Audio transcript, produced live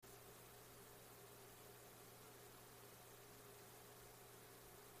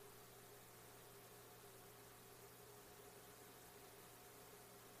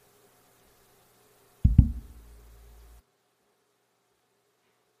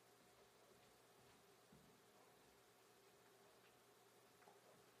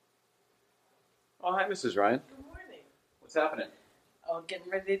Oh, hi, Mrs. Ryan. Good morning. What's happening? Oh, getting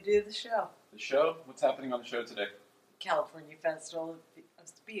ready to do the show. The show? What's happening on the show today? California Festival of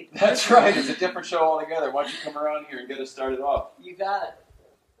Speed. That's right. It's a different show altogether. Why don't you come around here and get us started off? You got it.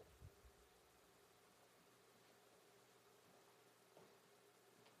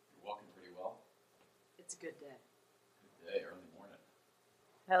 You're walking pretty well. It's a good day. Good day, early morning.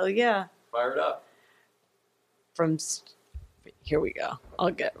 Hell yeah. Fire it up. Here we go.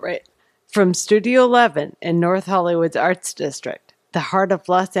 I'll get right. From Studio 11 in North Hollywood's Arts District, the heart of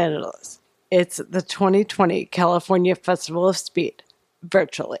Los Angeles, it's the 2020 California Festival of Speed,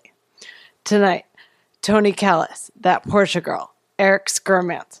 virtually. Tonight, Tony Callis, That Porsche Girl, Eric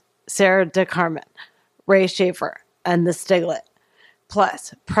Skurmans, Sarah DeCarmen, Ray Schaefer, and The Stiglet.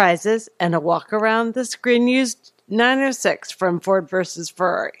 Plus, prizes and a walk around the screen-used 906 from Ford vs.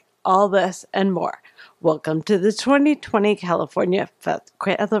 Ferrari. All this and more. Welcome to the 2020 California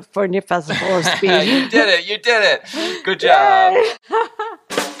Festival of Speed. You did it. Good job.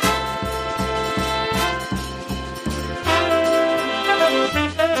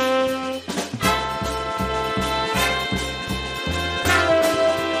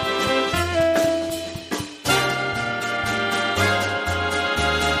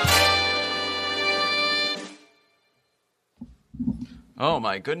 Oh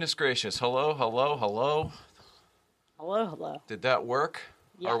my goodness gracious. Hello. Hello. Did that work?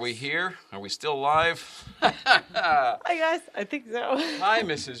 Yes. Are we here? Are we still live? Hi, guys. I think so. Hi,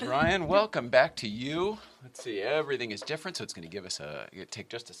 Mrs. Ryan. Welcome back to you. Let's see. Everything is different, so it's going to give us take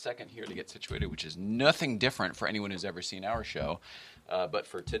just a second here to get situated, which is nothing different for anyone who's ever seen our show. But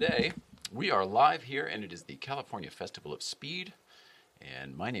for today, we are live here, and it is the California Festival of Speed.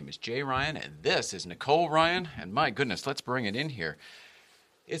 And my name is Jay Ryan, and this is Nicole Ryan. And my goodness, let's bring it in here.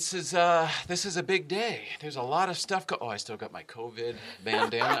 This is a big day. There's a lot of stuff Oh, I still got my COVID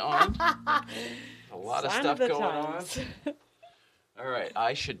bandana on. A lot of stuff going on. All right,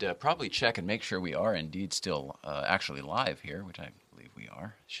 I should probably check and make sure we are indeed still actually live here, which I believe we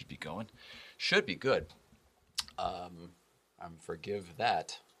are. Should be going. Should be good. Forgive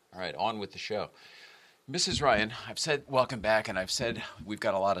that. All right, on with the show. Mrs. Ryan, I've said welcome back, and I've said we've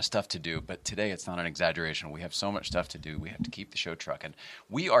got a lot of stuff to do, but today it's not an exaggeration. We have so much stuff to do. We have to keep the show trucking.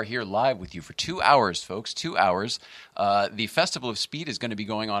 We are here live with you for 2 hours, folks, 2 hours. The Festival of Speed is going to be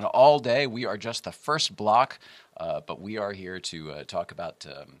going on all day. We are just the first block, but we are here to talk about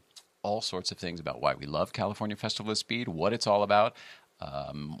all sorts of things about why we love California Festival of Speed, what it's all about,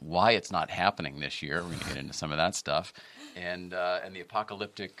 why it's not happening this year. We're going to get into some of that stuff. And the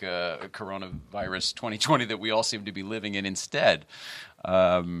apocalyptic coronavirus 2020 that we all seem to be living in instead.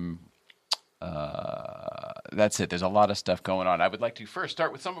 That's it. There's a lot of stuff going on. I would like to first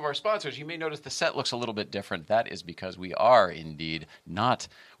start with some of our sponsors. You may notice the set looks a little bit different. That is because we are indeed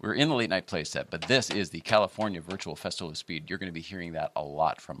we're in the late night play set, but this is the California Virtual Festival of Speed. You're going to be hearing that a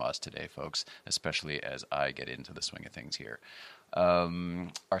lot from us today, folks, especially as I get into the swing of things here. Our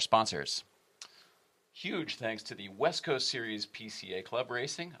sponsors. Huge thanks to the West Coast Series PCA Club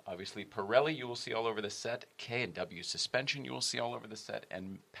Racing. Obviously, Pirelli you will see all over the set. K&W Suspension you will see all over the set.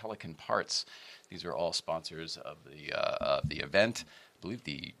 And Pelican Parts. These are all sponsors of the event. I believe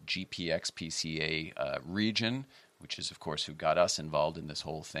the GPX PCA region, which is, of course, who got us involved in this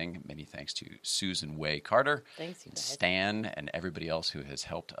whole thing. Many thanks to Susan Way Carter, Thanks, you guys. Stan, and everybody else who has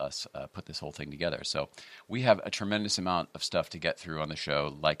helped us put this whole thing together. So we have a tremendous amount of stuff to get through on the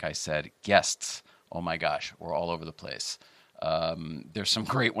show. Like I said, guests. Oh my gosh, we're all over the place. There's some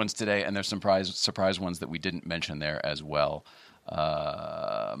great ones today, and there's some surprise ones that we didn't mention there as well.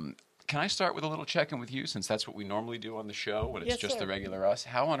 Can I start with a little check-in with you, since that's what we normally do on the show when it's just the regular us?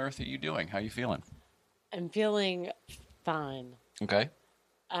 How on earth are you doing? How are you feeling? I'm feeling fine. Okay.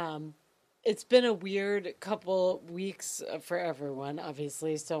 It's been a weird couple weeks for everyone,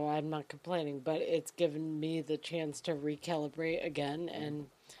 obviously, so I'm not complaining, but it's given me the chance to recalibrate again, and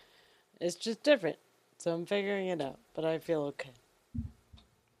it's just different. So I'm figuring it out, but I feel okay.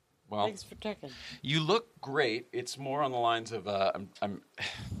 Well, thanks for checking. You look great. It's more on the lines of you're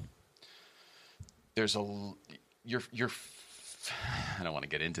I don't want to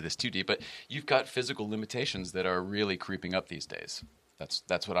get into this too deep, but you've got physical limitations that are really creeping up these days.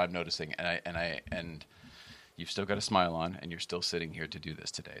 That's what I'm noticing, and you've still got a smile on, and you're still sitting here to do this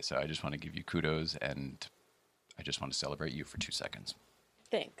today. So I just want to give you kudos, and I just want to celebrate you for 2 seconds.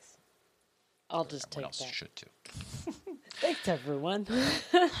 Thanks. I'll just Everyone take else that. should too. Thanks, everyone.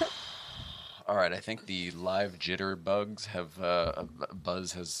 All right, I think the live jitter bugs have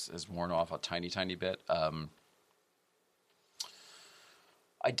buzz has worn off a tiny bit.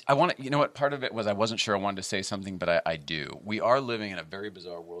 I I want to, you know what, part of it was I wasn't sure I wanted to say something, but I do. We are living in a very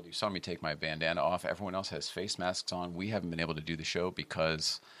bizarre world. You saw me take my bandana off. Everyone else has face masks on. We haven't been able to do the show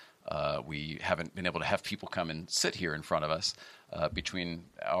because we haven't been able to have people come and sit here in front of us between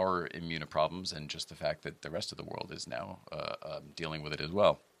our immunoproblems and just the fact that the rest of the world is now dealing with it as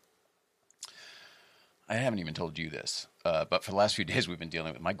well. I haven't even told you this, but for the last few days we've been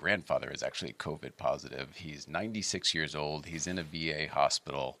dealing with, my grandfather is actually COVID positive. He's 96 years old. He's in a VA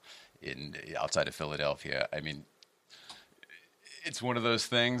hospital outside of Philadelphia. I mean, it's one of those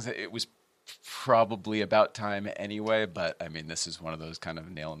things. It was probably about time anyway, but I mean, this is one of those kind of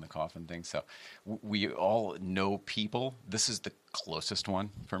nail in the coffin things. So we all know people. This is the closest one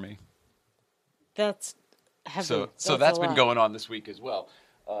for me. That's heavy. So that's been going on this week as well.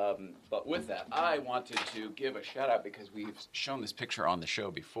 But with that, I wanted to give a shout out because we've shown this picture on the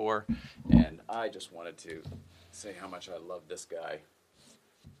show before, and I just wanted to say how much I love this guy.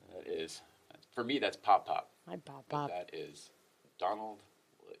 That is, for me, that's Pop Pop. Hi, Pop Pop. That is Donald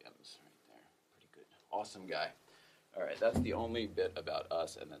Williams right there. Pretty good. Awesome guy. All right, that's the only bit about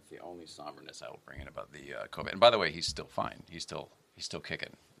us, and that's the only somberness I will bring in about the COVID. And by the way, he's still fine. He's still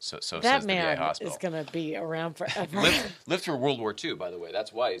kicking. So that says the man VA hospital. is going to be around forever. Lived through World War II, by the way.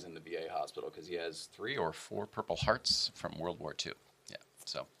 That's why he's in the VA hospital, because he has 3 or 4 Purple Hearts from World War II. Yeah.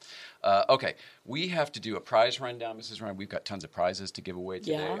 So, okay, we have to do a prize rundown, Mrs. Ryan. We've got tons of prizes to give away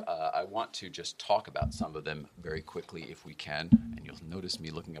today. Yeah. I want to just talk about some of them very quickly, if we can. And you'll notice me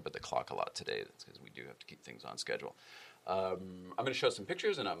looking up at the clock a lot today. That's because we do have to keep things on schedule. I'm going to show some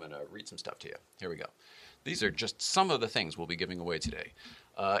pictures, and I'm going to read some stuff to you. Here we go. These are just some of the things we'll be giving away today.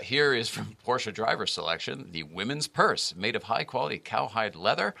 Here is from Porsche Driver Selection, the women's purse made of high-quality cowhide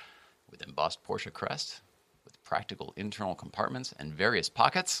leather with embossed Porsche crest, with practical internal compartments and various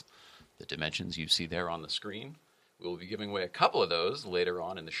pockets. The dimensions you see there on the screen. We will be giving away a couple of those later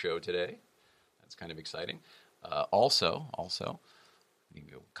on in the show today. That's kind of exciting. Also, you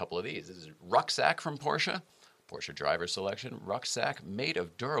can go a couple of these. This is rucksack from Porsche. Porsche Driver Selection rucksack made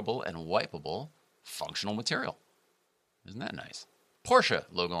of durable and wipeable functional material. Isn't that nice? Porsche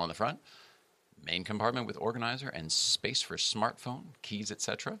logo on the front. Main compartment with organizer and space for smartphone, keys,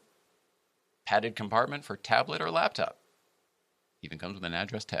 etc. Padded compartment for tablet or laptop. Even comes with an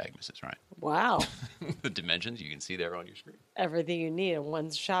address tag, Mrs. Ryan. Wow. The dimensions you can see there on your screen. Everything you need in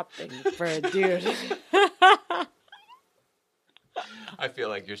one shopping for a dude. I feel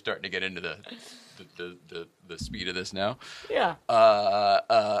like you're starting to get into the speed of this now. Yeah.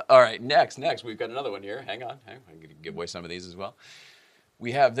 All right, next, we've got another one here. Hang on. I'm going to give away some of these as well.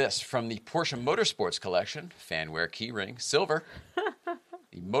 We have this from the Porsche Motorsports Collection, fanwear keyring, silver.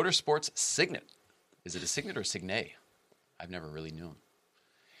 The Motorsports Signet. Is it a Signet or Signet? I've never really known.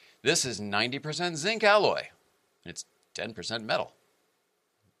 This is 90% zinc alloy, and it's 10% metal.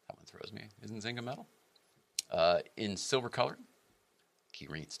 That one throws me. Isn't zinc a metal? In silver color.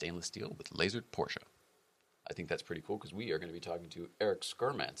 Keyring stainless steel with lasered Porsche. I think that's pretty cool because we are going to be talking to Eric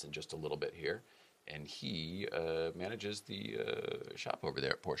Skurmans in just a little bit here, and he manages the shop over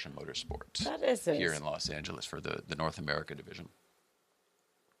there at Porsche Motorsport. That is it. Here in Los Angeles for the North America division.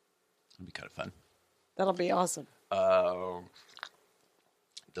 It'll be kind of fun. That'll be awesome.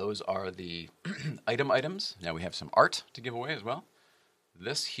 Those are the items. Now we have some art to give away as well.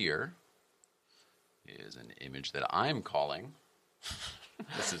 This here is an image that I'm calling...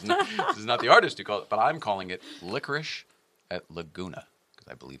 This is not the artist who called it, but I'm calling it Licorice at Laguna,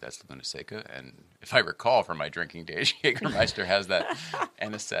 because I believe that's Laguna Seca. And if I recall from my drinking days, Jägermeister has that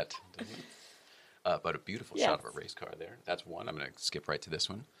anisette. But a beautiful shot of a race car there. That's one. I'm going to skip right to this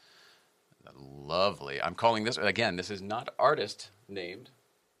one. Lovely. I'm calling this, again, this is not artist named,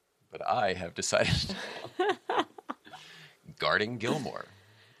 but I have decided to call Guarding Gilmore.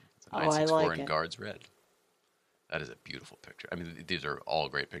 It's a 964 in Guards Red. That is a beautiful picture. I mean, these are all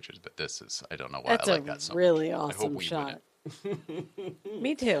great pictures, but this is, I don't know why I like that so much. That's a really awesome shot.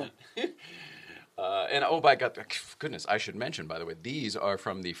 Me too. And oh my God, goodness, I should mention, by the way, these are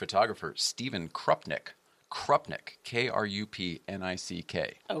from the photographer Stephen Krupnick. Krupnick,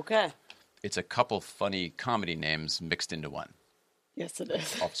 Krupnick. Okay. It's a couple funny comedy names mixed into one. Yes, it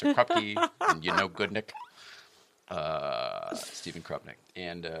is. Officer Krupke and Goodnick. Stephen Krupnick.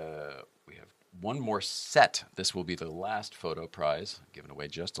 And we have one more set. This will be the last photo prize, given away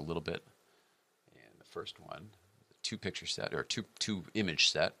just a little bit. And the first one, the 2-picture set, or two image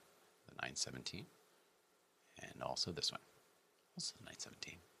set, the 917. And also this one, also the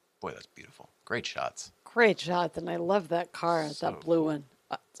 917. Boy, that's beautiful. Great shots. Great shots, and I love that car, that blue one.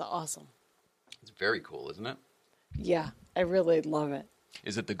 It's awesome. It's very cool, isn't it? Yeah, I really love it.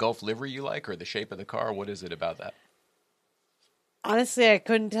 Is it the Gulf livery you like, or the shape of the car? What is it about that? Honestly, I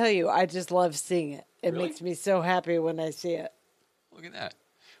couldn't tell you. I just love seeing it. It Really? makes me so happy when I see it. Look at that.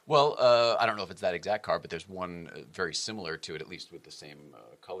 Well, I don't know if it's that exact car, but there's one very similar to it, at least with the same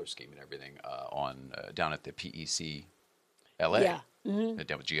color scheme and everything, on down at the PEC LA, Yeah.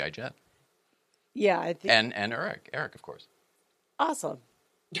 down with GI Jet, Yeah, I think. and Eric, of course. Awesome.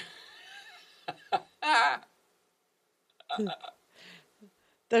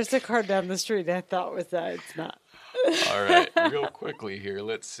 There's a car down the street I thought was that. It's not. All right, real quickly here.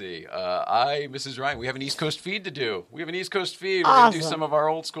 Let's see. Mrs. Ryan, we have an East Coast feed to do. We have an East Coast feed. We're going to do Awesome. some of our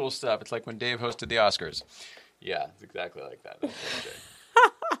old school stuff. It's like when Dave hosted the Oscars. Yeah, it's exactly like that. That's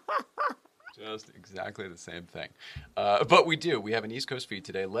what Just exactly the same thing. But we do. We have an East Coast feed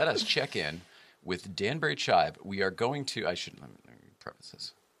today. Let us check in with Danbury Chive. We are going to, let me preface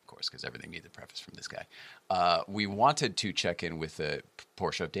this, of course, because everything needs a preface from this guy. We wanted to check in with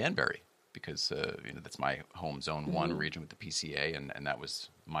Porsche of Danbury because that's my home zone 1 region with the PCA, and that was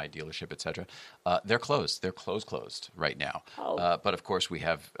my dealership, etc. They're closed. They're closed right now. Oh. But of course, we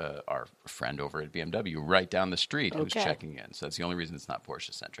have our friend over at BMW right down the street who's Okay. checking in. So that's the only reason it's not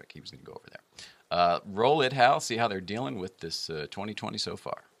Porsche centric. He was going to go over there. Roll it, Hal. See how they're dealing with this 2020 so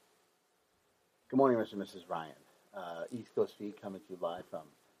far. Good morning, Mr. and Mrs. Ryan. East Coast feed coming to you live from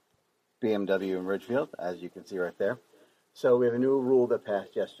BMW in Ridgefield, as you can see right there. So we have a new rule that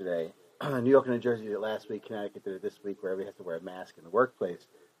passed yesterday. New York and New Jersey did it last week. Connecticut did it this week, where everybody has to wear a mask in the workplace.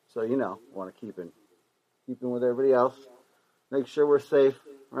 So, want to keep in with everybody else. Make sure we're safe,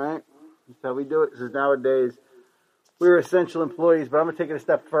 right? That's how we do it. Because nowadays, we're essential employees, but I'm going to take it a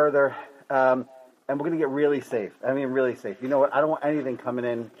step further. And we're going to get really safe. I mean, really safe. You know what? I don't want anything coming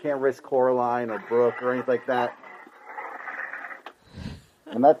in. Can't risk Coraline or Brooke or anything like that.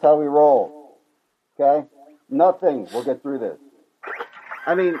 And that's how we roll. Okay? Nothing will get through this.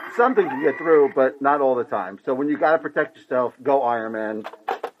 I mean, something can get through, but not all the time. So when you got to protect yourself, go Iron Man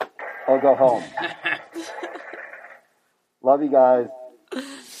or go home. Love you guys.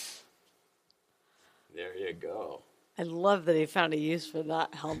 There you go. I love that he found a use for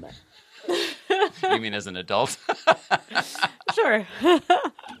that helmet. You mean as an adult? Sure.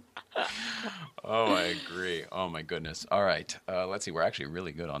 Oh, I agree. Oh, my goodness. All right. Let's see. We're actually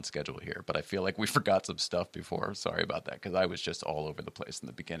really good on schedule here, but I feel like we forgot some stuff before. Sorry about that, because I was just all over the place in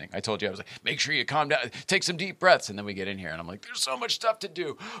the beginning. I told you, I was like, make sure you calm down, take some deep breaths, and then we get in here, and I'm like, there's so much stuff to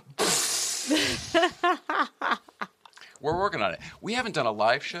do. We're working on it. We haven't done a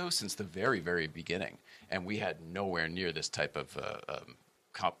live show since the very, very beginning, and we had nowhere near this type of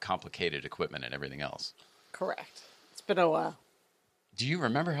complicated equipment and everything else. Correct. It's been a while. Do you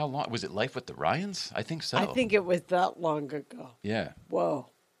remember how long? Was it Life with the Ryans? I think so. I think it was that long ago. Yeah. Whoa.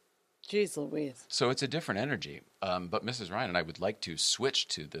 Jeez Louise. So it's a different energy. But Mrs. Ryan and I would like to switch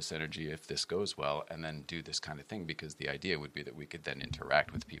to this energy if this goes well and then do this kind of thing, because the idea would be that we could then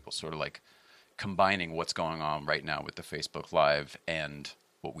interact with people, sort of like combining what's going on right now with the Facebook Live and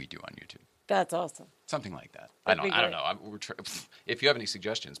what we do on YouTube. That's awesome. Something like that. That'd I be don't great. know. If you have any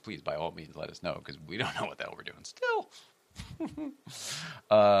suggestions, please, by all means, let us know, because we don't know what the hell we're doing still.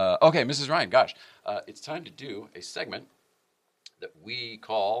 Okay, Mrs. Ryan, gosh. It's time to do a segment that we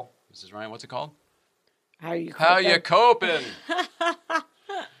call, Mrs. Ryan, what's it called? How you coping?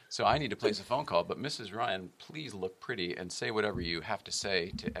 So I need to place a phone call, but Mrs. Ryan, please look pretty and say whatever you have to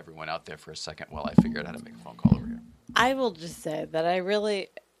say to everyone out there for a second while I figure out how to make a phone call over here. I will just say that I really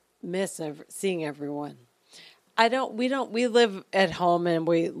miss seeing everyone. We live at home and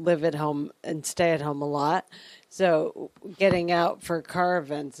we live at home and stay at home a lot. So getting out for car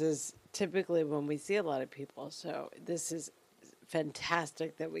events is typically when we see a lot of people. So this is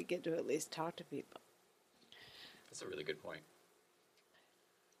fantastic that we get to at least talk to people. That's a really good point.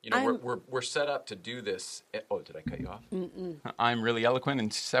 You know, we're set up to do this. Oh, did I cut you off? Mm-mm. I'm really eloquent,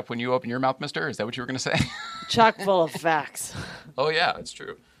 except when you open your mouth, mister. Is that what you were going to say? Chock full of facts. Oh, yeah, that's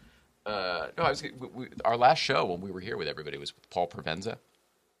true. No, our last show when we were here with everybody was with Paul Provenza,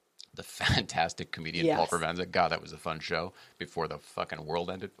 the fantastic comedian. Yes. Paul Provenza. God, that was a fun show before the fucking world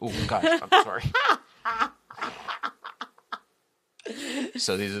ended. Oh, gosh, I'm sorry.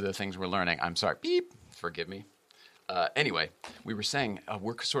 So these are the things we're learning. I'm sorry. Beep. Forgive me. Anyway, we were saying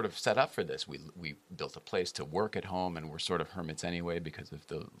we're sort of set up for this. We built a place to work at home, and we're sort of hermits anyway because of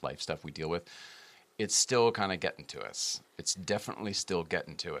the life stuff we deal with. It's still kind of getting to us. It's definitely still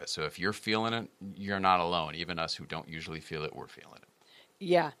getting to us. So if you're feeling it, you're not alone. Even us who don't usually feel it, we're feeling it.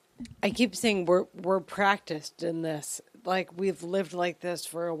 Yeah. I keep saying we're practiced in this. Like we've lived like this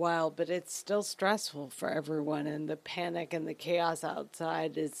for a while, but it's still stressful for everyone. And the panic and the chaos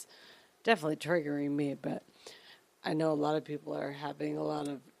outside is definitely triggering me. But I know a lot of people are having a lot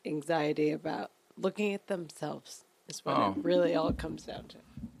of anxiety about looking at themselves is what Oh. it really all comes down to.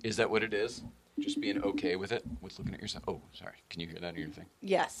 Is that what it is? Just being okay with it, with looking at yourself. Oh, sorry. Can you hear that in your thing?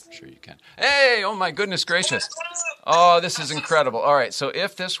 Yes. I'm sure you can. Hey, oh my goodness gracious. Oh, this is incredible. All right, so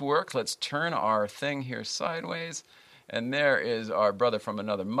if this works, let's turn our thing here sideways. And there is our brother from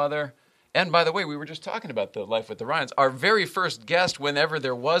another mother. And by the way, we were just talking about the Life with the Ryans. Our very first guest, whenever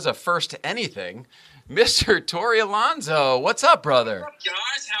there was a first to anything, Mr. Tori Alonso. What's up, brother? What's up,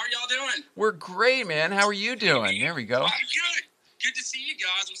 guys? How are y'all doing? We're great, man. How are you doing? There we go. I'm good. Good to see you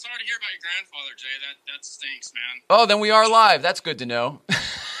guys. I'm sorry to hear about your grandfather, Jay. That stinks, man. Oh, then we are live. That's good to know. You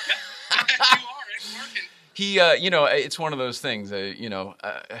are. It's working. He, it's one of those things,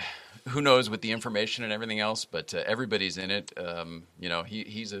 who knows with the information and everything else, but everybody's in it.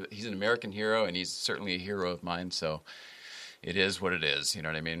 He's an American hero, and he's certainly a hero of mine, so it is what it is. You know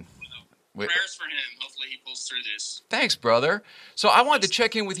what I mean? Prayers for him. Hopefully he pulls through this. Thanks, brother. So I wanted to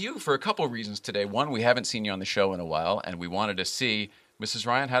check in with you for a couple of reasons today. One, we haven't seen you on the show in a while, and we wanted to see, Mrs.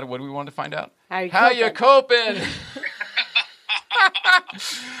 Ryan, what do we want to find out? How you coping?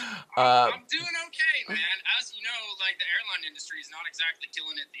 I'm doing okay, man. As you know, like the airline industry is not exactly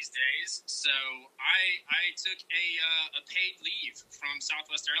killing it these days. So I took a paid leave from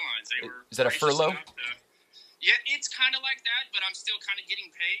Southwest Airlines. Is that a furlough? Yeah, it's kind of like that, but I'm still kind of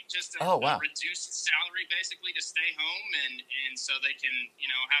getting paid, just a reduced salary basically to stay home, and so they can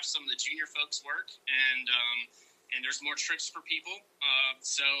have some of the junior folks work, and there's more trips for people.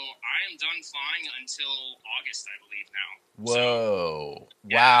 So I am done flying until August, I believe now. Whoa! So,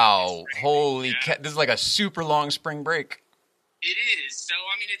 yeah, wow! Holy this is like a super long spring break. It is. So,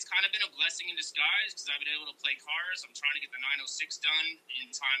 I mean, it's kind of been a blessing in disguise because I've been able to play cars. I'm trying to get the 906 done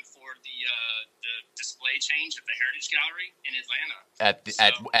in time for the display change at the Heritage Gallery in Atlanta.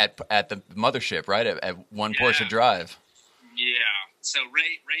 At the mothership, right? At One Porsche Drive. Yeah. So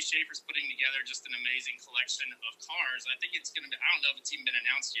Ray Schaefer's putting together just an amazing collection of cars. I think it's going to be, I don't know if it's even been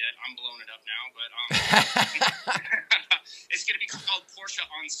announced yet. I'm blowing it up now, but it's going to be called Porsche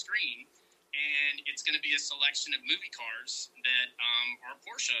on Screen. And it's going to be a selection of movie cars that are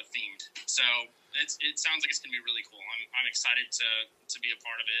Porsche themed. So it sounds like it's going to be really cool. I'm excited to be a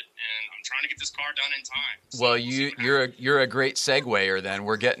part of it, and I'm trying to get this car done in time. So well, you're a great seguer. Then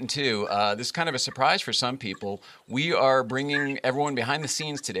we're getting to this is kind of a surprise for some people. We are bringing everyone behind the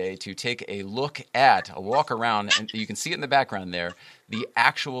scenes today to take a look at a walk around, and you can see it in the background there, the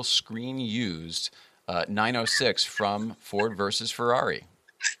actual screen used 906 from Ford versus Ferrari.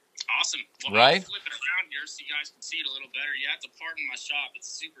 Awesome. Well, right? I'll flip it around here so you guys can see it a little better. You have to pardon my shop. It's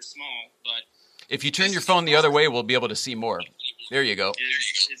super small, but... If you turn your phone the other way, we'll be able to see more. There you go.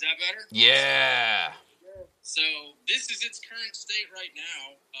 Is that better? Yeah. So this is its current state right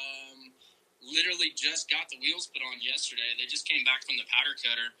now. Literally just got the wheels put on yesterday. They just came back from the powder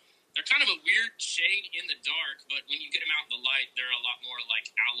cutter. They're kind of a weird shade in the dark, but when you get them out in the light, they're a lot more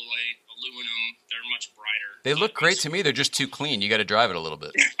like alloy, aluminum. They're much brighter. They look great to me. They're just too clean. You got to drive it a little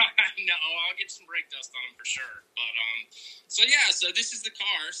bit. No, I'll get some brake dust on them for sure. But so this is the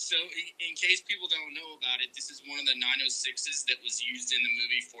car. So in case people don't know about it, this is one of the 906s that was used in the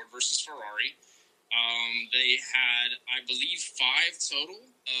movie Ford versus Ferrari. They had, I believe, 5 total.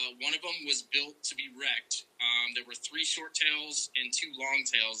 One of them was built to be wrecked. There were 3 short tails and 2 long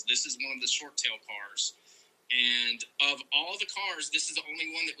tails. This is one of the short tail cars. And of all the cars, this is the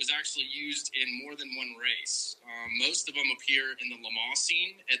only one that was actually used in more than one race. Most of them appear in the Le Mans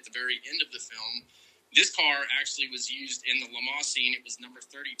scene at the very end of the film. This car actually was used in the Le Mans scene. It was number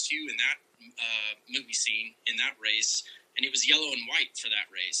 32 in that movie scene, in that race. And it was yellow and white for that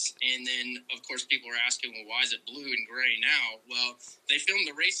race. And then, of course, people are asking, well, why is it blue and gray now? Well, they filmed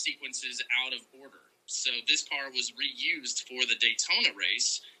the race sequences out of order. So this car was reused for the Daytona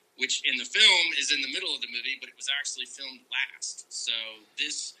race, which in the film is in the middle of the movie, but it was actually filmed last. So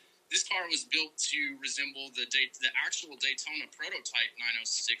this car was built to resemble the actual Daytona prototype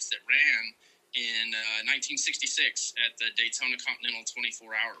 906 that ran in 1966 at the Daytona Continental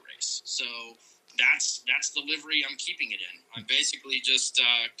 24-hour race. So that's the livery I'm keeping it in. I'm basically just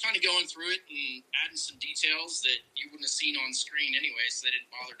kind of going through it and adding some details that you wouldn't have seen on screen anyway, so they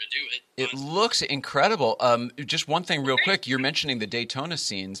didn't bother to do it. It looks incredible. Just one thing real quick. You're mentioning the Daytona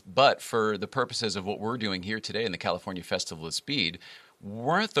scenes, but for the purposes of what we're doing here today in the California Festival of Speed,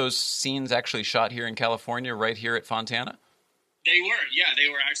 weren't those scenes actually shot here in California, right here at Fontana? They were, yeah. They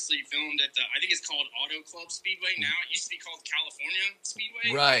were actually filmed at I think it's called Auto Club Speedway now. It used to be called California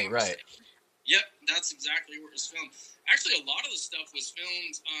Speedway. Right. Yep, that's exactly where it was filmed. Actually, a lot of the stuff was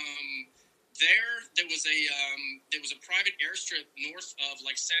filmed there was a private airstrip north of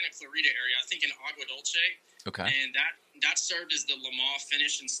like Santa Clarita area, I think in Agua Dulce. Okay. And that served as the Le Mans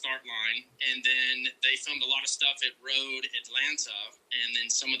finish and start line. And then they filmed a lot of stuff at Road Atlanta, and then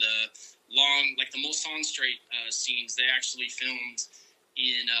some of the long, like the Mulsanne Strait scenes, they actually filmed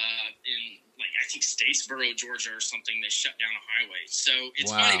in like I think Statesboro, Georgia, or something. They shut down a highway. So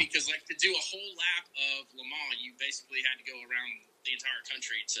it's funny because like to do a whole lap of Le Mans, you basically had to go around the entire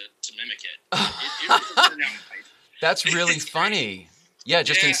country to mimic it. It really turned out nice. That's really funny. Yeah,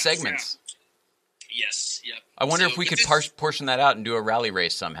 just in segments. Yeah. Yes. Yep. I wonder if we could portion that out and do a rally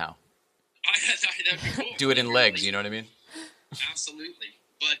race somehow. That'd be cool. Do it in legs. You know what I mean? Absolutely.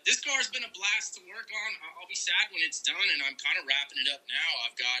 But this car's been a blast to work on. I'll be sad when it's done, and I'm kind of wrapping it up now.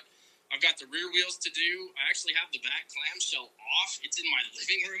 I've got the rear wheels to do. I actually have the back clamshell off. It's in my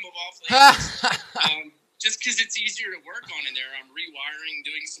living room of all places. Just because it's easier to work on in there. I'm rewiring,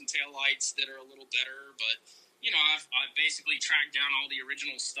 doing some taillights that are a little better, but you know, I've basically tracked down all the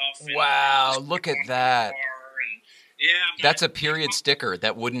original stuff. Wow, look at that. That's a period car sticker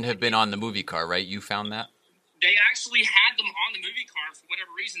that wouldn't have been on the movie car, right? You found that? They actually had them on the movie car. For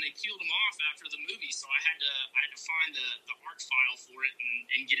whatever reason, they peeled them off after the movie, so I had to find the art file for it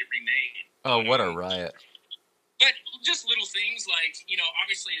and get it remade. Oh, what a riot. But just little things like, you know,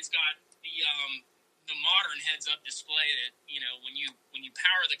 obviously it's got the modern heads-up display that, you know, when you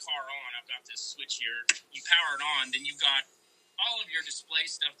power the car on, I've got this switch here, you power it on, then you've got all of your display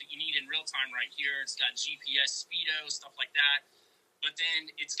stuff that you need in real time right here. It's got GPS, speedo, stuff like that. But then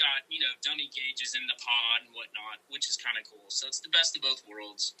it's got, you know, dummy gauges in the pod and whatnot, which is kind of cool. So it's the best of both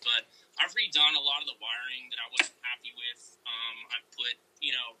worlds. But I've redone a lot of the wiring that I wasn't happy with. I've put,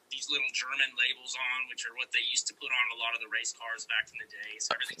 you know, these little German labels on, which are what they used to put on a lot of the race cars back in the day.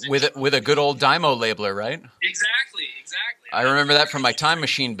 So with a good old Dymo labeler, right? Exactly. I remember that from my time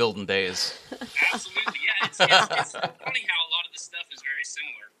machine building days. Absolutely, yeah. It's funny how a lot of the stuff is very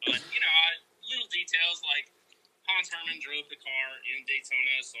similar. But, you know, little details like Hans Hermann drove the car in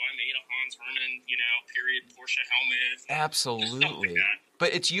Daytona, so I made a Hans Hermann, you know, period Porsche helmet. Absolutely.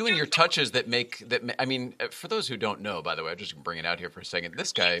 But it's you and your touches that make that. I mean, for those who don't know, by the way, I'm just going to bring it out here for a second.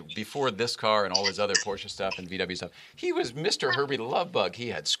 This guy, before this car and all his other Porsche stuff and VW stuff, he was Mr. Herbie the Love Bug. He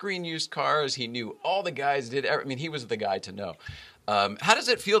had screen used cars. He knew all the guys did. I mean, he was the guy to know. How does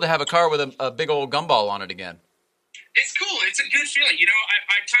it feel to have a car with a big old gumball on it again? It's cool. It's a good feeling. You know,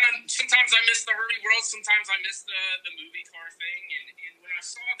 I kind of, sometimes I miss the Herbie world. Sometimes I miss the movie car thing. And when I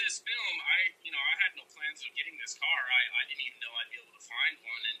saw this film, I had no plans of getting this car. I didn't even know I'd be able to find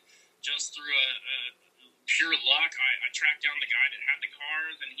one. And just through a pure luck, I tracked down the guy that had the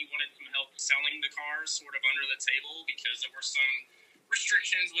cars, and he wanted some help selling the cars sort of under the table because there were some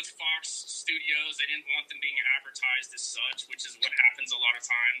restrictions with Fox Studios. They didn't want them being advertised as such, which is what happens a lot of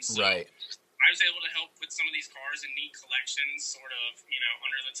times. So right. I was able to help put some of these cars in neat collections, sort of, you know,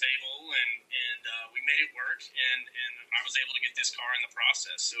 under the table, and we made it work, and I was able to get this car in the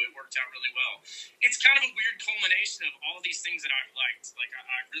process, so it worked out really well. It's kind of a weird culmination of all these things that I've liked. Like,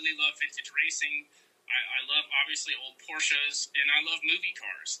 I really love vintage racing. I love, obviously, old Porsches, and I love movie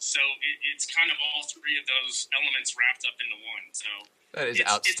cars. So it's kind of all three of those elements wrapped up into one. So that is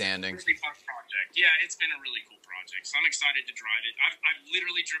outstanding. It's a really fun project. Yeah, it's been a really cool project. So I'm excited to drive it. I've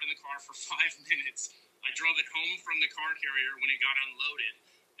literally driven the car for 5 minutes. I drove it home from the car carrier when it got unloaded,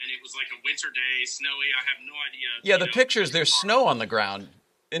 and it was like a winter day, snowy. I have no idea. Yeah, the pictures, there's snow on the ground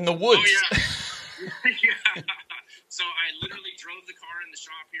in the woods. Oh, yeah. Yeah. So I literally drove the car in the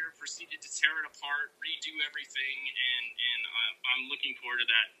shop here, proceeded to tear it apart, redo everything, and I'm looking forward to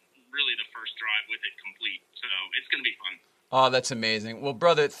that, really the first drive with it complete. So it's going to be fun. Oh, that's amazing. Well,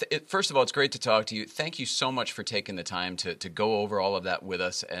 brother, first of all, it's great to talk to you. Thank you so much for taking the time to go over all of that with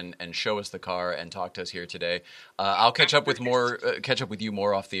us and show us the car and talk to us here today. I'll catch up with you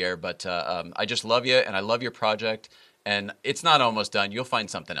more off the air, but I just love you, and I love your project, and it's not almost done. You'll find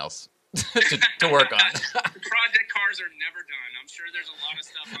something else to work on. Project cars are never done. I'm sure there's a lot of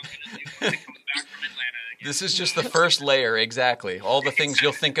stuff I'm going to do when it comes back from Atlanta again. This is just the first layer, exactly. All the things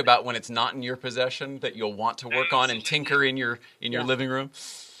you'll think about when it's not in your possession that you'll want to work on and tinker in your living room.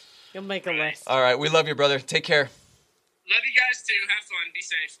 You'll make a list. All right, we love you, brother. Take care. Love you guys too. Have fun. Be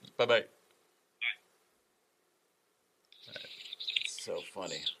safe. Bye-bye. Bye. So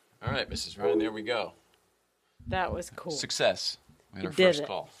funny. All right, Mrs. Ryan, there we go. That was cool. Success. We had our did first it.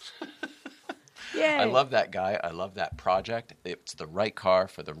 call. Yay. I love that guy. I love that project. It's the right car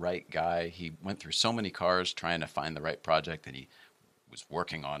for the right guy. He went through so many cars trying to find the right project that he was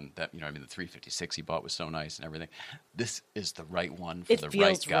working on. That, you know, I mean, the 356 he bought was so nice and everything. This is the right one for the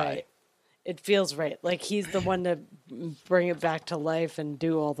right guy. Right. It feels right. Like he's the one to bring it back to life and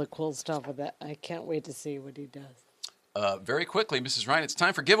do all the cool stuff with it. I can't wait to see what he does. Very quickly, Mrs. Ryan, it's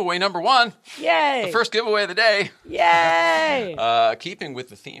time for giveaway number 1. Yay! The first giveaway of the day. Yay! Keeping with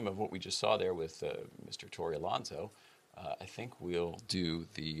the theme of what we just saw there with Mr. Torey Alonso, I think we'll do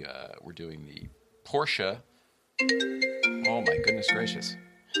we're doing the Porsche. Oh my goodness gracious!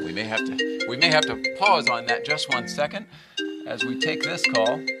 We may have to pause on that just one second as we take this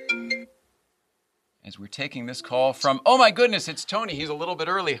call. As we're taking this call from, oh my goodness, it's Tony. He's a little bit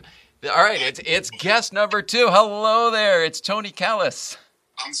early. All right, it's guest number 2. Hello there, it's Tony Callis.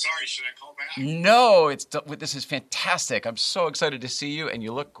 I'm sorry, should I call back? No, this is fantastic. I'm so excited to see you, and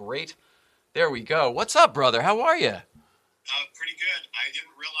you look great. There we go. What's up, brother? How are you? Pretty good. I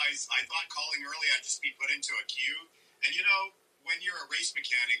didn't realize, I thought calling early I'd just be put into a queue. And when you're a race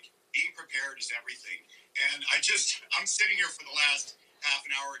mechanic, being prepared is everything. And I'm sitting here for the last half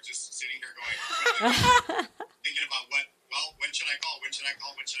an hour just sitting here going, thinking about when should I call? When should I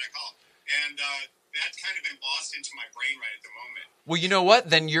call? When should I call? And that's kind of embossed into my brain right at the moment. Well, you know what?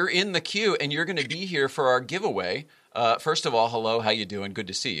 Then you're in the queue, and you're going to be here for our giveaway. First of all, hello, how you doing? Good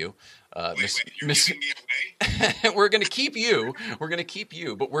to see you. Wait, you're giving me away? We're going to keep you. We're going to keep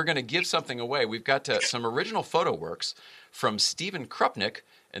you, but we're going to give something away. We've got some original photo works from Stephen Krupnick,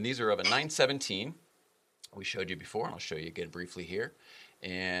 and these are of a 917. We showed you before, and I'll show you again briefly here.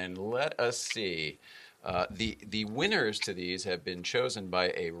 And let us see. The winners to these have been chosen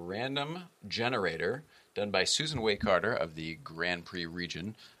by a random generator done by Susan Way Carter of the Grand Prix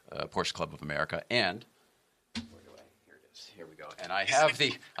region, Porsche Club of America, and here it is. Here we go. And I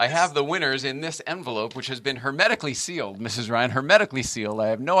have the winners in this envelope, which has been hermetically sealed, Mrs. Ryan. Hermetically sealed. I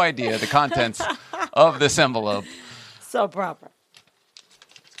have no idea the contents of this envelope. So proper.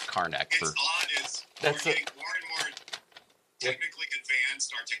 Karnak for. It's odd is we're getting more and more technically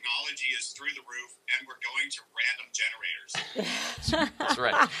advanced. Our technology is through the roof, and we're going to random generators. That's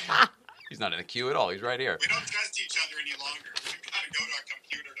right. He's not in a queue at all. He's right here. We don't trust each other any longer. We've got to go to a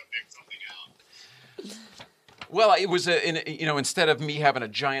computer to figure something out. Well, it was instead of me having a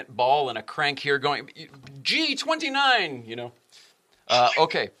giant ball and a crank here going G29,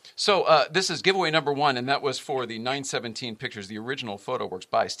 Okay, so this is giveaway number 1, and that was for the 917 pictures, the original photo works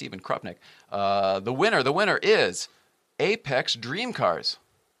by Stephen Krupnick. The winner is Apex Dream Cars.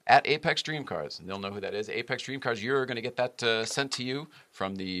 At Apex Dream Cars. And they'll know who that is. Apex Dream Cars, you're going to get that sent to you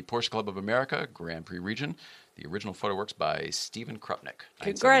from the Porsche Club of America, Grand Prix region. The original photo works by Stephen Krupnick.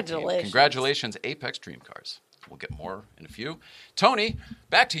 Congratulations. Congratulations, Apex Dream Cars. We'll get more in a few. Tony,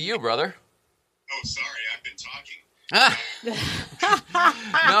 back to you, brother. Oh, sorry, I've been talking.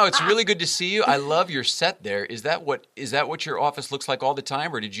 No, it's really good to see you. I love your set there. Is that what your office looks like all the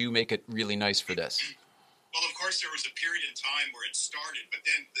time, or did you make it really nice for this? Well, of course, there was a period in time where it started, but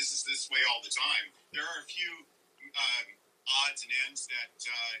then this is this way all the time. There are a few odds and ends that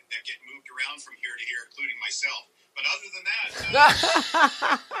get moved around from here to here, including myself. But other than that,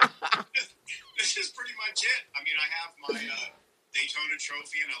 this is pretty much it. I mean, I have my Daytona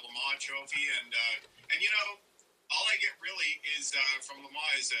trophy and a Le Mans trophy, and all I get really is from Le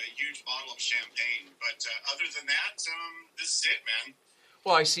Mans is a huge bottle of champagne. But other than that, this is it, man.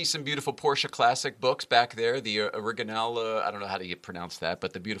 Well, I see some beautiful Porsche Classic books back there. The Originale, I don't know how to pronounce that,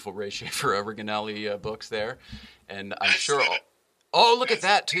 but the beautiful Ray Schaefer Originale books there. And I'm sure... Oh, look at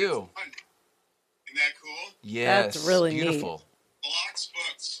that, too. Isn't that cool? Yes, that's really beautiful. Neat. Block's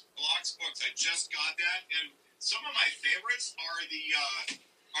books. I just got that. And some of my favorites are the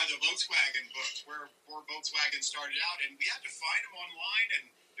Volkswagen books, where Volkswagen started out. And we had to find them online,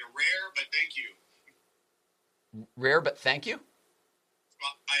 and they're rare, but thank you. Rare, but thank you?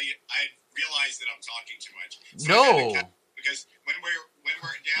 Well, I realize that I'm talking too much. So no. Because when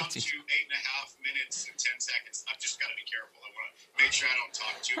we're down to 8.5 minutes and 10 seconds, I've just got to be careful. I want to make sure I don't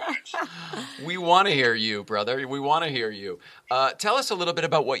talk too much. We want to hear you, brother. We want to hear you. Tell us a little bit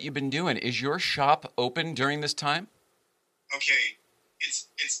about what you've been doing. Is your shop open during this time? Okay. It's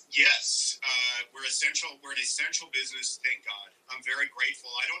yes. We're essential. We're an essential business. Thank God. I'm very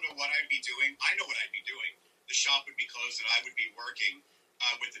grateful. I don't know what I'd be doing. I know what I'd be doing. The shop would be closed and I would be working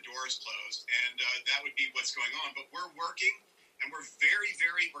with the doors closed, and that would be what's going on. But we're working, and we're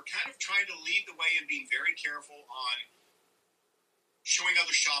we're kind of trying to lead the way and being very careful on showing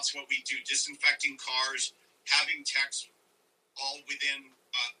other shops what we do, disinfecting cars, having techs all within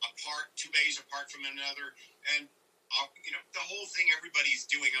apart, 2 bays apart from another, and the whole thing everybody's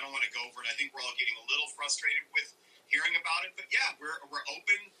doing. I don't want to go over it. I think we're all getting a little frustrated with hearing about it, but yeah, we're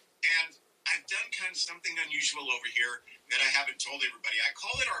open, and I've done kind done something unusual over here that I haven't told everybody. I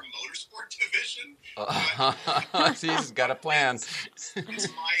call it our motorsport division. He's got a plan. It's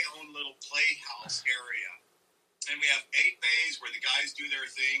my own little playhouse area. And we have 8 bays where the guys do their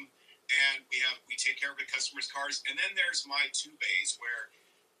thing, and we take care of the customers' cars. And then there's my 2 bays where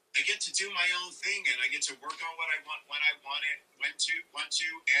I get to do my own thing, and I get to work on what I want when I want to.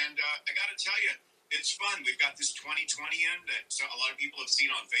 And I got to tell you, it's fun. We've got this 2020 in that a lot of people have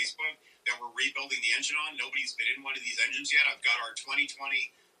seen on Facebook that we're rebuilding the engine on. Nobody's been in one of these engines yet. I've got our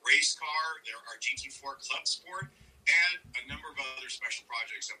 2020 race car, our GT4 Club Sport, and a number of other special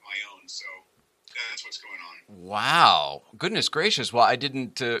projects of my own. So that's what's going on. Wow. Goodness gracious. Well, I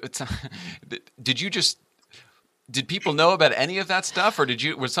didn't, did people know about any of that stuff, or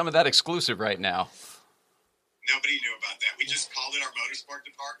was some of that exclusive right now? Nobody knew about that. We just called it our motorsport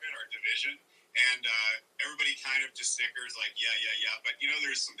department, our division, and everybody kind of just snickers like, yeah. But,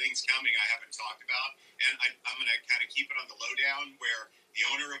 there's some things coming I haven't talked about, and I'm going to kind of keep it on the lowdown where the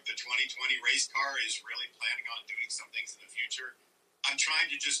owner of the 2020 race car is really planning on doing some things in the future. I'm trying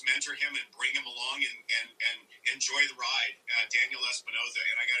to just mentor him and bring him along and enjoy the ride. Daniel Espinoza,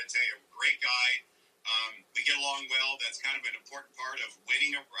 and I got to tell you, great guy. We get along well. That's kind of an important part of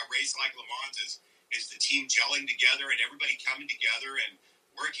winning a race like Le Mans is the team gelling together and everybody coming together and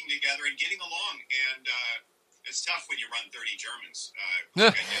working together and getting along. And it's tough when you run 30 Germans.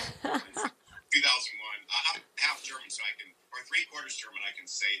 Like I did in 2001. I'm half German, or 3/4 German, I can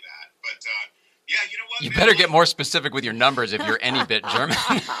say that. But yeah, you know what? You better get more specific with your numbers if you're any bit German.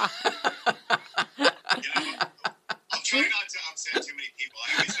 I'll try not to upset too many people. I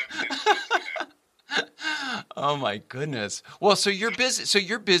always have to. Oh my goodness. Well, so you're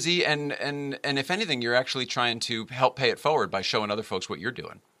busy and if anything, you're actually trying to help pay it forward by showing other folks what you're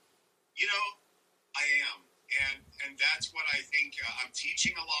doing. I am. And that's what I think. I'm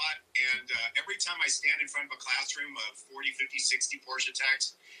teaching a lot. And every time I stand in front of a classroom of 40, 50, 60 Porsche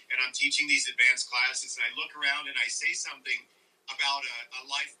techs, and I'm teaching these advanced classes, and I look around and I say something about a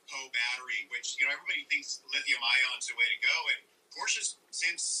LiFePO battery, which, everybody thinks lithium ion's the way to go. And Porsche,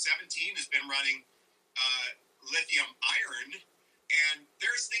 since 17, has been running lithium iron, and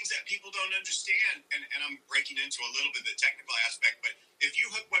there's things that people don't understand, and I'm breaking into a little bit of the technical aspect, but if you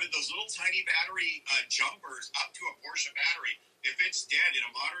hook one of those little tiny battery jumpers up to a Porsche battery, if it's dead in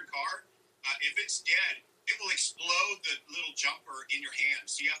a modern car, if it's dead, it will explode the little jumper in your hand,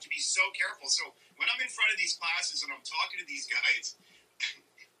 so you have to be so careful. So when I'm in front of these classes and I'm talking to these guys,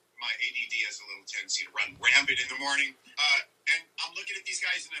 my ADD has a little tendency to run rampant in the morning, and I'm looking at these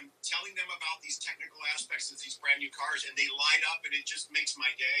guys and I'm telling them about these technical aspects of these brand new cars, and they light up, and it just makes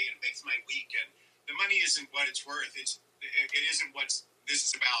my day and it makes my week. And the money isn't what it's worth. It isn't what this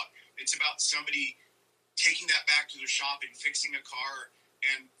is about. It's about somebody taking that back to their shop and fixing a car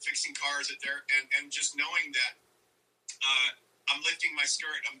and fixing cars and just knowing that I'm lifting my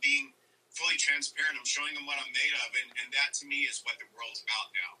skirt. I'm being fully transparent. I'm showing them what I'm made of, and that to me is what the world's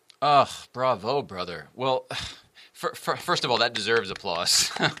about now. Oh, bravo, brother. Well, first of all, that deserves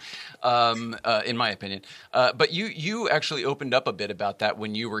applause, in my opinion. But you actually opened up a bit about that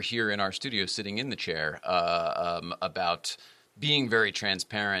when you were here in our studio sitting in the chair, about being very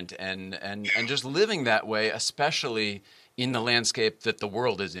transparent and just living that way, especially in the landscape that the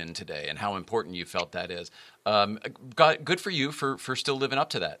world is in today, and how important you felt that is. Good for you for still living up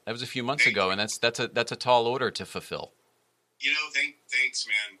to that. That was a few months ago, and that's a tall order to fulfill. Thanks,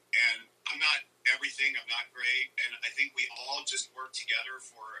 man. And I'm not everything. I'm not great. And I think we all just work together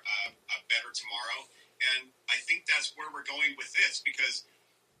for a better tomorrow. And I think that's where we're going with this, because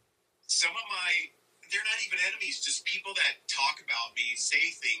some of they're not even enemies, just people that talk about me, say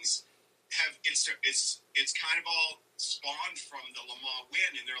things, it's kind of all spawned from the Le Mans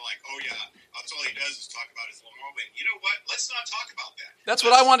win, and they're like, oh yeah, that's all he does is talk about his Le Mans win. You know what? Let's not talk about that. That's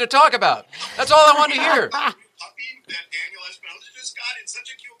what I wanted to talk about. That's all I wanted to hear. Puppy that Daniel Espinoza just got, it's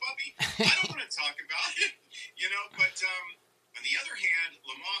such a cute puppy. I don't want to talk about it, but on the other hand,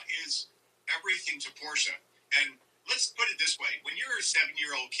 Le Mans is everything to Porsche. And let's put it this way. When you're a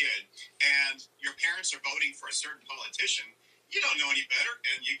 7-year-old kid and your parents are voting for a certain politician, you don't know any better,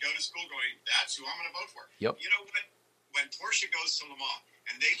 and you go to school going, that's who I'm going to vote for. Yep. You know what? When Porsche goes to Le Mans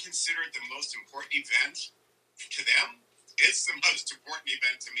and they consider it the most important event to them, it's the most important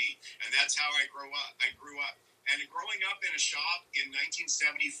event to me. And that's how I grew up. And growing up in a shop in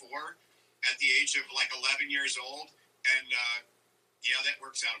 1974 at the age of like 11 years old, and yeah, that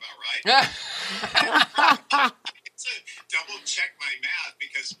works out about right. To double check my math,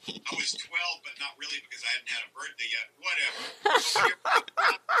 because I was 12, but not really, because I hadn't had a birthday yet. Whatever.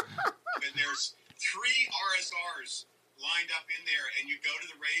 And there's 3 RSRs lined up in there, and you go to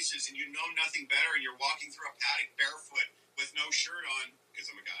the races, and you know nothing better, and you're walking through a paddock barefoot with no shirt on, because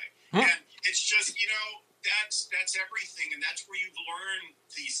I'm a guy. And it's just, that's everything, and that's where you've learned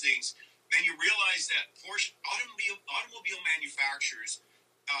these things. And you realize that Porsche automobile manufacturers,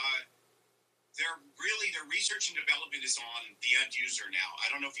 their research and development is on the end user now. I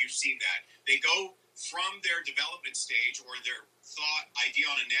don't know if you've seen that. They go from their development stage or their thought idea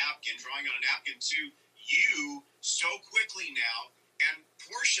on a napkin, drawing on a napkin, to you so quickly now. And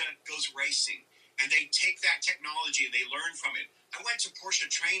Porsche goes racing, and they take that technology and they learn from it. I went to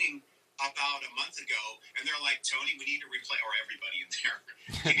Porsche training about a month ago, and they're like, Tony, we need to replace, or everybody in there,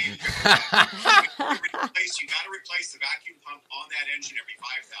 you got to replace the vacuum pump on that engine every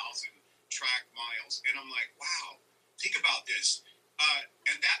 5,000 track miles. And I'm like, wow, think about this.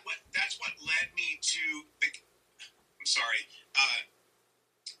 And that's what led me to,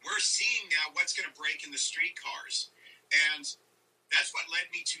 we're seeing now what's going to break in the street cars. And that's what led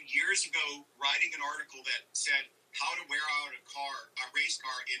me to years ago writing an article that said how to wear out a race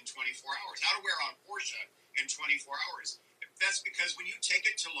car in 24 hours, how to wear out Porsche in 24 hours. That's because when you take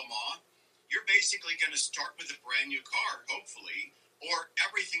it to Le Mans, you're basically going to start with a brand new car, hopefully, or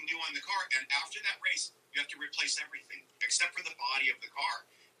everything new on the car. And after that race, you have to replace everything except for the body of the car.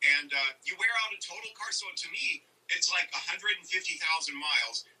 And you wear out a total car. So to me, it's like 150,000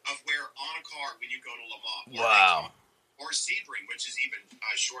 miles of wear on a car when you go to Le Mans. Wow. Or Sebring, which is even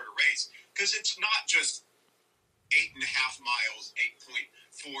a shorter race. Because it's not just 8.5 miles,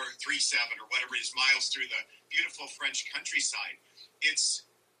 8.437 or whatever it is, miles through the beautiful French countryside. It's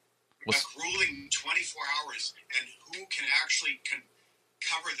a grueling 24 hours, and who can actually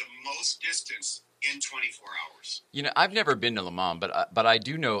cover the most distance in 24 hours? I've never been to Le Mans, but I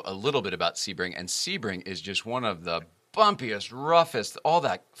do know a little bit about Sebring, and Sebring is just one of the bumpiest, roughest, all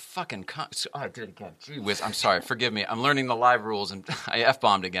that fucking... I did it again. Gee whiz, I'm sorry. Forgive me. I'm learning the live rules, and I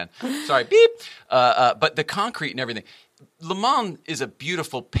F-bombed again. Sorry. Beep. But the concrete and everything. Le Mans is a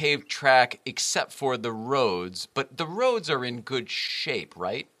beautiful paved track except for the roads, but the roads are in good shape,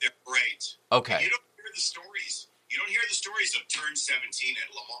 right? They're great. Okay. And you don't hear the stories. You don't hear the stories of turn 17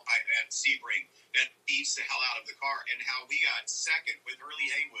 at Sebring that beats the hell out of the car, and how we got second with Hurley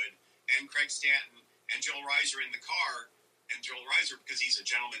Haywood and Craig Stanton and Joel Reiser in the car, and Joel Reiser, because he's a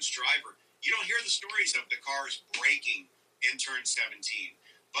gentleman's driver, you don't hear the stories of the cars breaking in turn 17.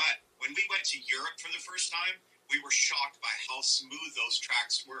 But when we went to Europe for the first time, we were shocked by how smooth those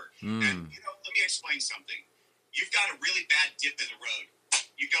tracks were. And, let me explain something. You've got a really bad dip in the road.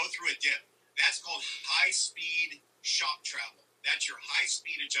 You go through a dip. That's called high-speed shock travel. That's your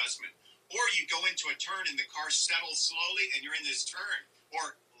high-speed adjustment. Or you go into a turn and the car settles slowly and you're in this turn.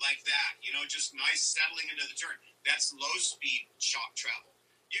 Or like that, just nice settling into the turn. That's low-speed shock travel.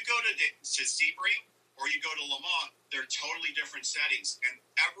 You go to Sebring or you go to Le Mans, they're totally different settings, and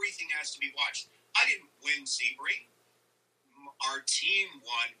everything has to be watched. I didn't win Sebring. Our team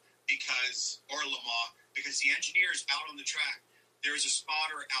won or Le Mans, because the engineer's out on the track. There's a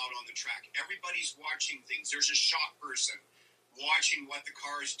spotter out on the track. Everybody's watching things. There's a shock person watching what the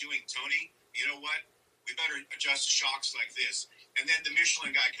car is doing. Tony, you know what? We better adjust the shocks like this. And then the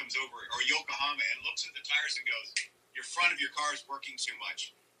Michelin guy comes over, or Yokohama, and looks at the tires and goes, your front of your car is working too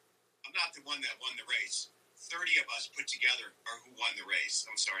much. I'm not the one that won the race. 30 of us put together are who won the race.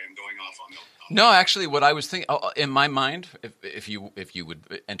 I'm sorry, I'm going off on the... No, actually, what I was thinking, in my mind, if you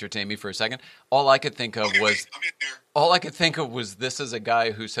would entertain me for a second, all I could think of was... I'm in there. All I could think of was this is a guy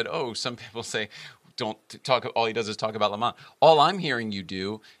who said, some people say, don't talk, all he does is talk about Le Mans. All I'm hearing you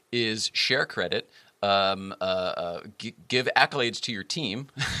do is share credit, give accolades to your team,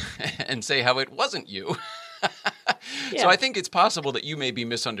 and say how it wasn't you. Yeah. So I think it's possible that you may be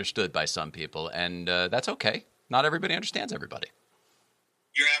misunderstood by some people, and that's okay. Not everybody understands everybody.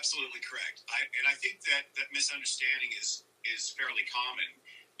 You're absolutely correct. I think that misunderstanding is fairly common.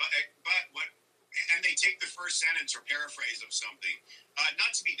 But and they take the first sentence or paraphrase of something.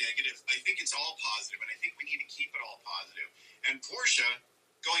 Not to be negative, I think it's all positive, and I think we need to keep it all positive. And Porsche,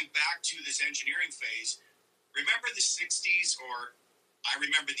 going back to this engineering phase, remember the 60s, or I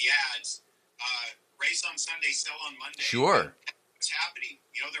remember the ads, race on Sunday, sell on Monday. Sure. What's happening?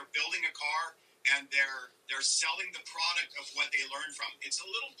 They're building a car, and they're selling the product of what they learned from. It's a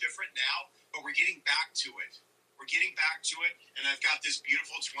little different now, but we're getting back to it. And I've got this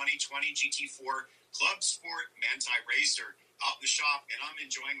beautiful 2020 GT4 Club Sport Manti Racer out in the shop, and I'm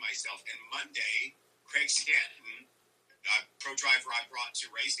enjoying myself. And Monday, Craig Stanton, pro driver I brought to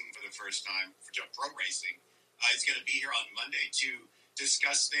racing for the first time, for pro racing, is going to be here on Monday to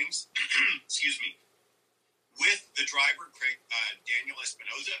discuss things, excuse me, with the driver, Daniel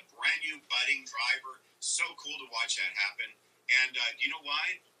Espinoza, brand new budding driver, so cool to watch that happen. And you know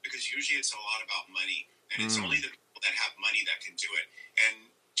why? Because usually it's a lot about money, and it's only the people that have money that can do it. And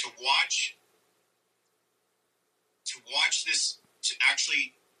to watch this to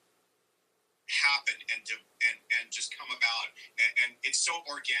actually happen and just come about, and it's so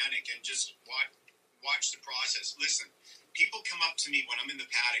organic, and just watch the process. Listen, people come up to me when I'm in the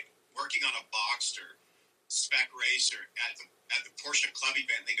paddock working on a Boxster spec racer at the Porsche Club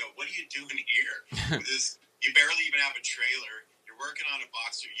event. They go, "What are you doing here? You barely even have a trailer. You're working on a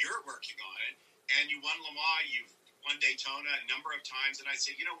Boxster. You're working on it, and you won Le Mans. You've won Daytona a number of times." And I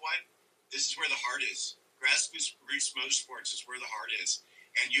said, "You know what? This is where the heart is. Grassroots Motorsports is where the heart is,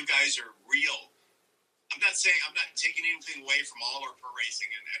 and you guys are real." I'm not taking anything away from all our pro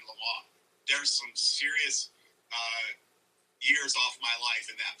racing and Le Mans. There's some serious years off my life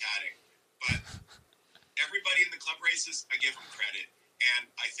in that paddock, but everybody in the club races, I give them credit, and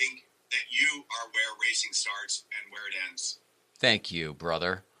I think that you are where racing starts and where it ends. Thank you,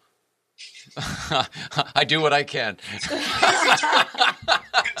 brother. I do what I can. He's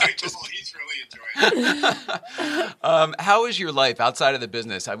really enjoying it. How is your life outside of the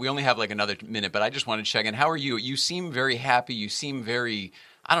business? We only have like another minute, but I just wanted to check in. How are you? You seem very happy. You seem very,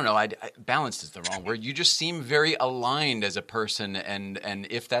 I don't know, balanced is the wrong word. You just seem very aligned as a person. And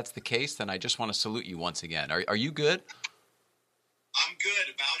if that's the case, then I just want to salute you once again. Are you good? I'm good.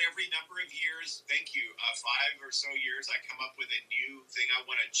 About every number of years, thank you, 5 or so years, I come up with a new thing I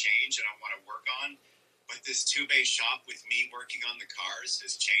want to change and I want to work on. But this two-bay shop with me working on the cars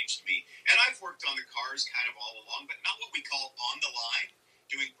has changed me. And I've worked on the cars kind of all along, but not what we call on the line,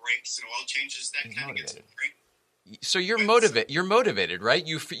 doing brakes and oil changes. That kind of gets boring. So you're motivated. You're motivated, right?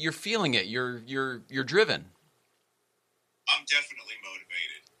 You're feeling it. You're driven. I'm definitely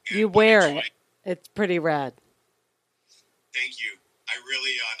motivated. You wear it. It's pretty rad. Thank you. I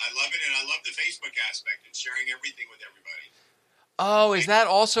really, I love it, and I love the Facebook aspect and sharing everything with everybody. Oh, is that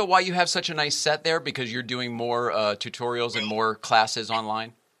also why you have such a nice set there? Because you're doing more tutorials and more classes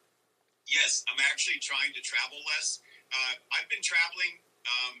online? Yes, I'm actually trying to travel less. I've been traveling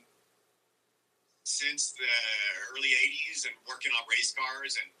since the early 80s and working on race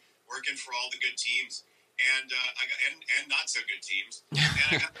cars and working for all the good teams. And and not so good teams. And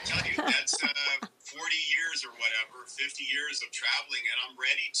I got to tell you, that's 40 years or whatever, 50 years of traveling, and I'm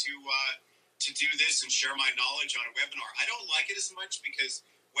ready to do this and share my knowledge on a webinar. I don't like it as much because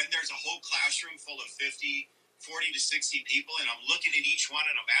when there's a whole classroom full of 40 to 60 people, and I'm looking at each one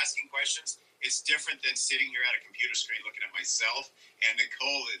and I'm asking questions, it's different than sitting here at a computer screen looking at myself and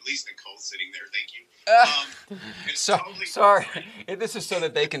Nicole. At least Nicole's sitting there. Thank you. Sorry, this is so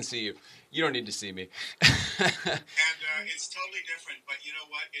that they can see you. You don't need to see me. And it's totally different, but you know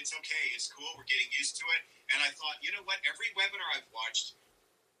what? It's okay. It's cool. We're getting used to it. And I thought, you know what? Every webinar I've watched,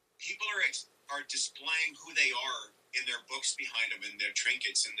 people are displaying who they are in their books behind them and their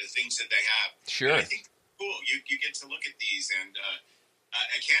trinkets and the things that they have. Sure. And I think it's cool. You get to look at these, and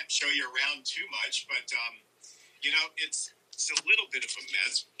I can't show you around too much, but you know, it's a little bit of a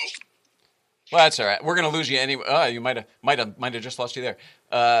mess. Oh. Well, that's all right. We're going to lose you anyway. You might have just lost you there.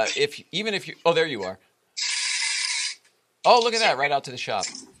 If you, oh, there you are. Oh, look at that! Right out to the shop.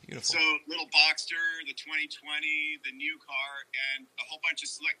 Beautiful. So, little Boxster, the 2020, the new car, and a whole bunch of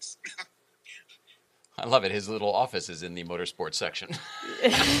slicks. I love it. His little office is in the motorsports section.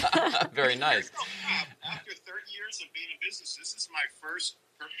 Very nice. After 30 years of being in business, this is my first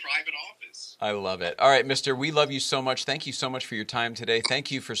private office. I love it. All right, mister, we love you so much. Thank you so much for your time today. Thank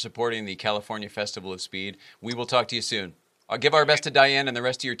you for supporting the California Festival of Speed. We will talk to you soon. I'll give our best to Diane and the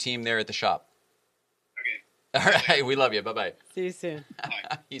rest of your team there at the shop. Okay. All right, we love you. Bye-bye. See you soon.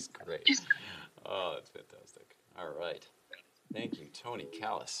 Bye. He's great. Oh, that's fantastic. All right. Thank you, Tony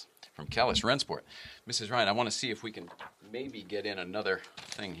Callis from Callis Rennsport. Mrs. Ryan, I want to see if we can maybe get in another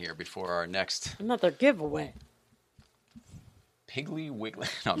thing here before our next... Another giveaway. Piggly Wiggly.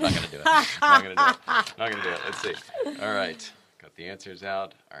 No, I'm not going to do it. Not going to do it. Let's see. All right. Got the answers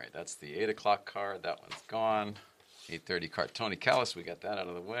out. All right. That's the 8 o'clock card. That one's gone. 8:30 card. Tony Callis. We got that out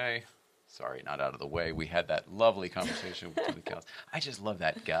of the way. Sorry, not out of the way. We had that lovely conversation with Tony Callis. I just love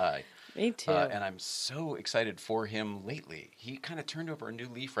that guy. Me too. And I'm so excited for him lately. He kind of turned over a new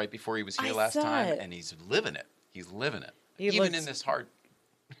leaf right before he was here last saw time, it. and he's living it. He's living it. He Even looks- in this hard...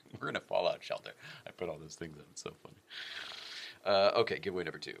 We're in a fallout shelter. I put all those things in. It's so funny. Okay, giveaway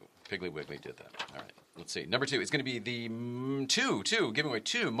number 2. Piggly Wiggly did that. All right, let's see. Number 2 is going to be the giving away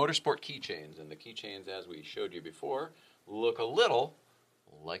 2 motorsport keychains. And the keychains, as we showed you before, look a little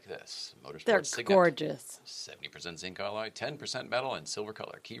like this. Motorsport They're Signet. gorgeous. 70% zinc alloy, 10% metal, and silver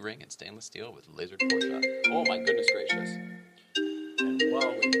color. Key ring and stainless steel with laser core shot. Oh, my goodness gracious. And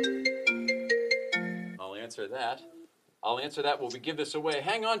while we... answer that. I'll answer that while we give this away.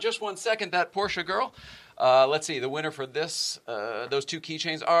 Hang on just 1 second, that Porsche girl. Let's see. The winner for this, those 2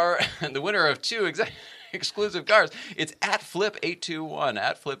 keychains are the winner of 2 exclusive cars. It's at Flip821.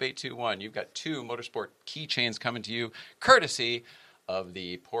 At Flip821. You've got 2 motorsport keychains coming to you, courtesy of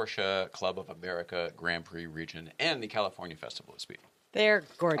the Porsche Club of America Grand Prix region and the California Festival of Speed. They're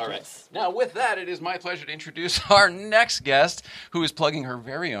gorgeous. All right. Now, with that, it is my pleasure to introduce our next guest, who is plugging her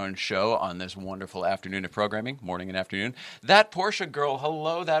very own show on this wonderful afternoon of programming, morning and afternoon. That Porsche girl.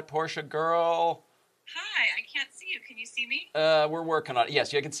 Hello, that Porsche girl. Hi, I can't see you. Can you see me? We're working on it.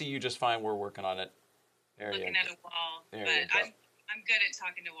 Yes, I can see you just fine. We're working on it. There Looking at a wall. There but you go. I'm good at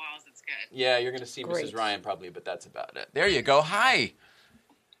talking to walls. It's good. Yeah, you're going to see Great. Mrs. Ryan probably, but that's about it. There you go. Hi.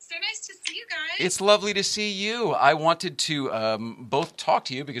 So nice to see you guys. It's lovely to see you. I wanted to both talk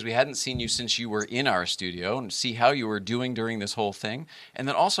to you because we hadn't seen you since you were in our studio and see how you were doing during this whole thing. And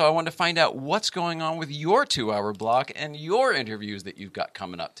then also I wanted to find out what's going on with your 2-hour block and your interviews that you've got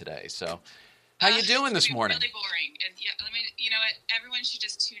coming up today. So how you doing this morning? Really boring. And yeah, you know what? Everyone should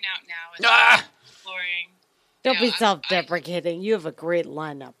just tune out now. It's boring. Don't You be know, self-deprecating. You have a great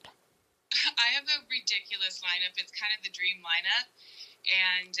lineup. I have a ridiculous lineup. It's kind of the dream lineup.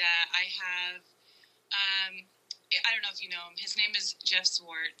 And I have, I don't know if you know him. His name is Jeff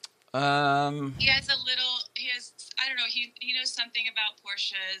Swart. He has I don't know, he knows something about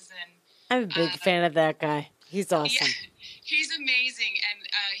Porsches. And I'm a big fan of that guy. He's awesome. yeah, he's amazing. And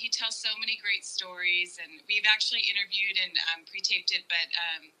he tells so many great stories. And we've actually interviewed and pre-taped it, but...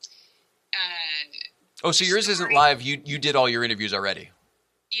 Oh, so yours isn't live. You did all your interviews already.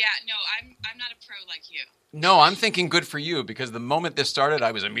 Yeah, no, I'm not a pro like you. No, I'm thinking good for you because the moment this started,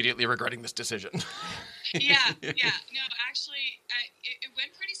 I was immediately regretting this decision. Yeah. No, actually, it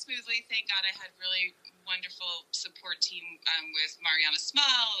went pretty smoothly. Thank God I had really wonderful support team with Mariana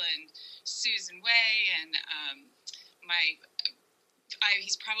Small and Susan Way and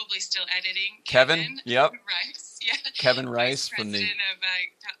he's probably still editing. Kevin? Yep. Rice, yeah. Kevin Rice Vice from the president of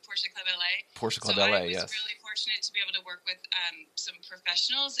Porsche Club LA. Porsche Club so LA, I was yes. really fortunate to be able to work with some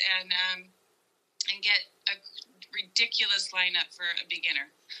professionals and get a ridiculous lineup for a beginner.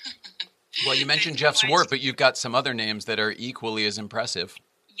 Well, you mentioned Jeff Swart, but you've got some other names that are equally as impressive.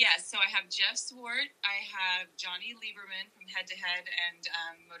 Yes, so I have Jeff Swart, I have Johnny Lieberman from Head to Head and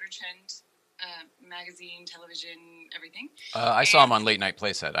Motor Trend magazine, television, everything. I saw him on Late Night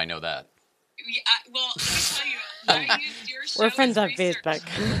Playset. I know that. Yeah, well, let me tell you, I used your show We're friends as on research.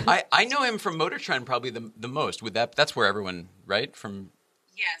 Facebook. I know him from Motor Trend probably the most. With that's where everyone, right? From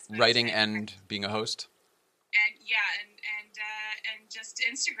Yes, that's writing right. and being a host. And yeah, and just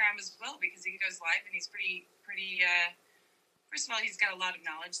Instagram as well because he goes live and he's pretty. First of all, he's got a lot of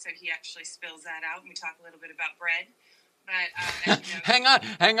knowledge, so he actually spills that out, and we talk a little bit about bread. But as you know,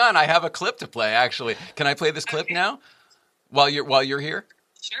 Hang on. I have a clip to play. Actually, can I play this clip Okay. now? While you're here.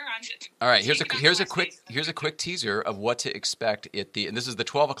 sure, I'm just. All right. Here's taking a off my quick face. teaser of what to expect at and this is the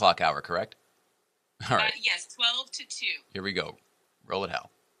 12 o'clock hour, correct? All right. Yes, 12 to 2. Here we go. Roll it, Hal.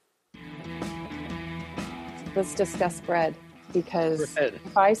 Let's discuss bread because Bread.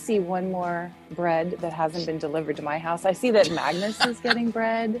 if I see one more bread that hasn't been delivered to my house, I see that Magnus is getting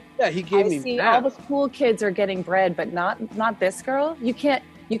bread. Yeah, he gave I me see that. all the cool kids are getting bread, but not this girl. You can't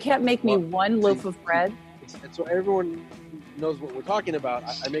make me Well, one loaf of bread. It's so everyone knows what we're talking about.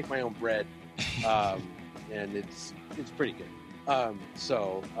 I make my own bread, and it's pretty good.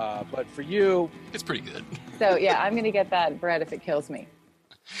 But for you, It's pretty good. So yeah, I'm gonna get that bread if it kills me.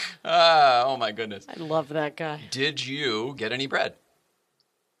 Oh my goodness. I love that guy. Did you get any bread?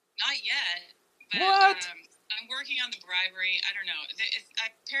 Not yet. But, What? I'm working on the bribery. I don't know.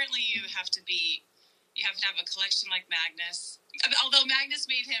 Apparently, you have to have a collection like Magnus. Although Magnus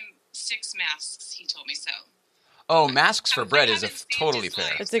made him 6 masks, he told me so. Oh, masks for bread I is haven't saved totally his fair.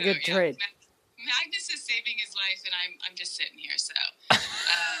 life, That's a good trade. Magnus is saving his life, and I'm just sitting here. So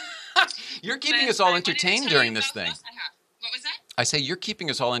You're keeping but us all I wanted to entertained tell during you this about what thing. else I have. What was that? I say you're keeping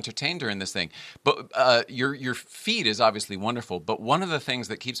us all entertained during this thing. But your feed is obviously wonderful. But one of the things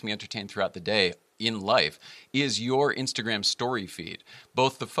that keeps me entertained throughout the day in life is your Instagram story feed.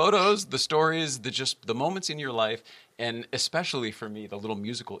 Both the photos, the stories, the moments in your life, and especially for me, the little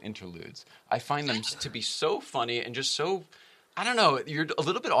musical interludes. I find them to be so funny and just so, I don't know, you're a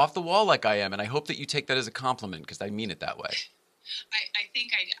little bit off the wall like I am. And I hope that you take that as a compliment because I mean it that way. I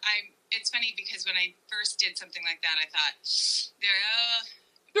think I'm. It's funny because when I first did something like that, I thought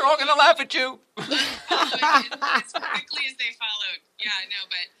They're all going to laugh at you. as quickly as they followed. Yeah, no,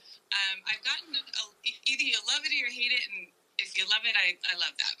 but I've gotten either you love it or you hate it, and if you love it, I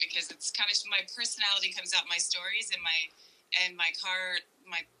love that because it's kind of my personality comes out in my stories and my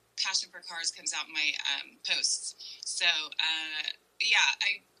passion for cars comes out in my posts. So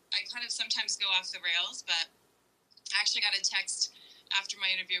I kind of sometimes go off the rails, but I actually got a text after my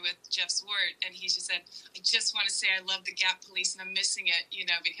interview with Jeff Swart, and he just said, I just want to say I love the Gap Police, and I'm missing it,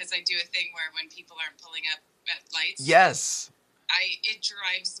 because I do a thing where when people aren't pulling up at lights. Yes. It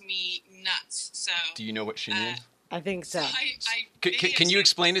drives me nuts. So. Do you know what she means? I think so. Can you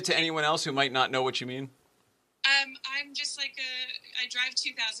explain it to anyone else who might not know what you mean? I'm just like I drive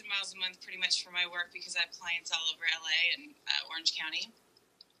 2,000 miles a month pretty much for my work because I have clients all over LA and Orange County.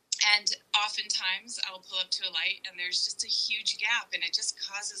 And oftentimes I'll pull up to a light and there's just a huge gap, and it just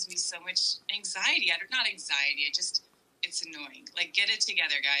causes me so much anxiety. Not anxiety, it's annoying. Like, get it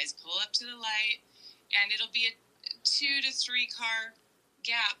together, guys. Pull up to the light, and it'll be a 2 to 3 car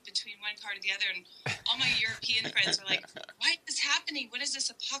gap between one car to the other. And all my European friends are like, why is this happening? What is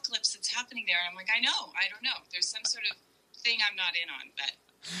this apocalypse that's happening there? And I'm like, I don't know. There's some sort of thing I'm not in on, but.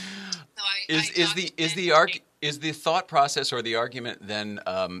 So is the thought process or the argument then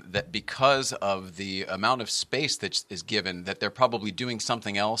that because of the amount of space that is given, that they're probably doing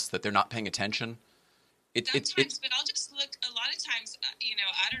something else, that they're not paying attention? Sometimes, but I'll just look. A lot of times,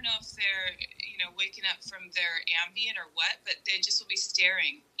 I don't know if they're waking up from their Ambien or what, but they just will be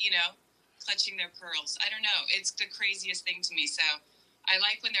staring, clutching their pearls. I don't know. It's the craziest thing to me. So. I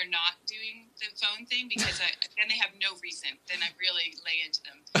like when they're not doing the phone thing because then they have no reason. Then I really lay into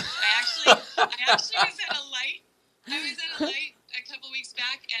them. I actually was at a light. I was at a light a couple weeks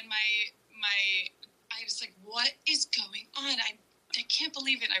back, and I was like, "What is going on? I can't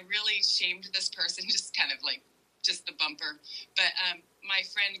believe it." I really shamed this person, just kind of like just the bumper. But my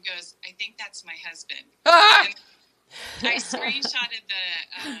friend goes, "I think that's my husband." And I screenshotted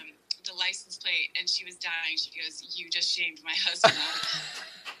the license plate, and she was dying. She goes, "You just shamed my husband."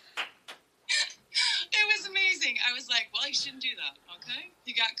 It was amazing. I was like, well, you shouldn't do that, okay?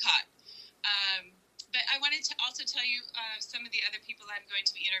 You got caught. But I wanted to also tell you some of the other people I'm going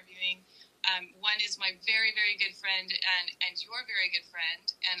to be interviewing. One is my very, very good friend and your very good friend,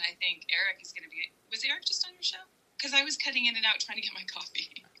 and I think Eric is going to be... Was Eric just on your show? Because I was cutting in and out trying to get my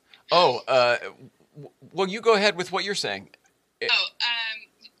coffee. Well, you go ahead with what you're saying.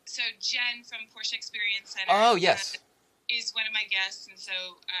 So Jen from Porsche Experience Center. Oh, yes. Is one of my guests, and so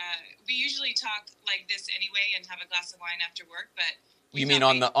we usually talk like this anyway and have a glass of wine after work. But you mean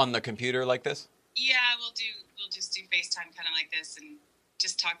on the computer like this? Yeah, we'll just do FaceTime kind of like this and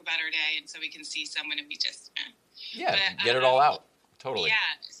just talk about our day, and so we can see someone and we just get it all out. Totally.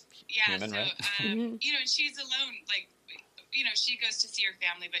 Yeah. Human, so right? and she's alone. Like she goes to see her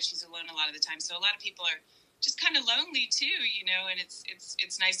family, but she's alone a lot of the time. So a lot of people are just kind of lonely too, and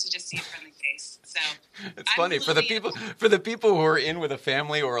it's nice to just see a friendly face. So it's funny for the people who are in with a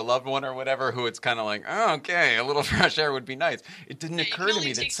family or a loved one or whatever, who it's kind of like, oh, okay, a little fresh air would be nice. It didn't occur to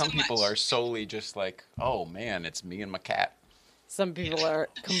me that some people are solely just like, oh man, it's me and my cat. Some people are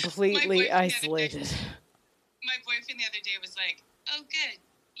completely isolated. My boyfriend the other day was like, "Oh, good,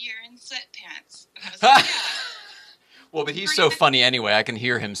 you're in sweatpants." And I was like, "Yeah." Well, but he's so funny anyway. I can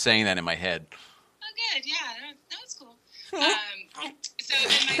hear him saying that in my head. Good, yeah, that was cool. So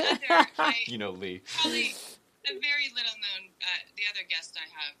then my other, Lee. Probably a very little known, the other guest I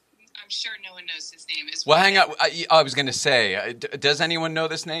have, I'm sure no one knows his name. Well, hang on. I was going to say, does anyone know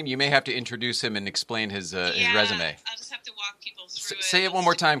this name? You may have to introduce him and explain his resume. I'll just have to walk people through it. Say it one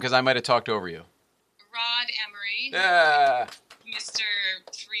more time because I might have talked over you. Rod Emery. Yeah. Mr.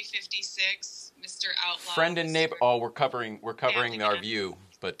 356, Mr. Outlaw. Friend and neighbor. Oh, we're covering our view.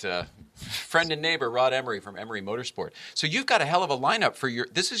 But friend and neighbor Rod Emery from Emery Motorsport. So you've got a hell of a lineup for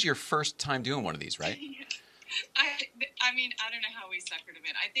this is your first time doing one of these, right? I mean, I don't know how we suckered him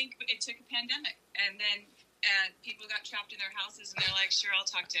in. I think it took a pandemic, and then people got trapped in their houses, and they're like, sure, I'll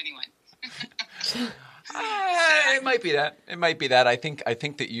talk to anyone. It might be that. It might be that. I think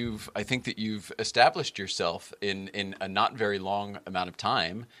that you've established yourself in a not very long amount of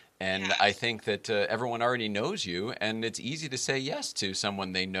time. And I think that everyone already knows you, and it's easy to say yes to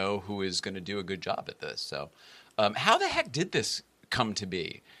someone they know who is going to do a good job at this. So how the heck did this come to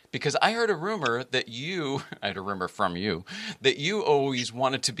be? Because I heard a rumor from you, that you always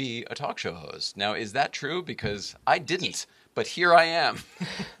wanted to be a talk show host. Now, is that true? Because I didn't, but here I am.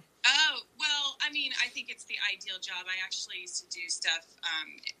 Oh, well, I mean, I think it's the ideal job. I actually used to do stuff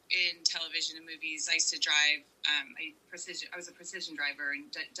in television and movies. I used to drive. I was a precision driver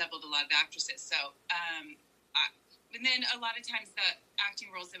and doubled a lot of actresses. So, and then a lot of times the acting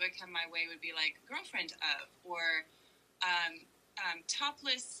roles that would come my way would be like girlfriend of or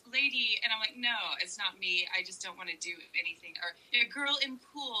topless lady, and I'm like, no, it's not me. I just don't want to do anything. Or a girl in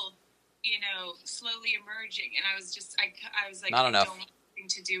pool, slowly emerging, and I was like, not enough. I don't want to something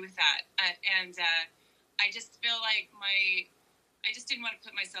to do with that. And I just feel like I just didn't want to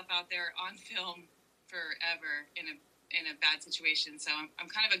put myself out there on film forever in a bad situation. So I'm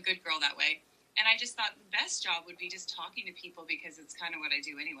kind of a good girl that way. And I just thought the best job would be just talking to people, because it's kind of what I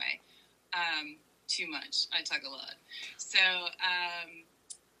do anyway. Too much. I talk a lot. So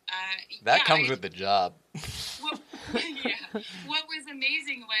that comes with the job. Well, yeah. What was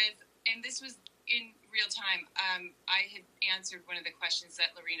amazing was, and this was in real time, I had answered one of the questions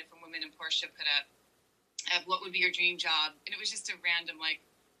that Lorena from Women in Porsche put up, of what would be your dream job? And it was just a random, like,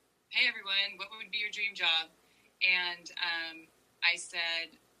 hey, everyone, what would be your dream job? And I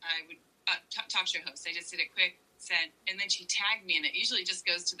said I would talk show host. I just did a quick send, and then she tagged me, and it usually just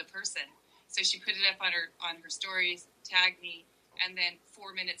goes to the person. So she put it up on her stories, tagged me, and then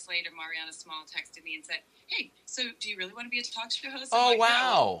 4 minutes later, Mariana Small texted me and said, hey, so do you really want to be a talk show host? Oh, like,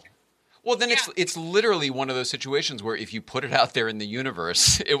 wow. No. Well, then it's literally one of those situations where if you put it out there in the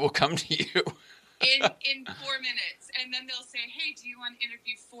universe, it will come to you. in 4 minutes. And then they'll say, hey, do you want to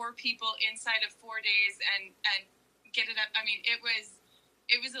interview 4 people inside of 4 days and get it up? I mean, it was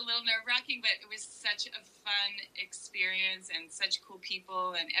a little nerve-wracking, but it was such a fun experience and such cool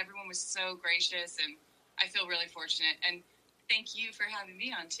people, and everyone was so gracious, and I feel really fortunate. And thank you for having me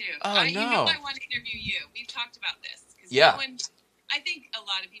on, too. Oh, no. You know I want to interview you. We've talked about this. Yeah. I think a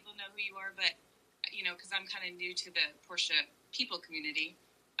lot of people know who you are, but, because I'm kind of new to the Porsche people community,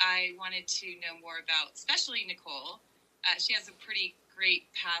 I wanted to know more about, especially Nicole. She has a pretty great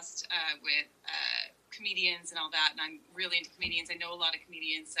past with comedians and all that, and I'm really into comedians. I know a lot of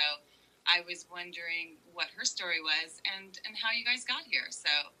comedians, so I was wondering what her story was and how you guys got here. So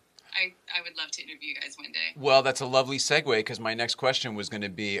I would love to interview you guys one day. Well, that's a lovely segue, because my next question was going to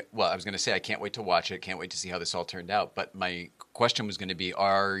be, I was going to say I can't wait to watch it, can't wait to see how this all turned out, but my question was going to be,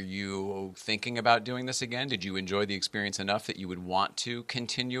 are you thinking about doing this again? Did you enjoy the experience enough that you would want to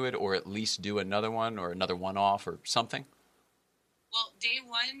continue it, or at least do another one or another one-off or something? Well, day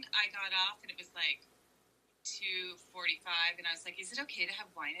one, I got off, and it was like 2:45, and I was like, is it okay to have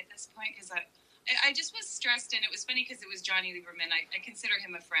wine at this point? Because I just was stressed, and it was funny because it was Johnny Lieberman. I consider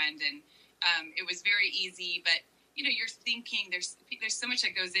him a friend, and it was very easy. But you're thinking there's so much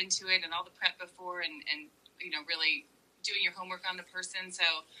that goes into it, and all the prep before, and really doing your homework on the person. So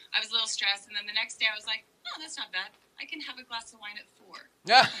I was a little stressed, and then the next day I was like, oh, that's not bad. I can have a glass of wine at 4.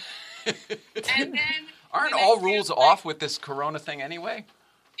 Yeah. And then aren't all rules off with this Corona thing anyway?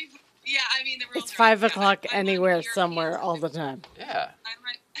 Yeah, I mean the rules. It's 5 o'clock anywhere, somewhere, all the time. Yeah.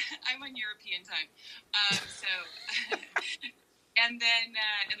 I'm on European time, and then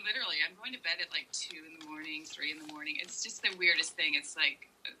and literally I'm going to bed at like 2 in the morning, 3 in the morning. It's just the weirdest thing. It's like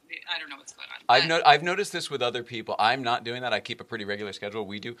I don't know what's going on. I've noticed this with other people. I'm not doing that. I keep a pretty regular schedule.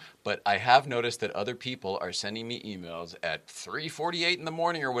 We do, but I have noticed that other people are sending me emails at 3:48 in the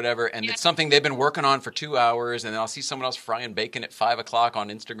morning or whatever, and it's something they've been working on for 2 hours, and then I'll see someone else frying bacon at 5 o'clock on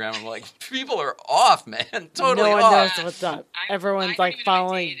Instagram. I'm like, people are off, man. Totally off. No one knows what's up. I Everyone's like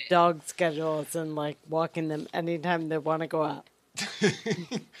following dog schedules and like walking them anytime they want to go out.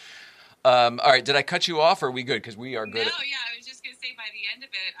 All right, did I cut you off, or are we good? Because we are good. No, yeah, I was just going to say by the end of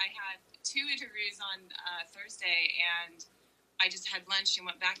it, I had 2 interviews on Thursday, and I just had lunch and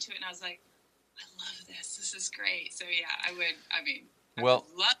went back to it, and I was like, I love this. This is great. So, yeah, I would love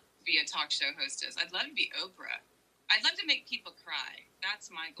to be a talk show hostess. I'd love to be Oprah. I'd love to make people cry.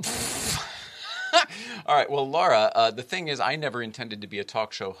 That's my goal. All right. Well, Laura, the thing is, I never intended to be a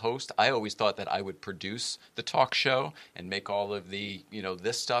talk show host. I always thought that I would produce the talk show and make all of the,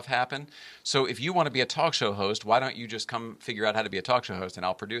 this stuff happen. So if you want to be a talk show host, why don't you just come figure out how to be a talk show host and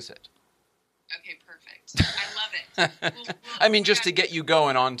I'll produce it? Okay, perfect. I love it. We'll I mean, just to get you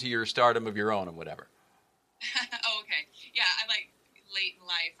going on to your stardom of your own and whatever. Oh, okay. Yeah, I like late in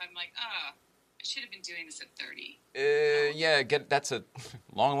life. I'm like, I should have been doing this at 30. Yeah, that's a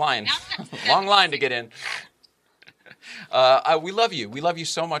long line. Long line to get in. We love you. We love you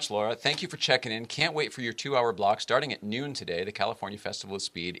so much, Laura. Thank you for checking in. Can't wait for your 2-hour block starting at noon today, the California Festival of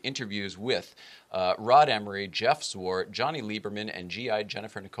Speed. Interviews with Rod Emery, Jeff Zwart, Johnny Lieberman, and GI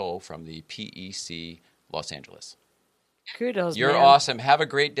Jennifer Nicole from the PEC Los Angeles. Kudos, You're man. awesome. Have a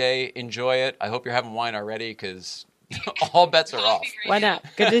great day. Enjoy it. I hope you're having wine already, because all bets are off. Why not?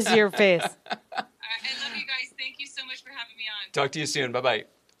 Good to see your face. I love you guys. Thank you so much for having me on. Talk to you soon. Bye-bye.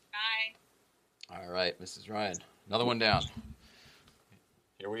 Bye. All right, Mrs. Ryan. Another one down.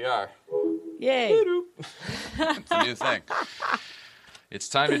 Here we are. Yay. It's a new thing. It's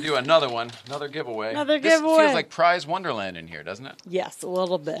time to do another one, another giveaway. This giveaway. feels like Prize Wonderland in here, doesn't it? Yes, a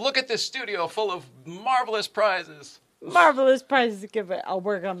little bit. Look at this studio full of marvelous prizes. Marvelous prizes to give it. I'll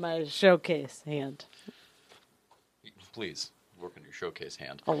work on my showcase hand. Please. work on your showcase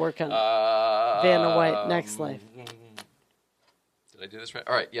hand. I'll work on Vanna White Next Life. Did I do this right?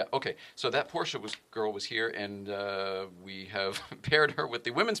 All right, yeah, okay. So that Porsche girl was here, and we have paired her with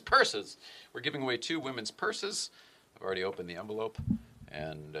the women's purses. We're giving away 2 women's purses. I've already opened the envelope,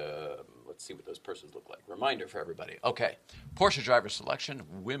 and let's see what those purses look like. Reminder for everybody. Okay, Porsche driver selection,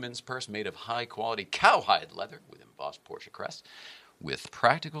 women's purse made of high-quality cowhide leather with embossed Porsche crest, with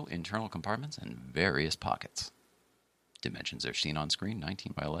practical internal compartments and various pockets. Dimensions are seen on screen,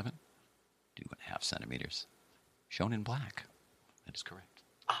 19 by 11, 2.5 centimeters, shown in black. That is correct.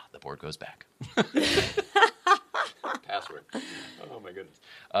 The board goes back. Password. Oh, my goodness.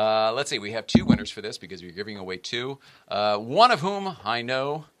 Let's see. We have 2 winners for this because we're giving away 2. One of whom I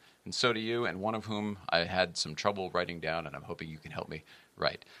know, and so do you, and one of whom I had some trouble writing down, and I'm hoping you can help me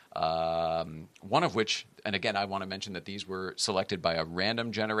write. One of which, and again, I want to mention that these were selected by a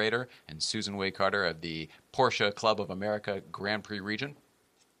random generator and Susan Way Carter of the Porsche Club of America Grand Prix region.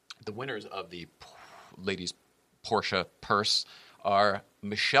 The winners of the ladies' Porsche purse are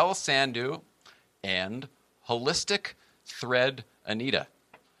Michelle Sandu and Holistic Thread Anita.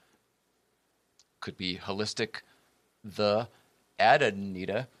 Could be Holistic the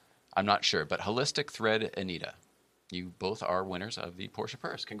Anita. I'm not sure, but Holistic Thread Anita. You both are winners of the Porsche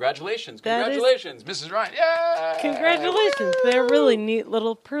purse. Congratulations. Congratulations, Mrs. Ryan. Yay! Congratulations. They're really neat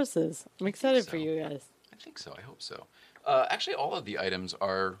little purses. I'm excited for you guys. I think so. I hope so. Actually, all of the items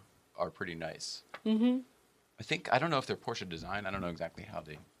are pretty nice. Mm-hmm. I don't know if they're Porsche design. I don't know exactly how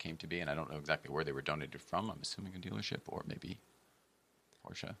they came to be, and I don't know exactly where they were donated from. I'm assuming a dealership or maybe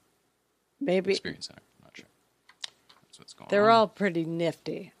Porsche. Maybe. Experience Center. I'm not sure. That's what's going on. They're all pretty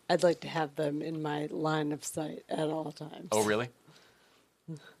nifty. I'd like to have them in my line of sight at all times. Oh, really?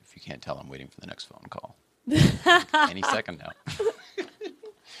 If you can't tell, I'm waiting for the next phone call. Any second now.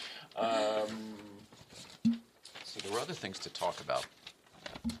 So there were other things to talk about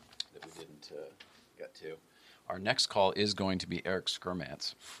that we didn't get to. Our next call is going to be Eric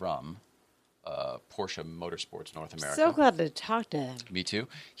Skurmantz from Porsche Motorsports North America. So glad to talk to him. Me too.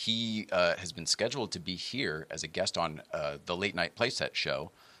 He has been scheduled to be here as a guest on the Late Night Playset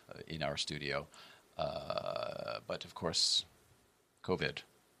show in our studio. But, of course, COVID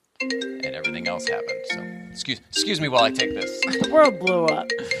and everything else happened. So excuse me while I take this. The world blew up.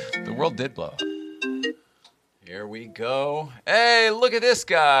 The world did blow up. Here we go. Hey, look at this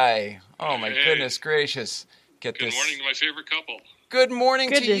guy. Oh, my goodness gracious. Good morning to my favorite couple. Good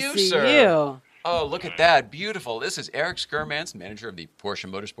morning Good to you, see sir. You. Oh, look at that. Beautiful. This is Eric Skurmantz, manager of the Porsche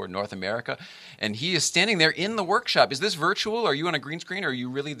Motorsport North America, and he is standing there in the workshop. Is this virtual? Are you on a green screen, or are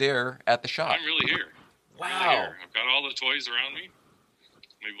you really there at the shop? I'm really here. Wow. Really here. I've got all the toys around me.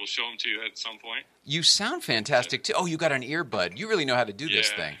 Maybe we'll show them to you at some point. You sound fantastic, too. Oh, you got an earbud. You really know how to do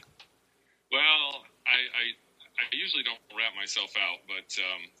this thing. Well, I usually don't wrap myself out, but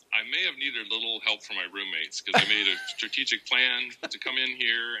I may have needed a little help from my roommates because I made a strategic plan to come in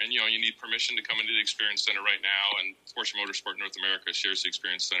here, and you need permission to come into the Experience Center right now, and Porsche Motorsport North America shares the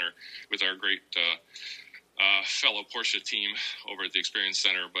Experience Center with our great fellow Porsche team over at the Experience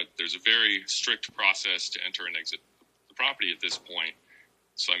Center, but there's a very strict process to enter and exit the property at this point.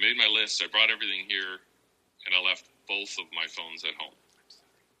 So I made my list, I brought everything here, and I left both of my phones at home.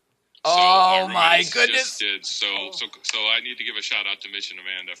 So my goodness! So I need to give a shout out to Mitch and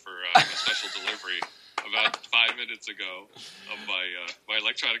Amanda for a special delivery about 5 minutes ago of my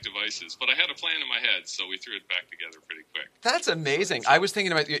electronic devices. But I had a plan in my head, so we threw it back together pretty quick. That's amazing. I was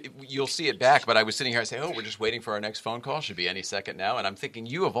thinking about you'll see it back, but I was sitting here and saying, "Oh, we're just waiting for our next phone call. Should be any second now." And I'm thinking,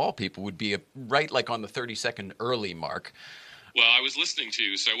 you of all people would be right like on the 30-second early mark. Well, I was listening to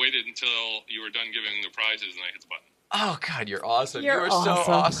you, so I waited until you were done giving the prizes, and I hit the button. Oh, God, you're awesome. You're so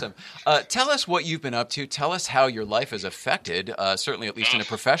awesome. Tell us what you've been up to. Tell us how your life is affected, certainly at least in a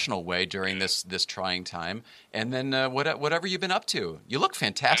professional way during this trying time. And then whatever you've been up to. You look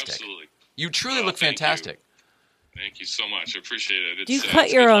fantastic. Absolutely. You truly look fantastic. Thank you so much. I appreciate it. Do you cut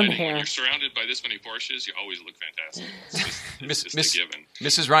your own hair? When you're surrounded by this many Porsches, you always look fantastic. It's just a given.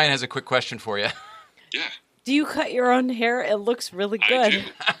 Mrs. Ryan has a quick question for you. Yeah. Do you cut your own hair? It looks really good.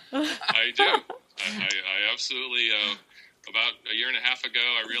 I do. I absolutely, about a year and a half ago,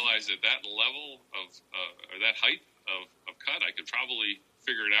 I realized that level of, or that height of cut, I could probably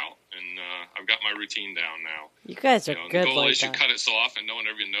figure it out, and I've got my routine down now. You guys are good. The goal like is that. you cut it so often, no one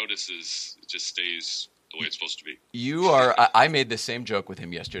ever notices. It just stays the way it's supposed to be. You are. I made the same joke with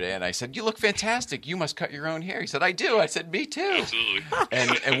him yesterday, and I said, "You look fantastic. You must cut your own hair." He said, "I do." I said, "Me too." Absolutely.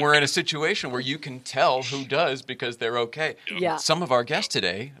 And we're in a situation where you can tell who does because they're okay. Yeah. Some of our guests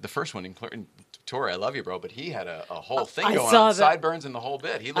today, the first one Tori, I love you, bro, but he had a whole thing I going saw on, that. sideburns and the whole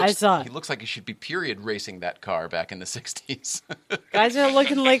bit. He looks like he should be period racing that car back in the 60s. Guys are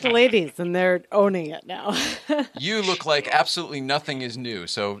looking like ladies, and they're owning it now. You look like absolutely nothing is new.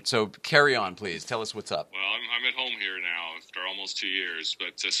 So carry on, please. Tell us what's up. Well, I'm at home here now after almost 2 years.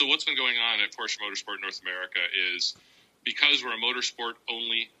 But so what's been going on at Porsche Motorsport North America is, because we're a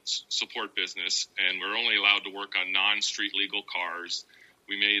motorsport-only support business and we're only allowed to work on non-street legal cars,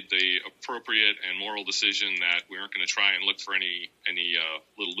 we made the appropriate and moral decision that we aren't going to try and look for any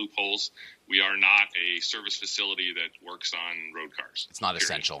little loopholes. We are not a service facility that works on road cars. It's not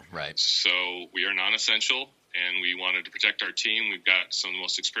essential, right? So we are non-essential, and we wanted to protect our team. We've got some of the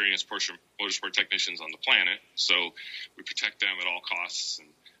most experienced Porsche Motorsport technicians on the planet, so we protect them at all costs. And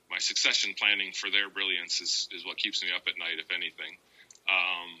my succession planning for their brilliance is what keeps me up at night, if anything.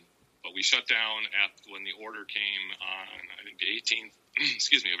 But we shut down when the order came on, I think, the 18th,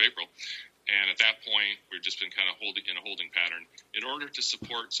 of April. And at that point, we've just been kind of in a holding pattern. In order to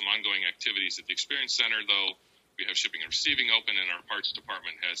support some ongoing activities at the Experience Center, though, we have shipping and receiving open, and our parts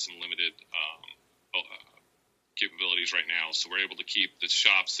department has some limited capabilities right now. So we're able to keep the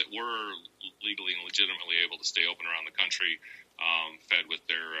shops that were legally and legitimately able to stay open around the country fed with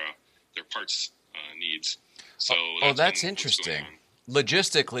their parts needs. So that's interesting.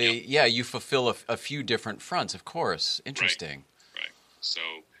 Logistically, yeah, you fulfill a few different fronts, of course. Interesting. Right. So,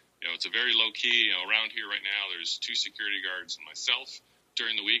 it's a very low key. Around here right now, there's 2 security guards and myself.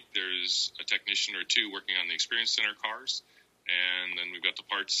 During the week, there's a technician or 2 working on the Experience Center cars. And then we've got the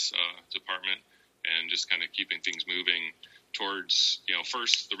parts department, and just kind of keeping things moving towards,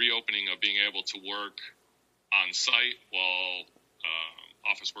 first the reopening of being able to work on site while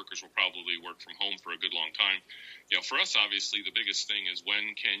office workers will probably work from home for a good long time. For us, obviously, the biggest thing is,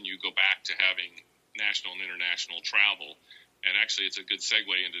 when can you go back to having national and international travel? And actually, it's a good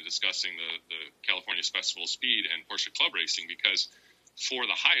segue into discussing the California Festival of Speed and Porsche Club Racing, because for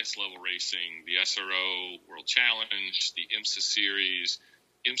the highest level racing, the SRO World Challenge, the IMSA Series,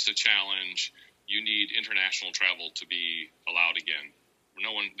 IMSA Challenge, you need international travel to be allowed again.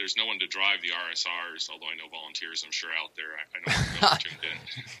 There's no one to drive the RSRs, although I know volunteers, I'm sure, out there. I know we're tuned in.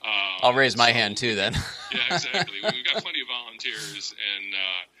 I'll raise my hand too, then. Yeah, exactly. We've got plenty of volunteers,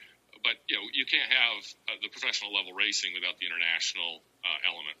 but you can't have the professional level racing without the international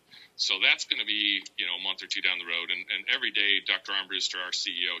element. So that's going to be a month or 2 down the road. And every day, Dr. Armbruster, our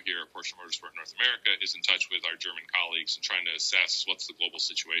CEO here at Porsche Motorsport North America, is in touch with our German colleagues and trying to assess what's the global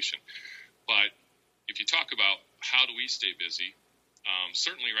situation. But if you talk about how do we stay busy,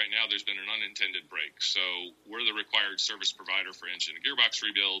 certainly right now there's been an unintended break. So we're the required service provider for engine and gearbox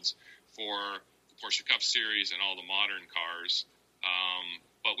rebuilds for the Porsche Cup Series and all the modern cars.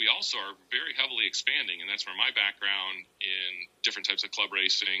 But we also are very heavily expanding, and that's where my background in different types of club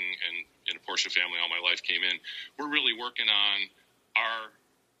racing and in a Porsche family all my life came in. We're really working on our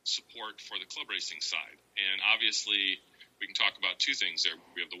support for the club racing side. And obviously, we can talk about 2 things there.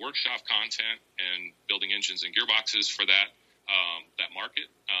 We have the workshop content and building engines and gearboxes for that market,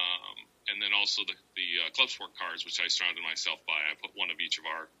 and then also the club sport cars, which I surrounded myself by. I put one of each of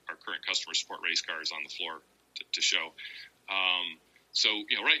our current customer support race cars on the floor to show. So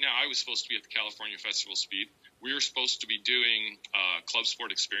right now I was supposed to be at the California Festival of Speed. We were supposed to be doing club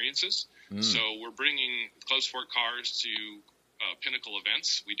sport experiences. So we're bringing club sport cars to pinnacle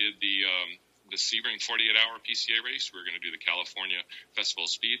events. We did the Sebring 48-hour PCA race. We were going to do the California Festival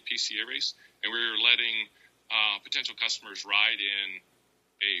of Speed PCA race, and we were letting potential customers ride in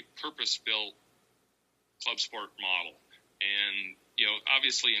a purpose-built club sport model. And,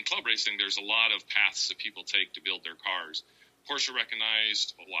 obviously in club racing, there's a lot of paths that people take to build their cars. Porsche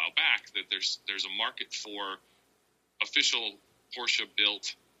recognized a while back that there's a market for official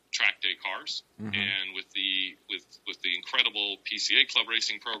Porsche-built track day cars. Mm-hmm. And with the incredible PCA club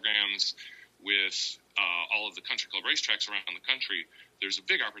racing programs, with all of the country club racetracks around the country, there's a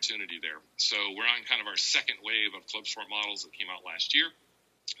big opportunity there. So we're on kind of our second wave of club sport models that came out last year.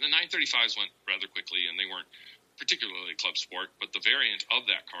 The 935s went rather quickly, and they weren't particularly club sport, but the variant of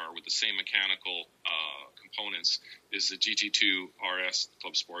that car with the same mechanical components is the GT2 RS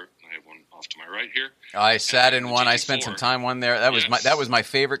Club Sport. I have one off to my right here. I sat in one. I spent some time one there. That was my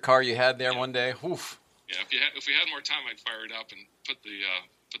favorite car you had there one day. Oof. Yeah, if we had more time, I'd fire it up and put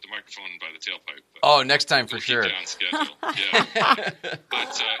the microphone by the tailpipe. But next time for sure. Keep it on schedule. Yeah.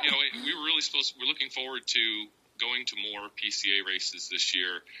 But we were really we're looking forward to going to more PCA races this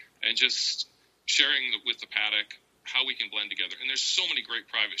year and just sharing with the paddock how we can blend together. And there's so many great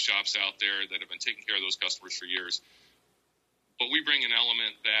private shops out there that have been taking care of those customers for years. But we bring an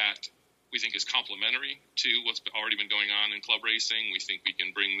element that we think is complementary to what's already been going on in club racing. We think we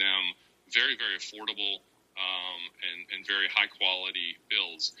can bring them very, very affordable and very high-quality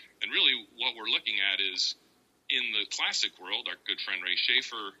builds. And really what we're looking at is, in the classic world, our good friend Ray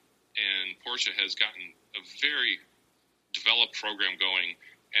Schaefer and Porsche has gotten a very developed program going,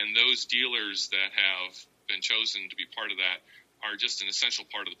 and those dealers that have been chosen to be part of that are just an essential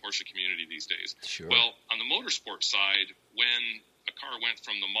part of the Porsche community these days. Sure. Well, on the motorsport side, when a car went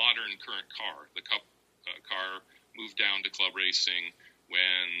from the modern current car, the Cup car, moved down to club racing,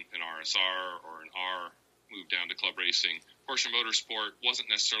 when an RSR or an R moved down to club racing, Porsche Motorsport wasn't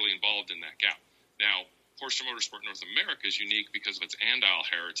necessarily involved in that gap. Now, Porsche Motorsport North America is unique because of its Andal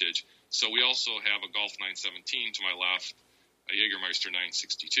heritage. So we also have a Golf 917 to my left, a Jägermeister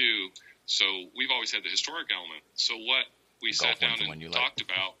 962. So we've always had the historic element. So what we sat down and talked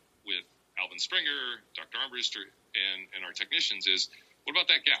about with Alvin Springer, Dr. Armbruster, and our technicians is, what about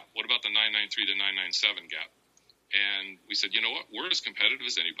that gap? What about the 993 to 997 gap? And we said, you know what? We're as competitive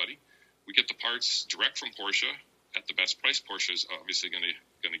as anybody. We get the parts direct from Porsche at the best price Porsche is obviously going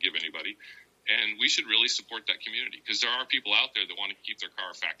to give anybody. And we should really support that community, because there are people out there that want to keep their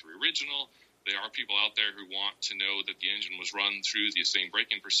car factory original. There are people out there who want to know that the engine was run through the same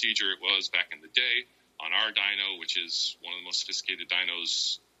braking procedure it was back in the day on our dyno, which is one of the most sophisticated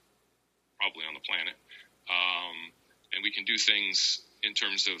dynos probably on the planet. And we can do things in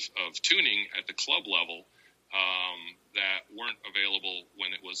terms of tuning at the club level that weren't available when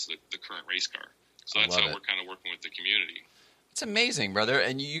it was the current race car. So that's how we're kind of working with the community. It's amazing, brother.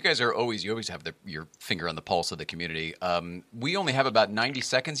 And you guys are always have your finger on the pulse of the community. We only have about 90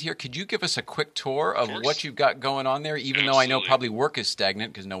 seconds here. Could you give us a quick tour of what you've got going on there, even though I know probably work is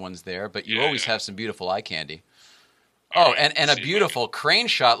stagnant because no one's there, but you always have some beautiful eye candy. And a beautiful crane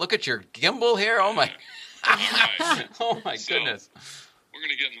shot. Look at your gimbal here. Oh, my. Right. Oh, my goodness. We're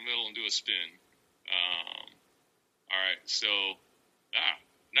going to get in the middle and do a spin. All right. So,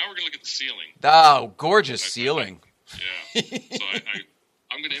 now we're going to look at the ceiling. Oh, gorgeous ceiling. Yeah. So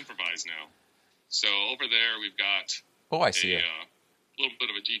I'm going to improvise now. So over there we've got I see a little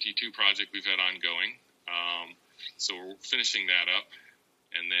bit of a GT2 project we've had ongoing. So we're finishing that up.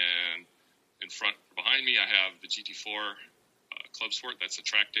 And then behind me I have the GT4 Club Sport. That's a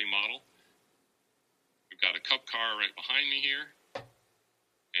track day model. We've got a Cup car right behind me here.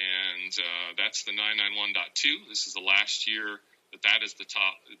 And that's the 991.2. This is the last year that is the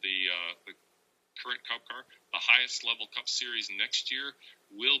top, the current Cup car. The highest level Cup Series next year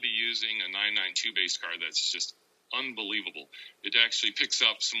will be using a 992 base car that's just unbelievable. It actually picks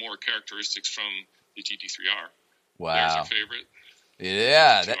up some more characteristics from the GT3R. Wow. There's our favorite.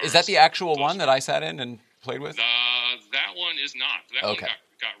 Yeah. Is that the actual one that I sat in and played with? That one is not. That one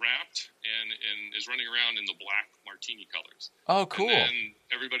got wrapped and is running around in the black martini colors. Oh, cool. And then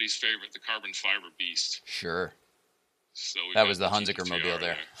everybody's favorite, the carbon fiber beast. Sure. So that was the Hunziker mobile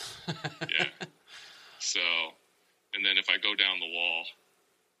there. Yeah. So, and then if I go down the wall,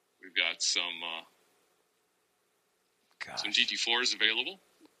 we've got some GT4s available.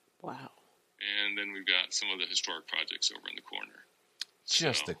 Wow. And then we've got some of the historic projects over in the corner.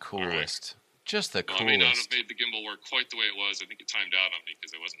 Just the coolest. Right. Just the coolest. I may not have made the gimbal work quite the way it was. I think it timed out on me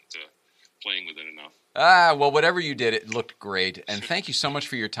because I wasn't playing with it enough. Well, whatever you did, it looked great. And thank you so much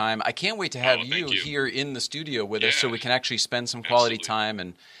for your time. I can't wait to have you here in the studio with us so we can actually spend some quality time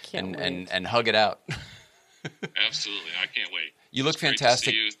and hug it out. Absolutely. I can't wait. You look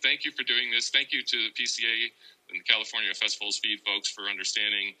fantastic. Great to see you. Thank you for doing this. Thank you to the PCA and the California Festival Speed folks for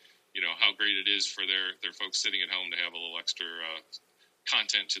understanding, how great it is for their folks sitting at home to have a little extra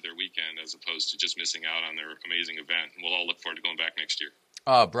content to their weekend as opposed to just missing out on their amazing event. And we'll all look forward to going back next year.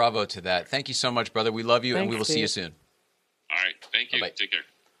 Oh, bravo to that. Thank you so much, brother. We love you, and we will see you soon. All right. Thank you. Bye-bye. Take care.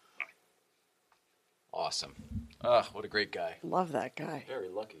 Bye. Awesome. What a great guy. Love that guy. Very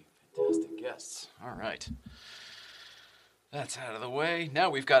lucky. Fantastic guests. All right. That's out of the way.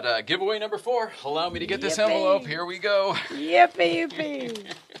 Now we've got giveaway number 4. Allow me to get this envelope. Here we go.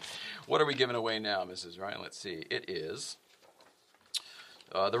 Yippee. What are we giving away now, Mrs. Ryan? Let's see. It is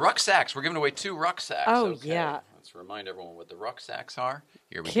the rucksacks. We're giving away 2 rucksacks. Oh, yeah. Let's remind everyone what the rucksacks are.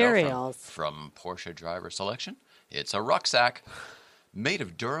 Here we Carry-alls. go from Porsche Driver Selection. It's a rucksack made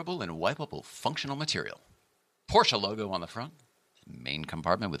of durable and wipeable functional material. Porsche logo on the front. Main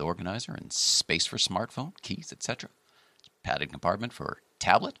compartment with organizer and space for smartphone, keys, etc. Padded compartment for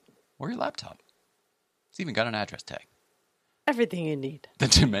tablet or your laptop. It's even got an address tag. Everything you need. The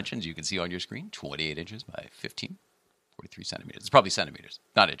dimensions you can see on your screen, 28 inches by 43 centimeters. It's probably centimeters,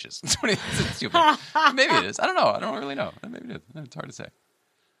 not inches. It's stupid. Maybe it is. I don't know. I don't really know. Maybe it is. It's hard to say.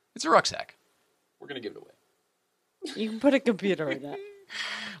 It's a rucksack. We're going to give it away. You can put a computer in it.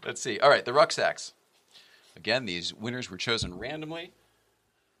 Let's see. All right, the rucksacks. Again, these winners were chosen randomly.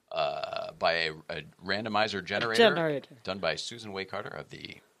 by a randomizer generator done by Susan Way Carter of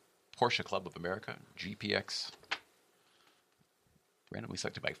the Porsche Club of America, GPX, randomly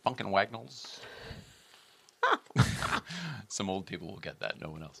selected by Funkin' Wagnalls. Some old people will get that, no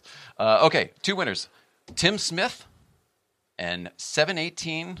one else. Okay, 2 winners. Tim Smith and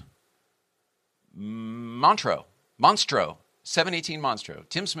 718 Monstro. 718 Monstro.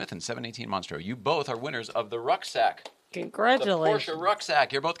 Tim Smith and 718 Monstro. You both are winners of the rucksack. Congratulations. The Porsche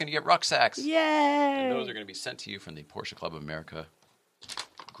rucksack. You're both going to get rucksacks. Yay! And those are going to be sent to you from the Porsche Club of America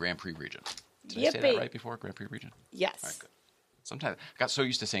Grand Prix region. Did I say that right before? Grand Prix region? Yes. All right, good. Sometimes I got so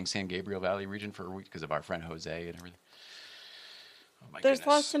used to saying San Gabriel Valley region for a week because of our friend Jose and everything. Oh my There's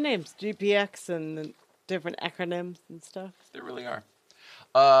goodness. lots of names, GPX and different acronyms and stuff. There really are.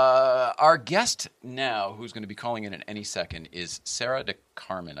 Our guest now, who's going to be calling in any second, is Sarah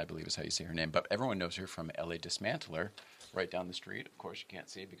DeCarmen, I believe is how you say her name. But everyone knows her from LA Dismantler, right down the street. Of course, you can't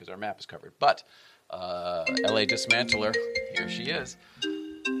see it because our map is covered. But LA Dismantler, here she is.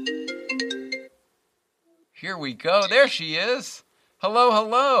 Here we go. There she is. Hello,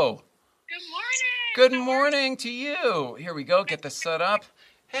 hello. Good morning. Good morning to you. Here we go. Get this set up.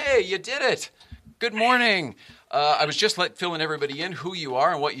 Hey, you did it. Good morning. I was just filling everybody in who you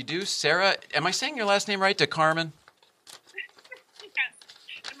are and what you do. Sarah, am I saying your last name right, DeCarmen? Yes.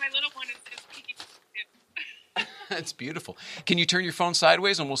 And my little one is peeking. That's beautiful. Can you turn your phone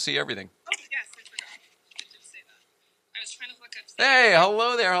sideways and we'll see everything? Oh, yes, I forgot. I did say that. I was trying to look up. Hey,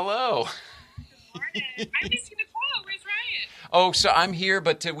 hello there, hello. Good morning. I missed you, Nicole. Where's Ryan? Oh, so I'm here,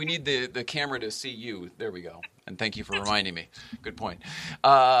 but we need the camera to see you. There we go. And thank you for reminding me. Good point.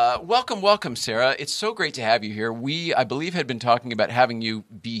 Welcome, Sarah. It's so great to have you here. We, I believe, had been talking about having you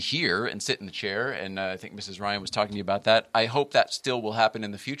be here and sit in the chair, and I think Mrs. Ryan was talking to you about that. I hope that still will happen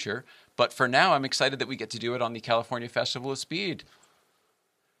in the future. But for now, I'm excited that we get to do it on the California Festival of Speed.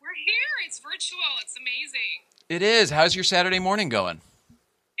 We're here. It's virtual. It's amazing. It is. How's your Saturday morning going?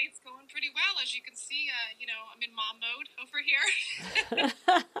 It's going pretty well. As you can see, I'm in mom mode over here.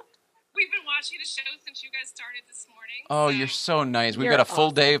 We've been watching the show since you guys started this morning. Oh, you're so nice. We've got a full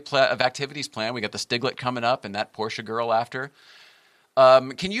day of activities planned. We got the Stiglet coming up and that Porsche girl after.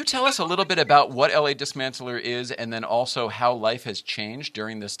 Can you tell us a little bit about what LA Dismantler is and then also how life has changed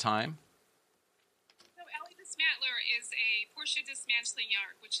during this time? So LA Dismantler is a Porsche dismantling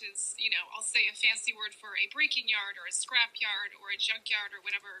yard, which is, I'll say a fancy word for a breaking yard or a scrap yard or a junk yard or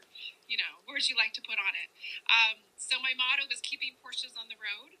whatever, words you like to put on it. So my motto is keeping Porsches on the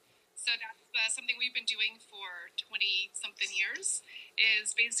road. So that's something we've been doing for 20-something years,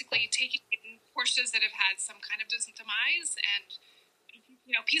 is basically taking Porsches that have had some kind of demise and,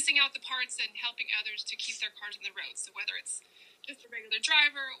 piecing out the parts and helping others to keep their cars on the road. So whether it's just a regular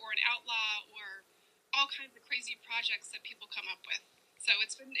driver or an outlaw or all kinds of crazy projects that people come up with. So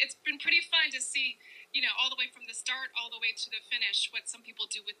it's been pretty fun to see, all the way from the start all the way to the finish, what some people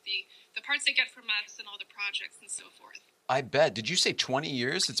do with the parts they get from us and all the projects and so forth. I bet. Did you say 20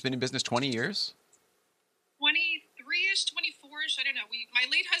 years? It's been in business 20 years? 23-ish, 24-ish. I don't know. My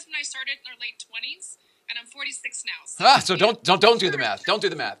late husband and I started in our late 20s, and I'm 46 now. So don't do the math. Don't do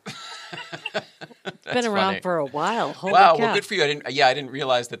the math. Been around for a while. Holy wow. cow. Well, good for you. I didn't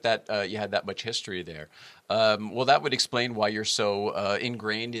realize that you had that much history there. Well, that would explain why you're so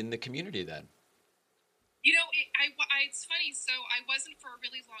ingrained in the community then. It's funny. So I wasn't for a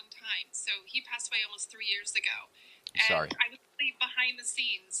really long time. So he passed away almost 3 years ago. And Sorry. I was really behind the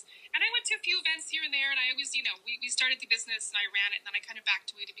scenes. And I went to a few events here and there, and I always, we started the business and I ran it, and then I kind of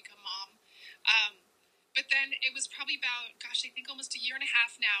backed away to become mom. But then it was probably about, I think almost a year and a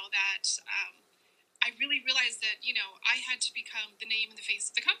half now that I really realized that, I had to become the name and the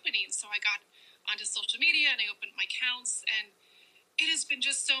face of the company. And so I got onto social media and I opened my accounts, and it has been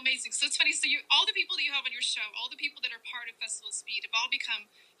just so amazing. So it's funny. So all the people that you have on your show, all the people that are part of Festival of Speed have all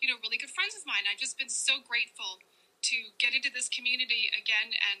become, really good friends of mine. I've just been so grateful to get into this community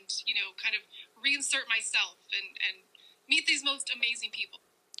again and, kind of reinsert myself and meet these most amazing people.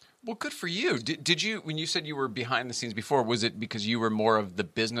 Well, good for you. Did you, when you said you were behind the scenes before, was it because you were more of the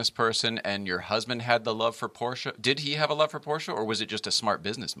business person and your husband had the love for Porsche? Did he have a love for Porsche, or was it just a smart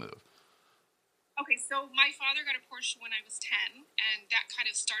business move? Okay, so my father got a Porsche when I was 10, and that kind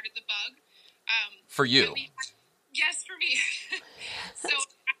of started the bug. For you? Yes, for me. So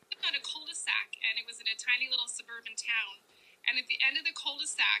I lived on a cul-de-sac, and it was in a tiny little suburban town. And at the end of the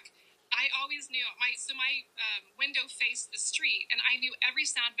cul-de-sac, I always knew my window faced the street, and I knew every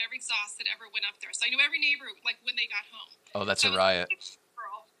sound of every exhaust that ever went up there. So I knew every neighbor, like when they got home. Oh, that's a riot.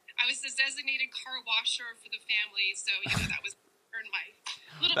 I was the dedesignated car washer for the family, so that was my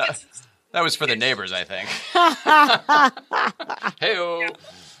little bits. That was for the neighbors, I think. Hey-o.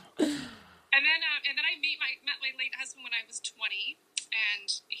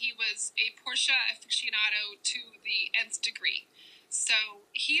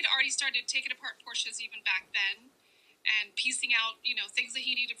 started taking apart Porsches even back then and piecing out, things that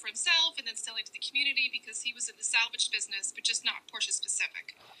he needed for himself and then selling to the community because he was in the salvage business, but just not Porsche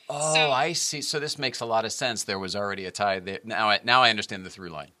specific. Oh, I see. So this makes a lot of sense. There was already a tie there. Now I understand the through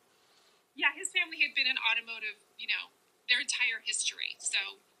line. Yeah, his family had been in automotive, their entire history.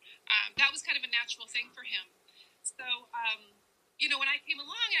 So that was kind of a natural thing for him. So, when I came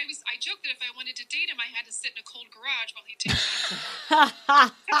along, I joked that if I wanted to date him, I had to sit in a cold garage while he took me.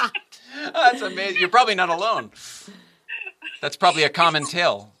 That's amazing. You're probably not alone. That's probably a common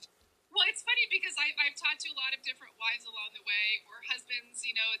tale. Well, it's funny because I've talked to a lot of different wives along the way, or husbands,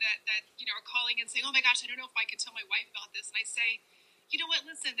 that are calling and saying, "Oh my gosh, I don't know if I could tell my wife about this." And I say, you know what?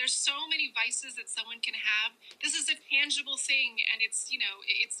 Listen, there's so many vices that someone can have. This is a tangible thing, and it's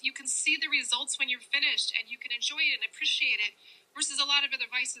you can see the results when you're finished, and you can enjoy it and appreciate it. Versus a lot of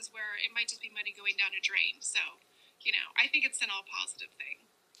other vices where it might just be money going down a drain. So, I think it's an all positive thing.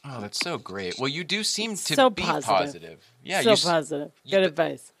 Oh, that's so great. Well, you do seem to be positive. Yeah, so positive. Good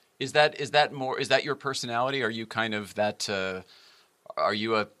advice. Is that your personality? Are you kind of that? Are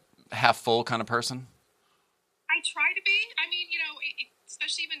you a half full kind of person? I try to be. I mean,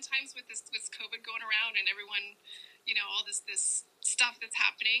 especially even times with COVID going around and everyone, all this stuff that's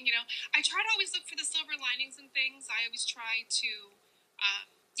happening. I try to always look for the silver linings and things. I always try to,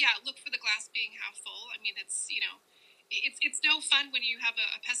 look for the glass being half full. I mean, it's no fun when you have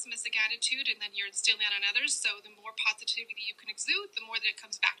a pessimistic attitude and then you're instilling that on others. So the more positivity you can exude, the more that it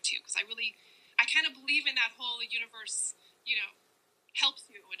comes back to you. Because I kind of believe in that whole universe, helps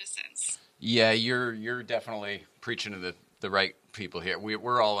you in a sense. Yeah, you're definitely preaching to the right people here.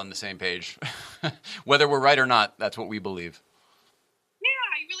 We're all on the same page. Whether we're right or not, that's what we believe.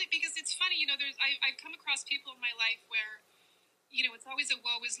 Yeah, because it's funny, I've come across people in my life where, it's always a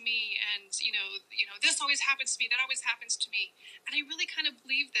woe is me, and, this always happens to me, that always happens to me. And I really kind of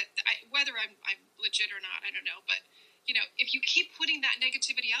believe that, whether I'm legit or not, I don't know, but, if you keep putting that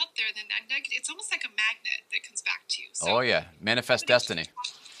negativity out there, then it's almost like a magnet that comes back to you. So, oh, yeah. Manifest destiny.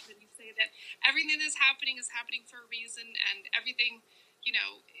 You say that everything that's happening is happening for a reason, and everything,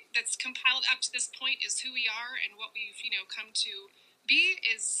 that's compiled up to this point is who we are, and what we've, come to be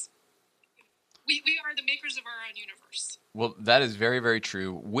is we are the makers of our own universe. Well, that is very, very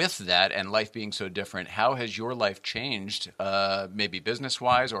true. With that and life being so different, how has your life changed, maybe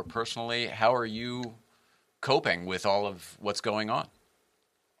business-wise or personally? How are you coping with all of what's going on?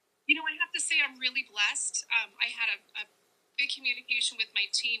 I have to say I'm really blessed. I had a big communication with my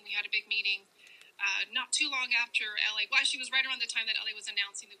team. We had a big meeting not too long after LA. Well, actually, it was right around the time that LA was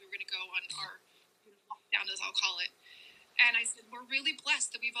announcing that we were going to go on our lockdown, as I'll call it. And I said, we're really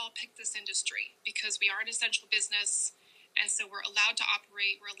blessed that we've all picked this industry because we are an essential business. And so we're allowed to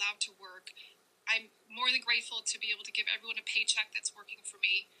operate. We're allowed to work. I'm more than grateful to be able to give everyone a paycheck that's working for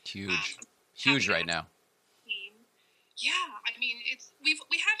me. Huge right now. Yeah, I mean, we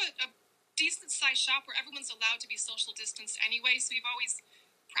have a decent sized shop where everyone's allowed to be social distanced anyway. So we've always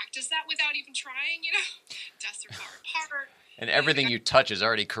practiced that without even trying. Desks are far apart. And everything you touch is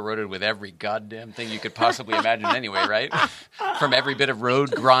already corroded with every goddamn thing you could possibly imagine anyway, right? From every bit of road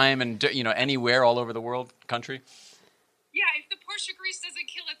grime and, anywhere all over the world, country. Yeah, if the Porsche grease doesn't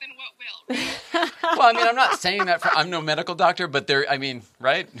kill it, then what will, right? Well, I mean, I'm not saying that I'm no medical doctor, but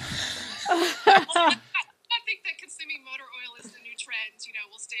right? I think that consuming motor oil is the new trend.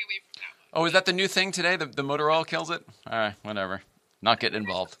 We'll stay away from that one. Oh, is that the new thing today? The motor oil kills it? All right, whatever. Not getting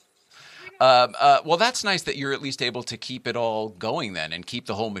involved. Well, that's nice that you're at least able to keep it all going then and keep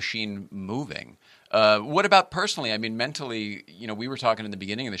the whole machine moving. What about personally? I mean, mentally, we were talking in the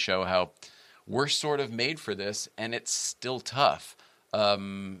beginning of the show how we're sort of made for this and it's still tough. I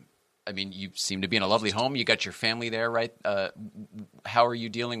mean, you seem to be in a lovely home. You got your family there, right? How are you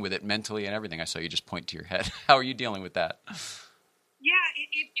dealing with it mentally and everything? I saw you just point to your head. How are you dealing with that? Yeah,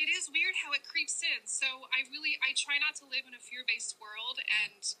 it is weird how it creeps in. So I try not to live in a fear-based world,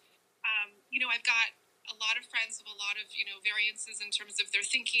 and I've got a lot of friends with a lot of variances in terms of their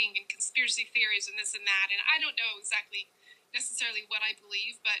thinking and conspiracy theories and this and that, and I don't know exactly necessarily what I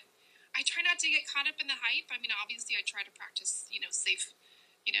believe, but I try not to get caught up in the hype. I mean, obviously, I try to practice safe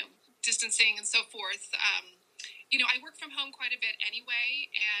distancing and so forth. I work from home quite a bit anyway,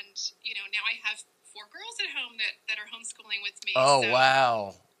 and now I have 4 girls at home that are homeschooling with me. Oh, so,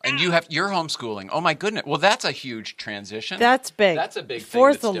 wow. And you're homeschooling. Oh, my goodness. Well, that's a huge transition. That's big. That's a big thing.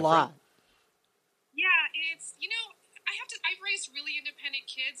 4's that's a lot. Yeah, it's, I've raised really independent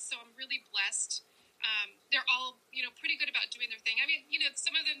kids, so I'm really blessed. They're all, pretty good about doing their thing. I mean,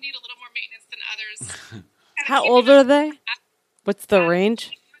 some of them need a little more maintenance than others. How old are they? What's the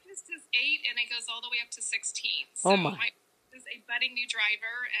range? My youngest is 8, and it goes all the way up to 16. Oh, So my. is a budding new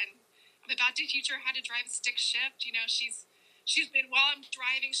driver, and the Back to the Future had to drive a stick shift. She's been, while I'm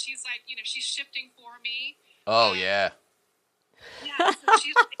driving, she's like, she's shifting for me. Oh, yeah. Yeah, so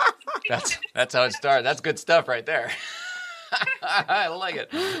she's that's how it started. That's good stuff right there. I like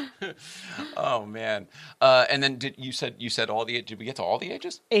it. Oh man! And then did you said all the? Did we get to all the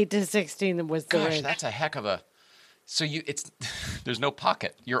ages? 8 to 16 was the range. That's a heck of a. So it's there's no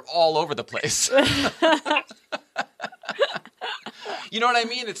pocket. You're all over the place. You know what I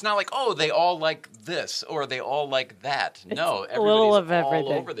mean? It's not like, oh, they all like this or they all like that. No, a little of everybody's all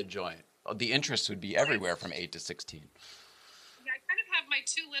everything. over the joint. The interest would be everywhere from 8 to 16. Yeah, I kind of have my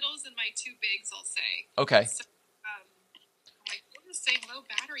two littles and my two bigs, I'll say. Okay. So, my phone is saying low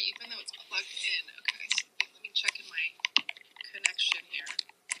battery even though it's plugged in. Okay, so let me check in my connection here.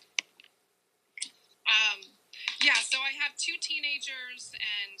 Yeah, so I have two teenagers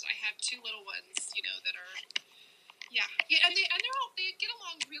and I have two little ones, that are, and they get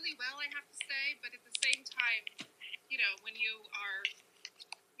along really well, I have to say, but at the same time, when you are,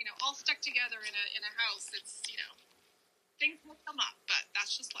 all stuck together in a house, it's, things will come up, but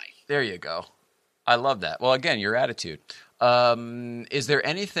that's just life. There you go. I love that. Well, again, your attitude. Is there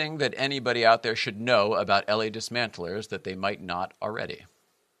anything that anybody out there should know about LA Dismantlers that they might not already?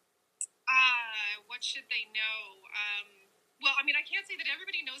 What should they know? Well, I mean, I can't say that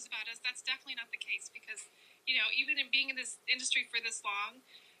everybody knows about us. That's definitely not the case because, even in being in this industry for this long,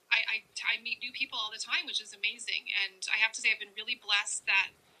 I meet new people all the time, which is amazing. And I have to say I've been really blessed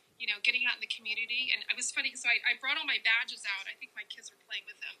that, getting out in the community. And it was funny, so I brought all my badges out. I think my kids were playing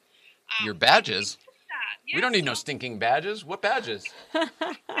with them. Your badges? Yeah, we don't need no stinking badges. What badges?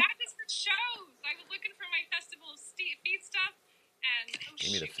 Badges for shows. I was looking for my Festival of Feed stuff. And,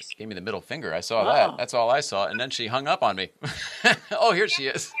 gave me the middle finger. I saw that. That's all I saw. And then she hung up on me. Oh, here she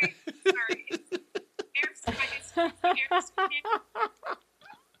is. Sorry.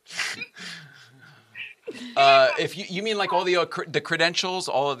 If you mean like all the credentials,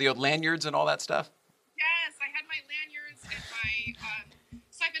 all of the lanyards and all that stuff? Yes, I had my lanyards and my.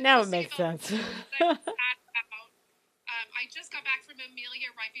 So I've been now it makes sense. I just got back from Amelia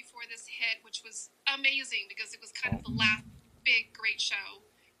right before this hit, which was amazing because it was kind of the last big great show.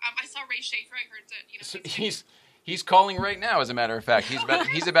 I saw Ray Schaefer. I heard that So he's calling right now. As a matter of fact, he's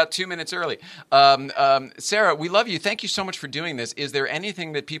about 2 minutes early. Sarah, we love you. Thank you so much for doing this. Is there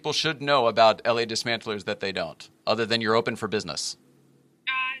anything that people should know about LA Dismantlers that they don't, other than you're open for business?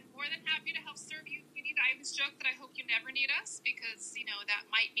 More than happy to help serve you if you need. I always joke that I hope you never need us because that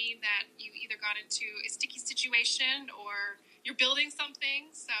might mean that you either got into a sticky situation or you're building something.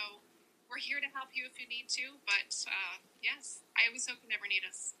 So we're here to help you if you need to. But yes, I always hope you never need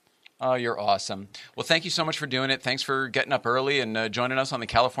us. Oh, you're awesome. Well, thank you so much for doing it. Thanks for getting up early and joining us on the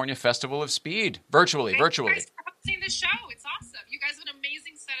California Festival of Speed, virtually. Thank you guys for hosting the show. It's awesome. You guys have an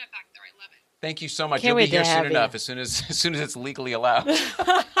amazing setup back there. I love it. Thank you so much. Can't You'll be wait to here soon have you. enough, as soon as it's legally allowed.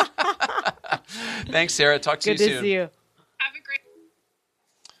 Thanks, Sarah. Talk to you soon. Good to see you. Have a great.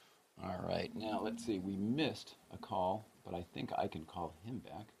 All right. Now, let's see. We missed a call, but I think I can call him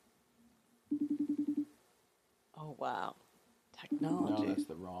back. Oh, wow. Technology. No, that's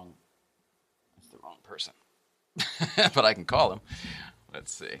the wrong person. But I can call him.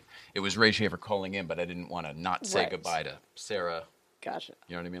 Let's see. It was Ray Schaefer calling in, but I didn't want to not say goodbye to Sarah. Gotcha.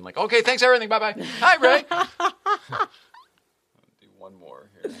 You know what I mean? Like, okay, thanks everything. Bye-bye. Hi, Ray. I'll do one more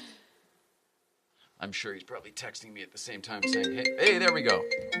here. I'm sure he's probably texting me at the same time saying, hey, there we go.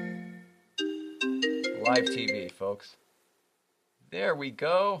 Live TV, folks. There we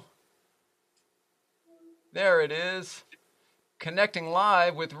go. There it is. Connecting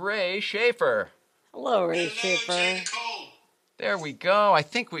live with Ray Schaefer. Hello, Ray Schaefer. There we go. I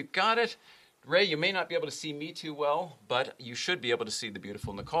think we've got it. Ray, you may not be able to see me too well, but you should be able to see the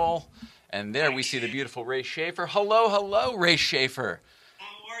beautiful Nicole. And there we see the beautiful Ray Schaefer. Hello, Ray Schaefer.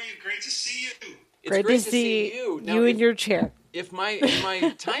 How are you? Great to see you. It's Great to see you. Now, you in your chair. If my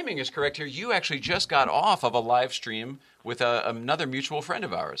timing is correct here, you actually just got off of a live stream with another mutual friend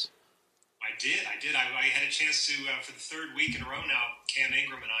of ours. I did. I had a chance to, for the third week in a row now, Cam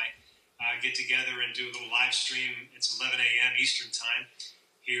Ingram and I get together and do a little live stream. It's 11 a.m. Eastern time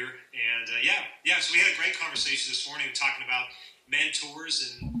here. And so we had a great conversation this morning talking about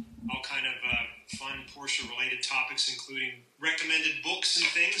mentors and all kind of fun Porsche-related topics, including recommended books and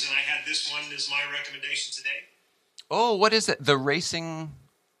things. And I had this one as my recommendation today. Oh, what is it? The Racing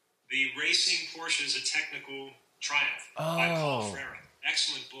Porsche is a Technical Triumph by Paul Freire.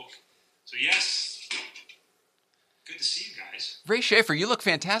 Excellent book. So yes, good to see you guys. Ray Schaefer, you look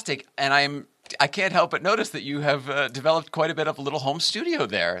fantastic, and I can't help but notice that you have developed quite a bit of a little home studio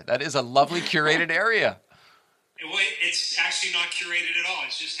there. That is a lovely curated area. Well, it's actually not curated at all.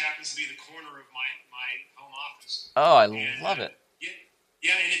 It just happens to be the corner of my home office. Oh, I love it.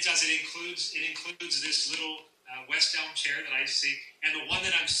 Yeah, and it does. It includes this little West Elm chair that I see, and the one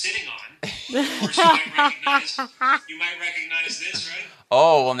that I'm sitting on. Of course, you might recognize this, right?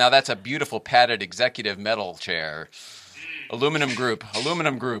 Oh, well, now that's a beautiful padded executive metal chair. Aluminum group.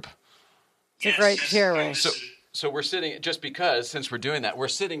 It's a great chair, Ray. So we're sitting, just because, since we're doing that, we're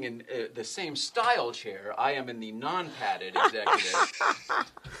sitting in the same style chair. I am in the non-padded executive.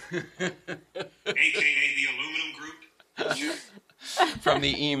 AKA the aluminum group. From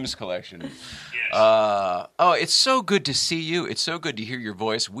the Eames collection. Yes. It's so good to see you. It's so good to hear your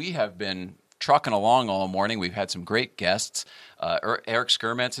voice. We have been trucking along all morning. We've had some great guests. Eric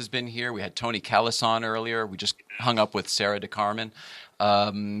Skermetz has been here. We had Tony Callis on earlier. We just hung up with Sarah DeCarmen.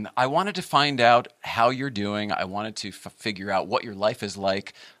 I wanted to find out how you're doing. I wanted to figure out what your life is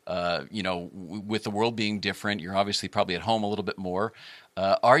like, with the world being different. You're obviously probably at home a little bit more.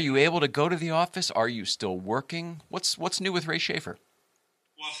 Are you able to go to the office? Are you still working? What's new with Ray Schaefer?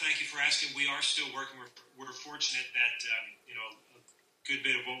 Well, thank you for asking. We are still working. We're fortunate that a good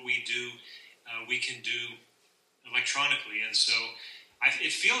bit of what we do, we can do electronically, and so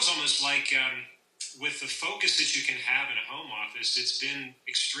it feels almost like with the focus that you can have in a home office, it's been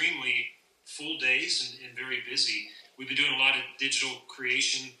extremely full days and very busy. We've been doing a lot of digital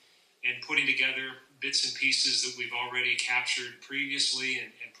creation and putting together bits and pieces that we've already captured previously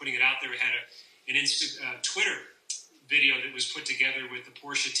and putting it out there. We had an Twitter video that was put together with the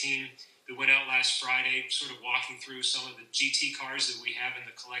Porsche team that went out last Friday, sort of walking through some of the GT cars that we have in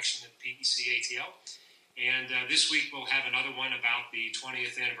the collection at PEC ATL. And this week we'll have another one about the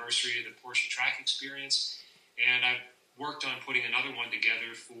 20th anniversary of the Porsche Track Experience. And I've worked on putting another one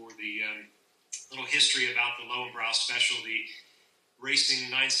together for the little history about the Lowenbrow Special, the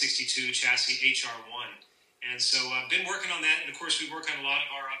Racing 962 chassis HR1. And so I've been working on that. And of course, we work on a lot of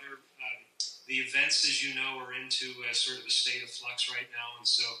our other, the events, as you know, are into sort of a state of flux right now. And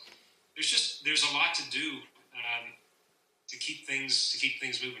so there's a lot to do to keep things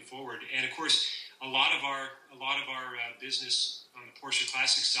moving forward. And of course, a lot of our business on the Porsche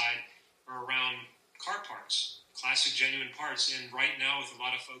Classic side are around car parts, classic genuine parts. And right now, with a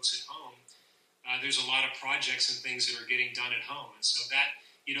lot of folks at home, there's a lot of projects and things that are getting done at home. And so that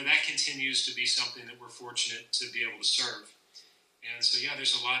continues to be something that we're fortunate to be able to serve. And so, yeah,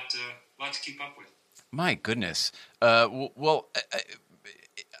 there's a lot to keep up with. My goodness.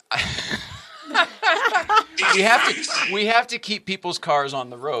 We have to keep people's cars on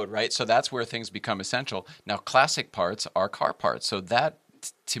the road, right? So that's where things become essential. Now, classic parts are car parts. So that,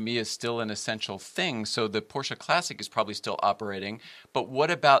 to me, is still an essential thing. So the Porsche Classic is probably still operating. But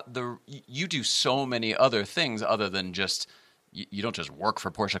what about you do so many other things other than just, you don't just work for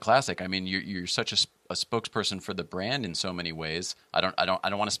Porsche Classic. I mean, you're such a spokesperson for the brand in so many ways. I don't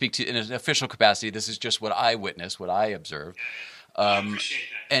want to speak to in an official capacity. This is just what I witnessed, what I observed. I appreciate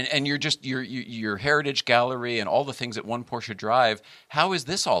that. And your heritage gallery and all the things at One Porsche Drive. How is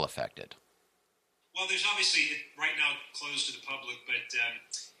this all affected? Well, there's obviously right now closed to the public, but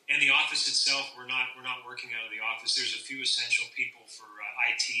and the office itself, we're not working out of the office. There's a few essential people for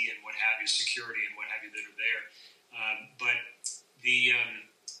IT and what have you, security and what have you that are there. But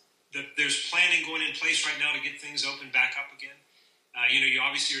there's planning going in place right now to get things open back up again. You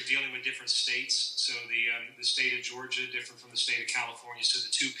obviously are dealing with different states. So the state of Georgia, different from the state of California. So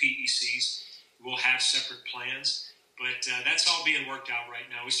the two PECs will have separate plans. But that's all being worked out right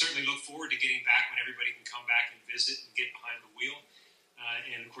now. We certainly look forward to getting back when everybody can come back and visit and get behind the wheel.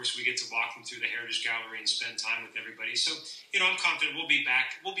 And, of course, we get to walk them through the Heritage Gallery and spend time with everybody. So, I'm confident we'll be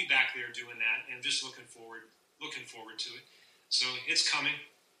back. We'll be back there doing that and just looking forward to it. So it's coming.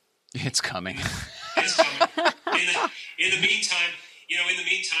 It's coming. It's coming. In the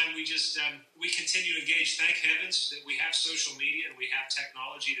meantime, we just we continue to engage. Thank heavens that we have social media and we have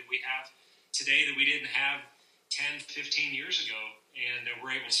technology that we have today that we didn't have 10, 15 years ago, and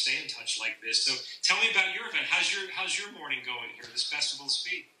we're able to stay in touch like this. So tell me about your event. How's your morning going here, this Festival of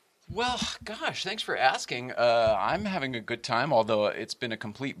Speed? Well, gosh, thanks for asking. I'm having a good time, although it's been a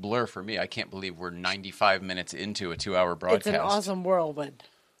complete blur for me. I can't believe we're 95 minutes into a 2-hour broadcast. It's an awesome whirlwind.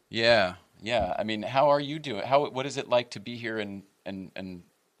 Yeah. I mean, how are you doing? What is it like to be here and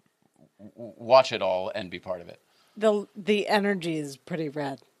watch it all and be part of it? The energy is pretty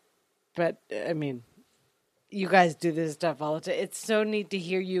rad, but I mean, you guys do this stuff all the time. It's so neat to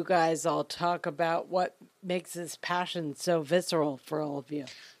hear you guys all talk about what makes this passion so visceral for all of you.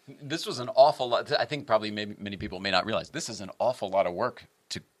 This was an awful lot. I think probably maybe many people may not realize this is an awful lot of work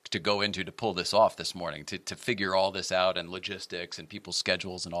to go into to pull this off this morning, to figure all this out and logistics and people's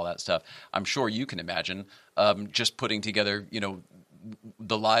schedules and all that stuff. I'm sure you can imagine just putting together,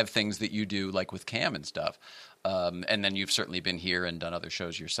 the live things that you do, like with Cam and stuff. And then you've certainly been here and done other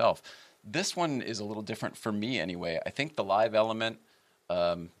shows yourself. This one is a little different for me anyway. I think the live element,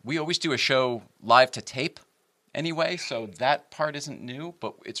 we always do a show live to tape anyway, so that part isn't new,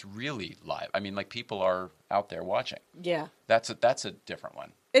 but it's really live. I mean, like, people are out there watching. Yeah. That's a different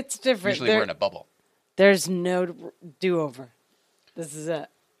one. It's different. Usually we're in a bubble. There's no do-over. This is it.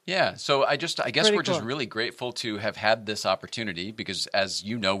 Yeah, so I guess Pretty we're just cool. really grateful to have had this opportunity because, as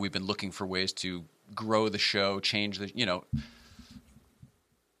you know, we've been looking for ways to grow the show, change the,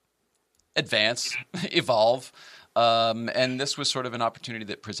 advance, evolve, and this was sort of an opportunity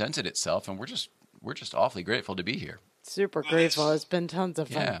that presented itself, and we're just awfully grateful to be here. Super grateful. It's been tons of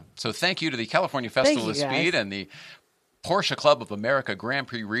fun. Yeah, so thank you to the California Festival of you, guys. Speed and the Porsche Club of America Grand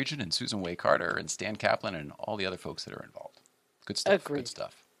Prix Region and Susan Way Carter and Stan Kaplan and all the other folks that are involved. Good stuff. Agreed. Good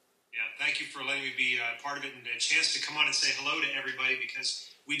stuff. Yeah, thank you for letting me be part of it and a chance to come on and say hello to everybody,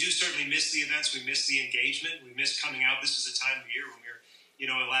 because we do certainly miss the events. We miss the engagement. We miss coming out. This is a time of year when we're,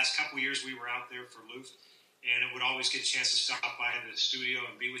 the last couple of years we were out there for Loof, and it would always get a chance to stop by the studio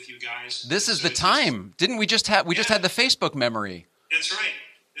and be with you guys. This is the time. Didn't we just have had the Facebook memory? That's right.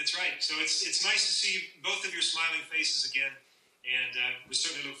 That's right. So it's nice to see both of your smiling faces again, and we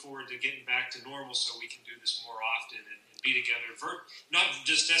certainly look forward to getting back to normal so we can do this more often and be together, not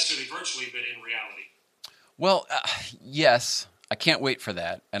just necessarily virtually, but in reality. Well, yes, I can't wait for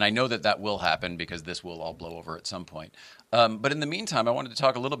that, and I know that will happen because this will all blow over at some point. But in the meantime, I wanted to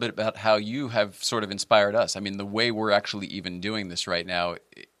talk a little bit about how you have sort of inspired us. I mean, the way we're actually even doing this right now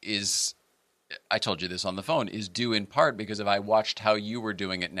is, I told you this on the phone, is due in part because I watched how you were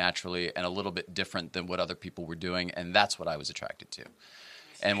doing it naturally and a little bit different than what other people were doing, and that's what I was attracted to.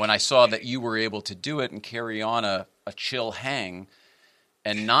 And when I saw that you were able to do it and carry on a chill hang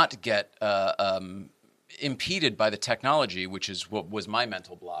and not get impeded by the technology, which is what was my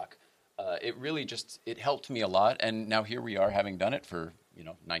mental block, it really it helped me a lot. And now here we are, having done it for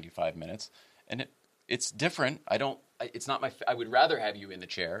 95 minutes, and it's different. It's not my. I would rather have you in the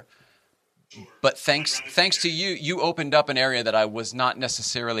chair, but thanks to you, you opened up an area that I was not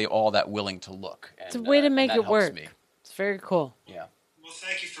necessarily all that willing to look. And, It's a way to make it work. Me. It's very cool. Yeah. Well,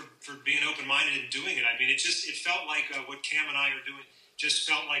 thank you for being open-minded and doing it. I mean, it felt like what Cam and I are doing just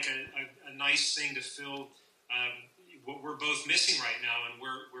felt like a nice thing to fill what we're both missing right now, and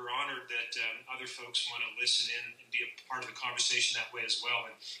we're honored that other folks want to listen in and be a part of the conversation that way as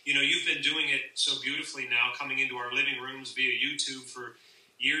well. And you've been doing it so beautifully now, coming into our living rooms via YouTube for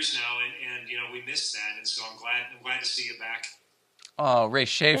years now, and we missed that, and so I'm glad to see you back. Oh, Ray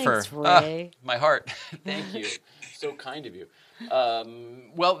Schaefer. Thanks, Ray. My heart. Thank you. So kind of you.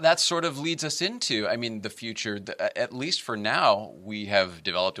 Well, that sort of leads us into, the future. At least for now, we have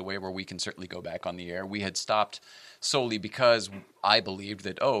developed a way where we can certainly go back on the air. We had stopped solely because I believed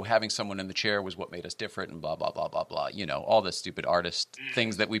that, having someone in the chair was what made us different and blah, blah, blah, blah, blah. All the stupid artist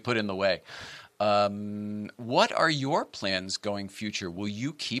things that we put in the way. What are your plans going future? Will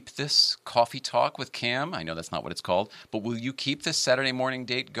you keep this coffee talk with Cam? I know that's not what it's called, but will you keep this Saturday morning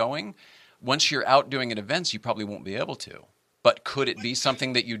date going? Once you're out doing at events, you probably won't be able to. But could it be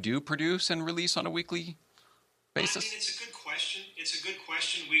something that you do produce and release on a weekly basis? It's a good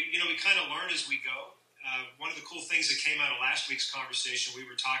question. We kind of learn as we go. One of the cool things that came out of last week's conversation, we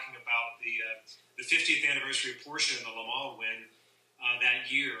were talking about the 50th anniversary of Porsche and the Le Mans win that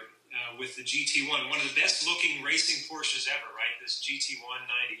year with the GT1, one of the best-looking racing Porsches ever, right? This GT1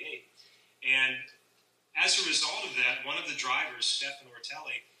 98. And as a result of that, one of the drivers, Stefan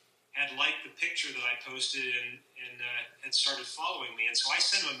Ortelli, had liked the picture that I posted and had started following me. And so I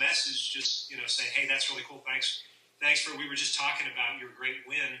sent him a message just, saying, hey, that's really cool. Thanks we were just talking about your great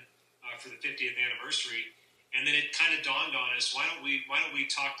win for the 50th anniversary. And then it kind of dawned on us, why don't we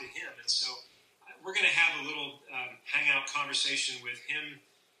talk to him? And so we're going to have a little hangout conversation with him,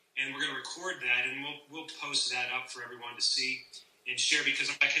 and we're going to record that, and we'll post that up for everyone to see and share,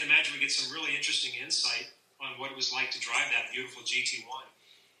 because I can imagine we get some really interesting insight on what it was like to drive that beautiful GT1.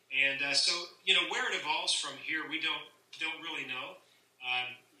 And so, where it evolves from here, we don't really know.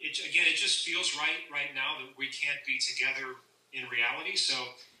 It just feels right now that we can't be together in reality. So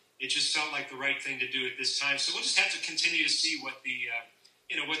it just felt like the right thing to do at this time. So we'll just have to continue to see what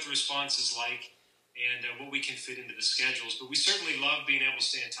the response is like and what we can fit into the schedules. But we certainly love being able to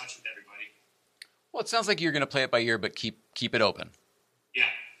stay in touch with everybody. Well, it sounds like you're going to play it by ear, but keep it open. Yeah.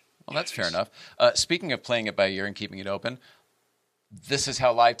 Well, that's fair enough. Speaking of playing it by ear and keeping it open, this is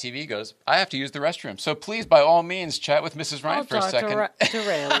how live TV goes. I have to use the restroom. So please, by all means, chat with Mrs. Ryan for a second. I'll talk to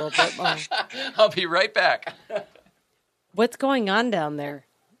Ray a little bit more. I'll be right back. What's going on down there?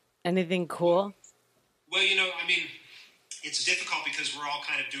 Anything cool? Well, it's difficult because we're all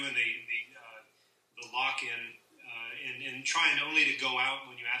kind of doing the lock-in and trying only to go out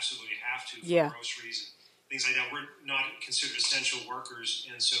when you absolutely have to for groceries and things like that. We're not considered essential workers,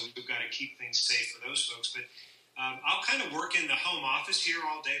 and so we've got to keep things safe for those folks. But I'll kind of work in the home office here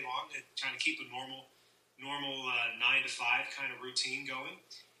all day long to trying to keep a normal 9 to 5 kind of routine going.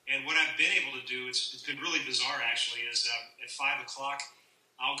 And what I've been able to do, it's been really bizarre actually, is at 5 o'clock,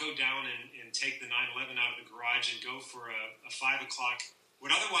 I'll go down and take the 911 out of the garage and go for a 5 o'clock, what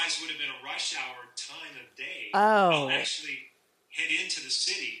otherwise would have been a rush hour time of day. I'll actually head into the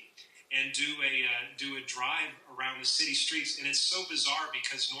city and do a drive around the city streets. And it's so bizarre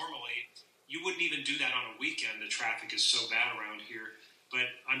because normally you wouldn't even do that on a weekend. The traffic is so bad around here. But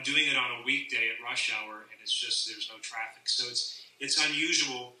I'm doing it on a weekday at rush hour, and it's just there's no traffic. So it's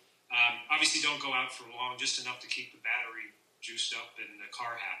unusual. Obviously, don't go out for long, just enough to keep the battery juiced up and the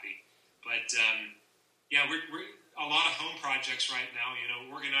car happy. But we're a lot of home projects right now.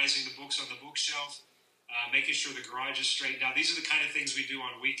 Organizing the books on the bookshelf, making sure the garage is straightened out. These are the kind of things we do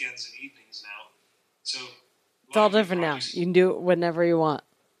on weekends and evenings now. So it's all different now. You can do it whenever you want.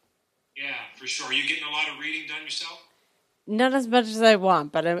 Yeah, for sure. Are you getting a lot of reading done yourself? Not as much as I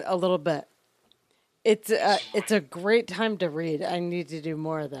want, but a little bit. It's a great time to read. I need to do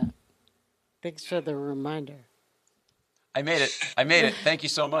more of that. Thanks for the reminder. I made it. Thank you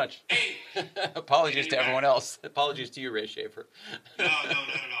so much. Apologies to everyone else. Apologies to you, Ray Schaefer. No, not at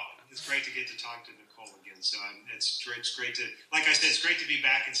all. It's great to get to talk to Nicole again. So it's great to, like I said, it's great to be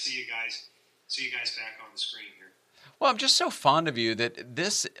back and see you guys back on the screen here. Well, I'm just so fond of you that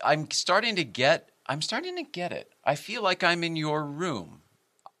I'm starting to get it. I feel like I'm in your room.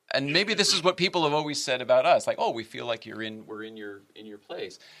 And maybe this is what people have always said about us. Like, oh, we feel like we're in your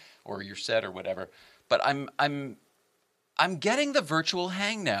place or your set or whatever. But I'm getting the virtual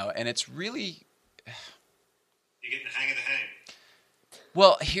hang now, and it's really You're getting the hang of the hang.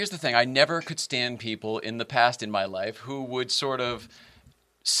 Well, here's the thing. I never could stand people in the past in my life who would sort of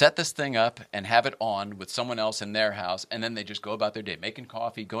set this thing up and have it on with someone else in their house, and then they just go about their day, making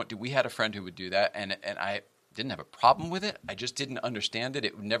coffee, we had a friend who would do that, and I didn't have a problem with it. I just didn't understand it.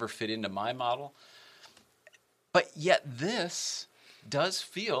 It would never fit into my model. But yet this does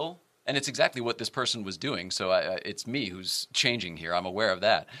feel, and it's exactly what this person was doing, so it's me who's changing here. I'm aware of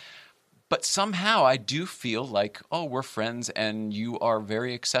that. But somehow I do feel like, oh, we're friends, and you are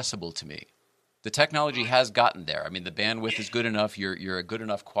very accessible to me. The technology has gotten there. I mean, the bandwidth is good enough. You're a good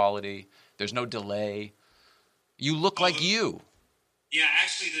enough quality. There's no delay. You look like you. Yeah,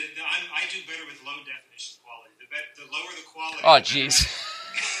 actually, I do better with low definition quality. The lower the quality. Oh, jeez.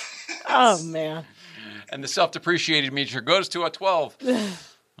 Oh, man. And the self-depreciated meter goes to a 12.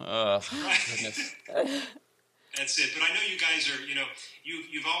 Oh, goodness. That's it. But I know you guys are,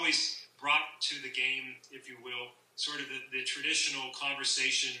 you've always brought to the game, if you will, sort of the traditional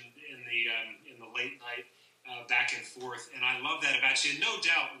conversation in the late night back and forth, and I love that about you. And no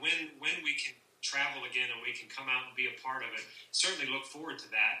doubt, when we can travel again and we can come out and be a part of it, certainly look forward to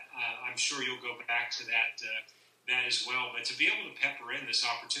that. I'm sure you'll go back to that as well. But to be able to pepper in this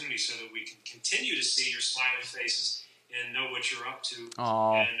opportunity so that we can continue to see your smiling faces and know what you're up to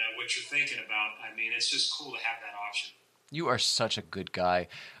and what you're thinking about. I mean, it's just cool to have that option. You are such a good guy.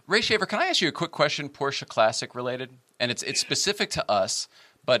 Ray Schaefer, can I ask you a quick question, Porsche Classic related? And it's specific to us,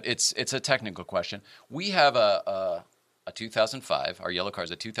 but it's a technical question. We have a 2005, our yellow car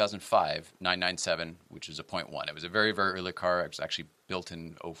is a 2005 997, which is a 0.1. It was a very, very early car. It was actually built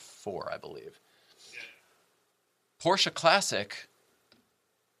in 04, I believe. Yeah. Porsche Classic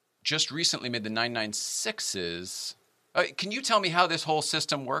just recently made the 996s. Can you tell me how this whole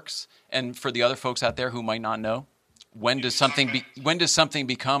system works? And for the other folks out there who might not know? When does something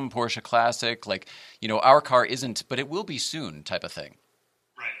become Porsche Classic? Like, our car isn't, but it will be soon, type of thing.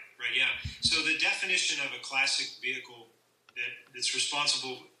 Right, yeah. So the definition of a classic vehicle that's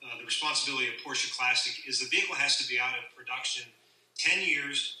responsible, the responsibility of Porsche Classic is the vehicle has to be out of production 10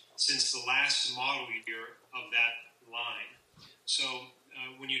 years since the last model year of that line. So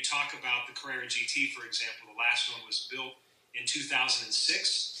when you talk about the Carrera GT, for example, the last one was built in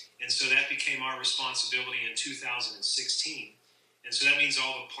 2006. And so that became our responsibility in 2016. And so that means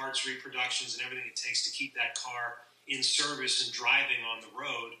all the parts, reproductions, and everything it takes to keep that car in service and driving on the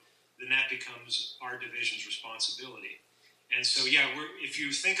road, then that becomes our division's responsibility. And so, if you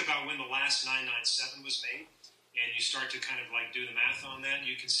think about when the last 997 was made, and you start to kind of like do the math on that,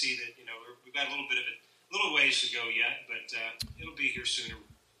 you can see that, we've got a little bit of little ways to go yet, but it'll be here soon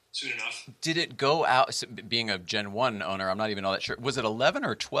enough. Did it go out, being a Gen 1 owner, I'm not even all that sure, was it 11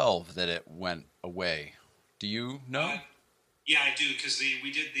 or 12 that it went away? Do you know? Yeah, I do, because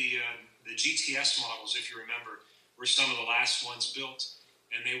we did the GTS models, if you remember, were some of the last ones built,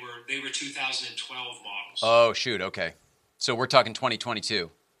 and they were 2012 models. Oh, shoot, okay. So we're talking 2022.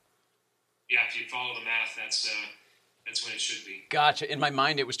 Yeah, if you follow the math, that's when it should be. Gotcha. In my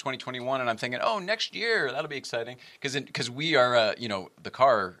mind, it was 2021, and I'm thinking, oh, next year, that'll be exciting. Because we are, the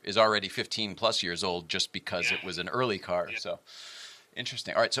car is already 15 plus years old just because it was an early car. Yeah. So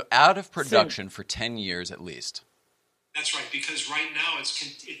interesting. All right, so out of production for 10 years at least. That's right, because right now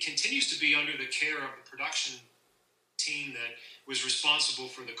it continues to be under the care of the production team that was responsible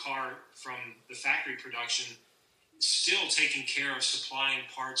for the car from the factory production, still taking care of supplying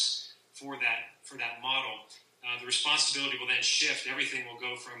parts for that model. The responsibility will then shift. Everything will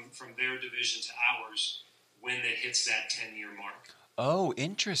go from their division to ours when it hits that 10-year mark. Oh,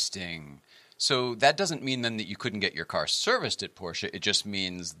 interesting. So that doesn't mean then that you couldn't get your car serviced at Porsche. It just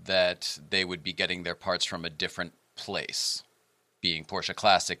means that they would be getting their parts from a different place, being Porsche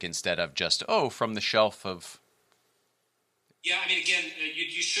Classic instead of just, from the shelf of... Yeah, I mean, again,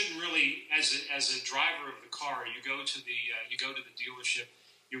 you shouldn't really, as a driver of the car, you go to the dealership,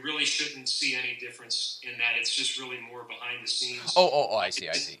 you really shouldn't see any difference in that. It's just really more behind the scenes. Oh, I see.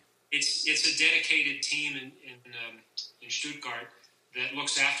 It's a dedicated team in Stuttgart that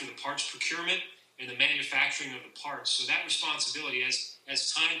looks after the parts procurement and the manufacturing of the parts. So that responsibility,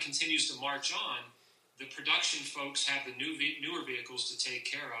 as time continues to march on, the production folks have the newer vehicles to take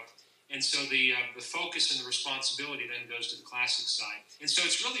care of. And so the focus and the responsibility then goes to the classic side. And so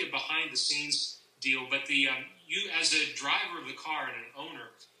it's really a behind-the-scenes deal. But you, as a driver of the car and an owner,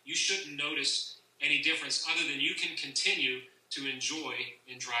 you shouldn't notice any difference other than you can continue to enjoy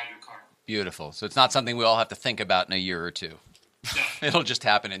and drive your car. Beautiful. So it's not something we all have to think about in a year or two. No. It'll just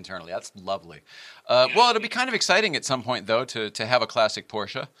happen internally. That's lovely. Well, it'll be kind of exciting at some point, though, to have a classic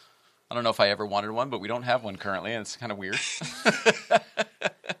Porsche. I don't know if I ever wanted one, but we don't have one currently, and it's kind of weird.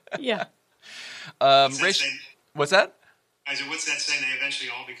 Yeah. What's that? I said, what's that saying? They eventually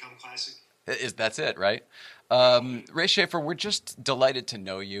all become classic? That's it, right? Ray Schaefer, we're just delighted to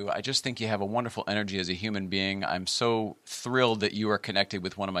know you. I just think you have a wonderful energy as a human being. I'm so thrilled that you are connected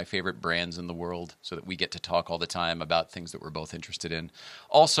with one of my favorite brands in the world so that we get to talk all the time about things that we're both interested in.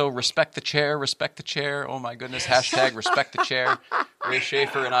 Also, respect the chair, respect the chair. Oh, my goodness, hashtag respect the chair. Ray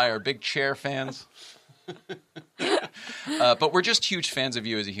Schaefer and I are big chair fans. But we're just huge fans of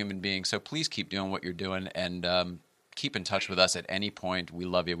you as a human being, so please keep doing what you're doing and keep in touch with us at any point. We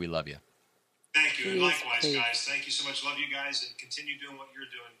love you. We love you. Thank you, and likewise, guys. Thank you so much. Love you guys, and continue doing what you're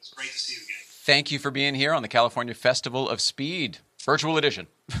doing. It's great to see you again. Thank you for being here on the California Festival of Speed, virtual edition.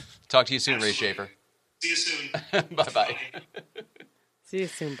 Talk to you soon, Ray Schaefer. See you soon. Bye-bye. See you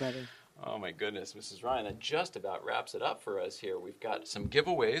soon, buddy. Oh, my goodness. Mrs. Ryan, that just about wraps it up for us here. We've got some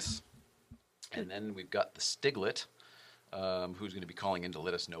giveaways, and then we've got the Stiglet, who's going to be calling in to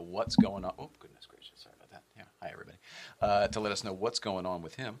let us know what's going on. Oh, goodness gracious. Sorry about that. Yeah. Hi, everybody. To let us know what's going on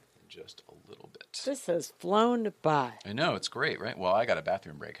with him. Just a little bit. This has flown by. I know, it's great, right? Well, I got a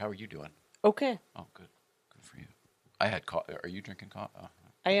bathroom break. How are you doing? Okay. Oh, good. Good for you. I had coffee. Are you drinking coffee? Oh.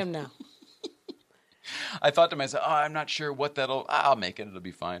 I am now. I thought to myself, I'm not sure what I'll make it. It'll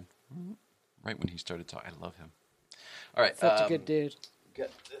be fine. Right when he started talking. I love him. All right. Such a good dude. Get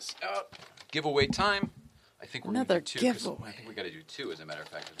this out. Giveaway time. I think we're another going to do two. Giveaway. I think we got to do two, as a matter of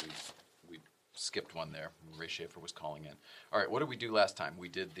fact, because we skipped one there. Ray Schaefer was calling in. All right, what did we do last time? We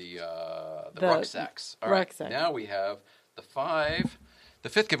did the rucksacks. All right, rucksack. Now we have the five. The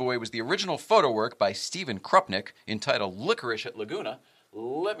fifth giveaway was the original photo work by Stephen Krupnick entitled Licorice at Laguna.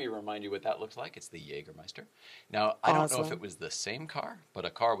 Let me remind you what that looks like. It's the Jägermeister. Now, I don't know if it was the same car, but a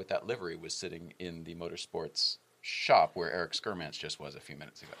car with that livery was sitting in the motorsports shop where Eric Skurmans just was a few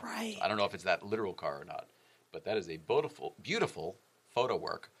minutes ago. Right. So I don't know if it's that literal car or not, but that is a beautiful photo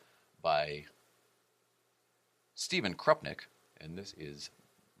work by Stephen Krupnick, and this is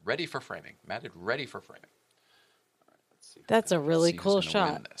ready for framing. Matted, ready for framing. All right, let's see. That's a really cool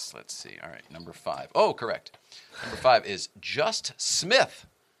shot. Let's see. All right, number 5. Oh, correct. Number 5 is Just Smith.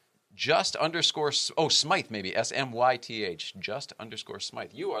 Smythe, maybe. S-M-Y-T-H. Just_Smythe.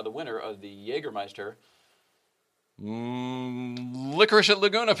 You are the winner of the Jägermeister Licorice at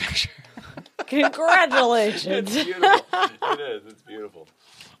Laguna picture. Congratulations. It's beautiful. It is. It's beautiful.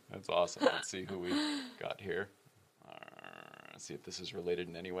 That's awesome. Let's see who we got here. Let's see if this is related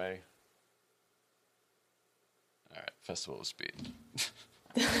in any way. All right, Festival of Speed.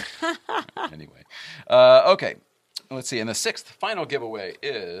 Anyway. Okay. Let's see. And the sixth final giveaway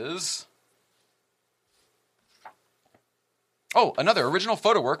is Oh, another original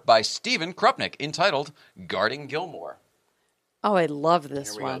photo work by Stephen Krupnick entitled Guarding Gilmore. Oh, I love this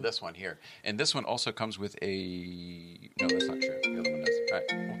Here we one. go, this one here. And this one also comes with a... No, that's not true. The other one does. All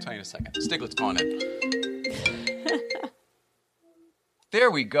right, we'll tell you in a second. Stiglett's gone in.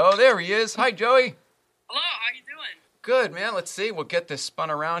 There we go. There he is. Hi, Joey. Hello, how you doing? Good, man. Let's see. We'll get this spun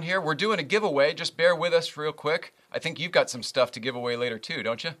around here. We're doing a giveaway. Just bear with us real quick. I think you've got some stuff to give away later, too,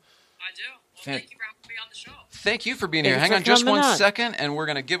 don't you? I do. Well, thank you for having me on the show. Thank you for being here. Thanks Hang for on just coming one on. second, and we're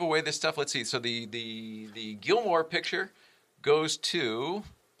going to give away this stuff. Let's see. So the Gilmore picture goes to...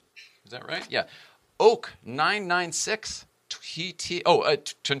 Is that right? Yeah. Oak 996 TT. Oh,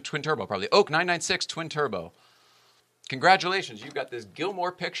 twin turbo, probably. Oak 996 twin turbo. Congratulations. You've got this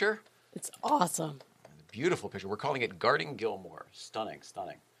Gilmore picture. It's awesome. Beautiful picture. We're calling it Guarding Gilmore. Stunning,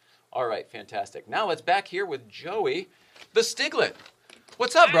 stunning. All right, fantastic. Now let's back here with Joey, the Stiglet.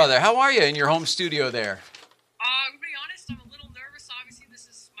 What's up, brother? How are you in your home studio there? To be honest, I'm a little nervous. Obviously, this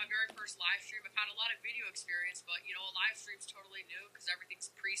is my very first live stream. I've had a lot of video experience, but, you know, a live stream's totally new because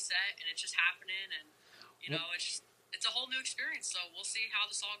everything's preset and it's just happening. And, you know, it's a whole new experience. So we'll see how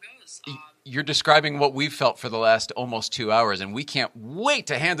this all goes. You're describing what we've felt for the last almost 2 hours, and we can't wait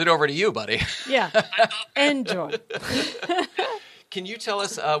to hand it over to you, buddy. Yeah. Enjoy. Can you tell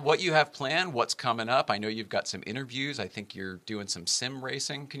us what you have planned, what's coming up? I know you've got some interviews. I think you're doing some sim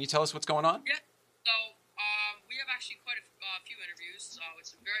racing. Can you tell us what's going on? Yeah. So we have actually quite a few interviews with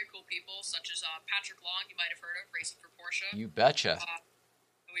some very cool people, such as Patrick Long, you might have heard of, racing for Porsche. You betcha.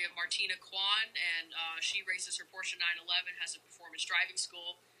 We have Martina Kwan, and she races her Porsche 911, has a performance driving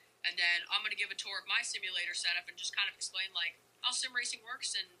school. And then I'm going to give a tour of my simulator setup and just kind of explain like how sim racing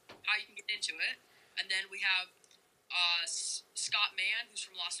works and how you can get into it. And then we have Scott Mann, who's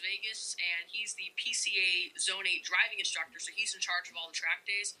from Las Vegas, and he's the PCA Zone 8 driving instructor, so he's in charge of all the track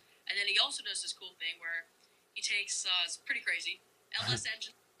days. And then he also does this cool thing where he takes, it's pretty crazy, LS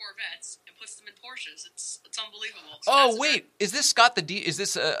engine Corvettes and puts them in Porsches. It's unbelievable. So Oh, wait. Is this Scott the D? Is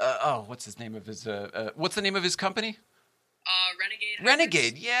this, what's his name of his, what's the name of his company? Renegade.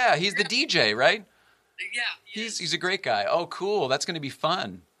 Renegade, yeah. He's the DJ, right? Yeah. He's a great guy. Oh, cool. That's going to be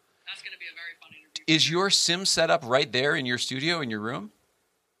fun. That's going to be a very fun interview. Is your sim set up right there in your studio, in your room?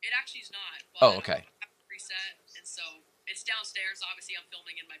 It actually is not. But Oh, okay. I have it preset, and so it's downstairs. Obviously, I'm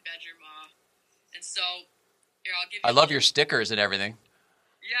filming in my bedroom. And so, here, I'll give you I love your stickers and everything.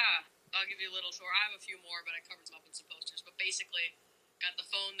 Yeah, I'll give you a little tour. I have a few more, but I covered them up in some posters. But basically, got the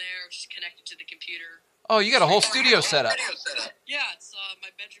phone there, which is connected to the computer. Oh, you got a whole studio set up. Yeah, it's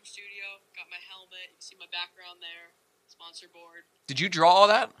my bedroom studio. Got my helmet. You can see my background there. Sponsor board. Did you draw all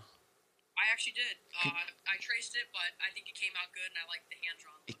that? I actually did. I traced it, but I think it came out good, and I like the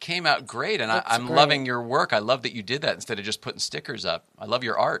hand-drawn. It came out great, and I'm great. loving your work. I love that you did that instead of just putting stickers up. I love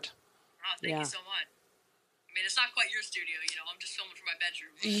your art. Oh, thank you so much. I mean, it's not quite your studio, you know. I'm just filming from my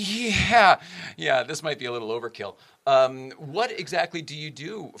bedroom. Yeah, this might be a little overkill. What exactly do you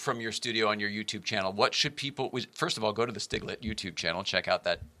do from your studio on your YouTube channel? What should people... First of all, go to the Stiglet YouTube channel. Check out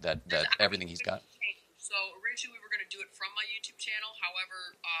that everything he's got. So originally we were going to do it from my YouTube channel.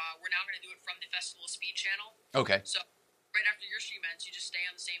 However, we're now going to do it from the Festival of Speed channel. Okay. So right after your stream ends, you just stay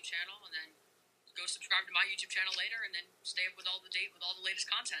on the same channel and then go subscribe to my YouTube channel later and then stay up with all the latest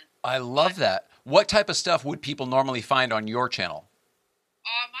content. I love that. What type of stuff would people normally find on your channel?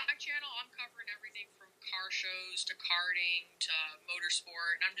 My channel, I'm covering everything from car shows to karting to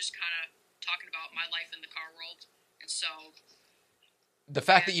motorsport, and I'm just kind of talking about my life in the car world. And so... The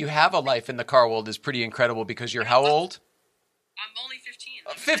fact that you have a life in the car world is pretty incredible because you're how old? I'm only 15.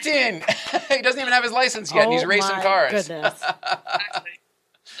 15! He doesn't even have his license yet, and he's racing cars. Goodness. Exactly.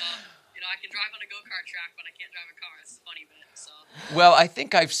 So, you know, I can drive on a go-kart track, but I can't drive a car. It's a funny bit. So. Well, I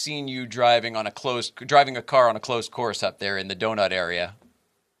think I've seen you driving a car on a closed course up there in the donut area.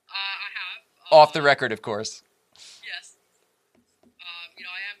 I have. Off the record, of course. Yes. You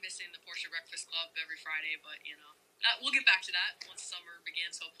know, I am missing the Porsche Breakfast Club every Friday, but, you know, we'll get back to that once summer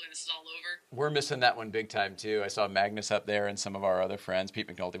begins. Hopefully this is all over. We're missing that one big time, too. I saw Magnus up there and some of our other friends. Pete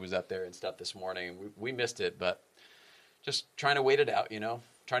McNulty was up there and stuff this morning. We missed it, but just trying to wait it out, you know,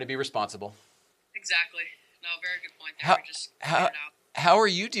 trying to be responsible. Exactly. No, very good point there. How are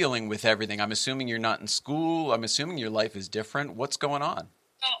you dealing with everything? I'm assuming you're not in school. I'm assuming your life is different. What's going on?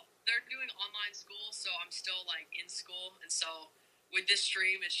 Oh, they're doing online school, so I'm still, like, in school. And so with this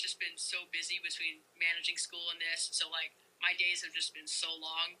stream, it's just been so busy between managing school and this. So, like, my days have just been so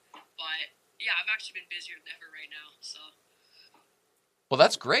long. But, yeah, I've actually been busier than ever right now, so... Well,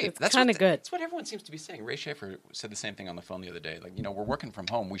 that's great. It's That's kind of good. That's what everyone seems to be saying. Ray Schaefer said the same thing on the phone the other day. Like, we're working from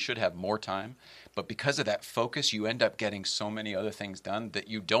home. We should have more time. But because of that focus, you end up getting so many other things done that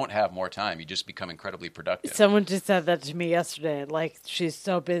you don't have more time. You just become incredibly productive. Someone just said that to me yesterday. Like, she's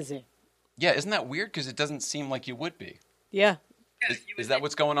so busy. Yeah, isn't that weird? Because it doesn't seem like you would be. Yeah. Is that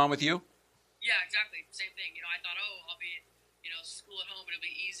what's going on with you? Yeah, exactly. Same thing. I thought, I'll be, school at home, it'll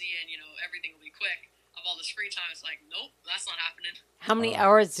be easy, and, everything will be quick. Of all this free time, it's like, nope, that's not happening. How many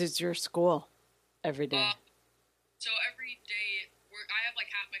hours is your school every day? So every day, I have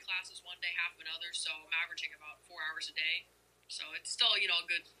like half my classes one day, half another, so I'm averaging about 4 hours a day. So it's still,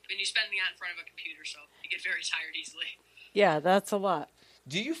 good. And you spend that in front of a computer, so you get very tired easily. Yeah, that's a lot.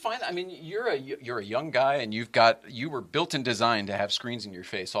 Do you find? You're a young guy, and you were built in design to have screens in your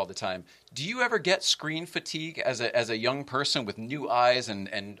face all the time. Do you ever get screen fatigue as a young person with new eyes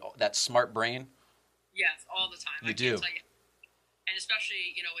and that smart brain? Yes, all the time. You do. Tell you. And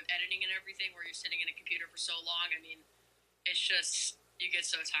especially, with editing and everything, where you're sitting in a computer for so long. It's just you get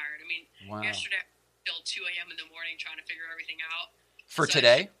so tired. Wow. Yesterday till 2 a.m. in the morning trying to figure everything out. For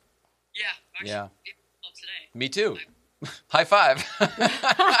today? Yeah. Actually, yeah. Today. Me too. High five.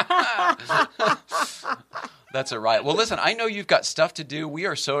 That's a riot. Well, listen, I know you've got stuff to do. We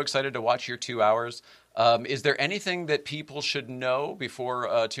are so excited to watch your 2 hours. Is there anything that people should know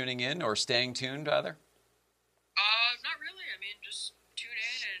before tuning in or staying tuned, rather? Not really. Just tune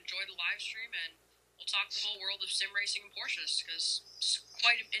in and enjoy the live stream, and we'll talk the whole world of sim racing and Porsches, because it's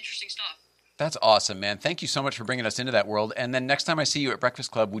quite interesting stuff. That's awesome, man. Thank you so much for bringing us into that world. And then next time I see you at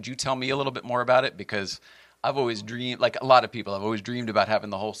Breakfast Club, would you tell me a little bit more about it? Because I've always dreamed, like a lot of people, I've always dreamed about having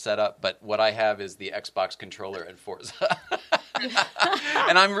the whole setup, but what I have is the Xbox controller and Forza.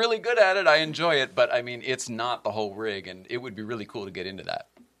 And I'm really good at it. I enjoy it, but it's not the whole rig, and it would be really cool to get into that.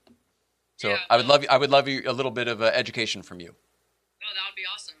 So yeah, I would love you a little bit of education from you. Oh, that would be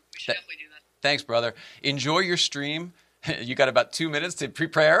awesome. We should definitely do that. Thanks, brother. Enjoy your stream. You got about 2 minutes to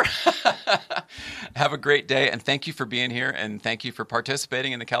prepare. Have a great day, and thank you for being here, and thank you for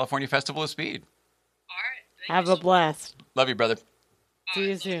participating in the California Festival of Speed. All right. Have a blast. Love you, brother. See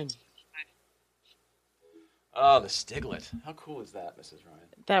you soon. Oh, the Stiglet. How cool is that, Mrs. Ryan?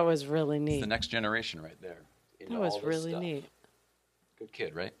 That was really neat. It's the next generation right there. That was really neat. Good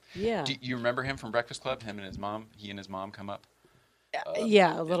kid, right? Yeah. Do you remember him from Breakfast Club? He and his mom come up?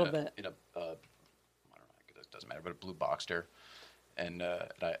 Yeah, a little bit. I don't know, it doesn't matter, but a blue Boxster. And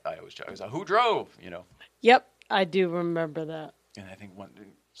I always joke, I was like, who drove? Yep, I do remember that. And I think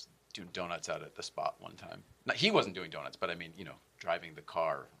doing donuts out at the spot one time. No, he wasn't doing donuts, but driving the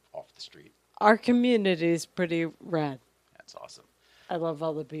car off the street. Our community is pretty rad. That's awesome. I love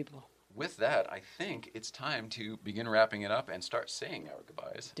all the people. With that, I think it's time to begin wrapping it up and start saying our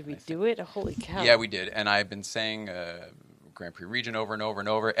goodbyes. Did we do it? Holy cow. Yeah, we did. And I've been saying Grand Prix Region over and over and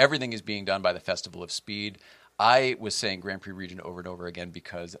over. Everything is being done by the Festival of Speed. I was saying Grand Prix Region over and over again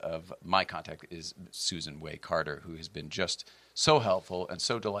because of my contact is Susan Way Carter, who has been just so helpful and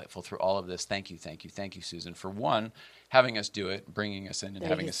so delightful through all of this. Thank you, Susan, for one, having us do it, bringing us in and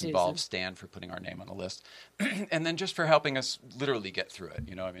having us involved, Stan for putting our name on the list, and then just for helping us literally get through it.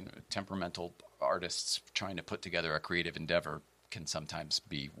 Temperamental artists trying to put together a creative endeavor can sometimes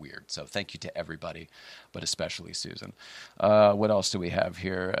be weird. So thank you to everybody, but especially Susan. What else do we have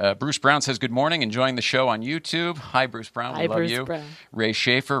here? Bruce Brown says, good morning, enjoying the show on YouTube. Hi, Bruce Brown. We love you. Brown. Ray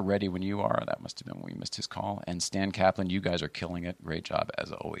Schaefer, ready when you are. That must have been when we missed his call. And Stan Kaplan, you guys are killing it. Great job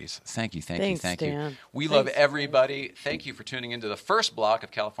as always. Thank you. Thanks, you. Stan. We love everybody. Thank you for tuning into the first block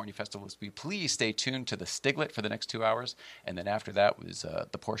of California Festival of Speed. Please stay tuned to the Stiglet for the next 2 hours. And then after that was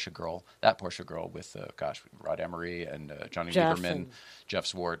the Porsche Girl, with, Rod Emery and Johnny Lieberman. Jeff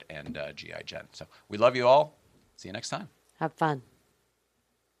Swart, and G.I. Jen. So we love you all. See you next time. Have fun.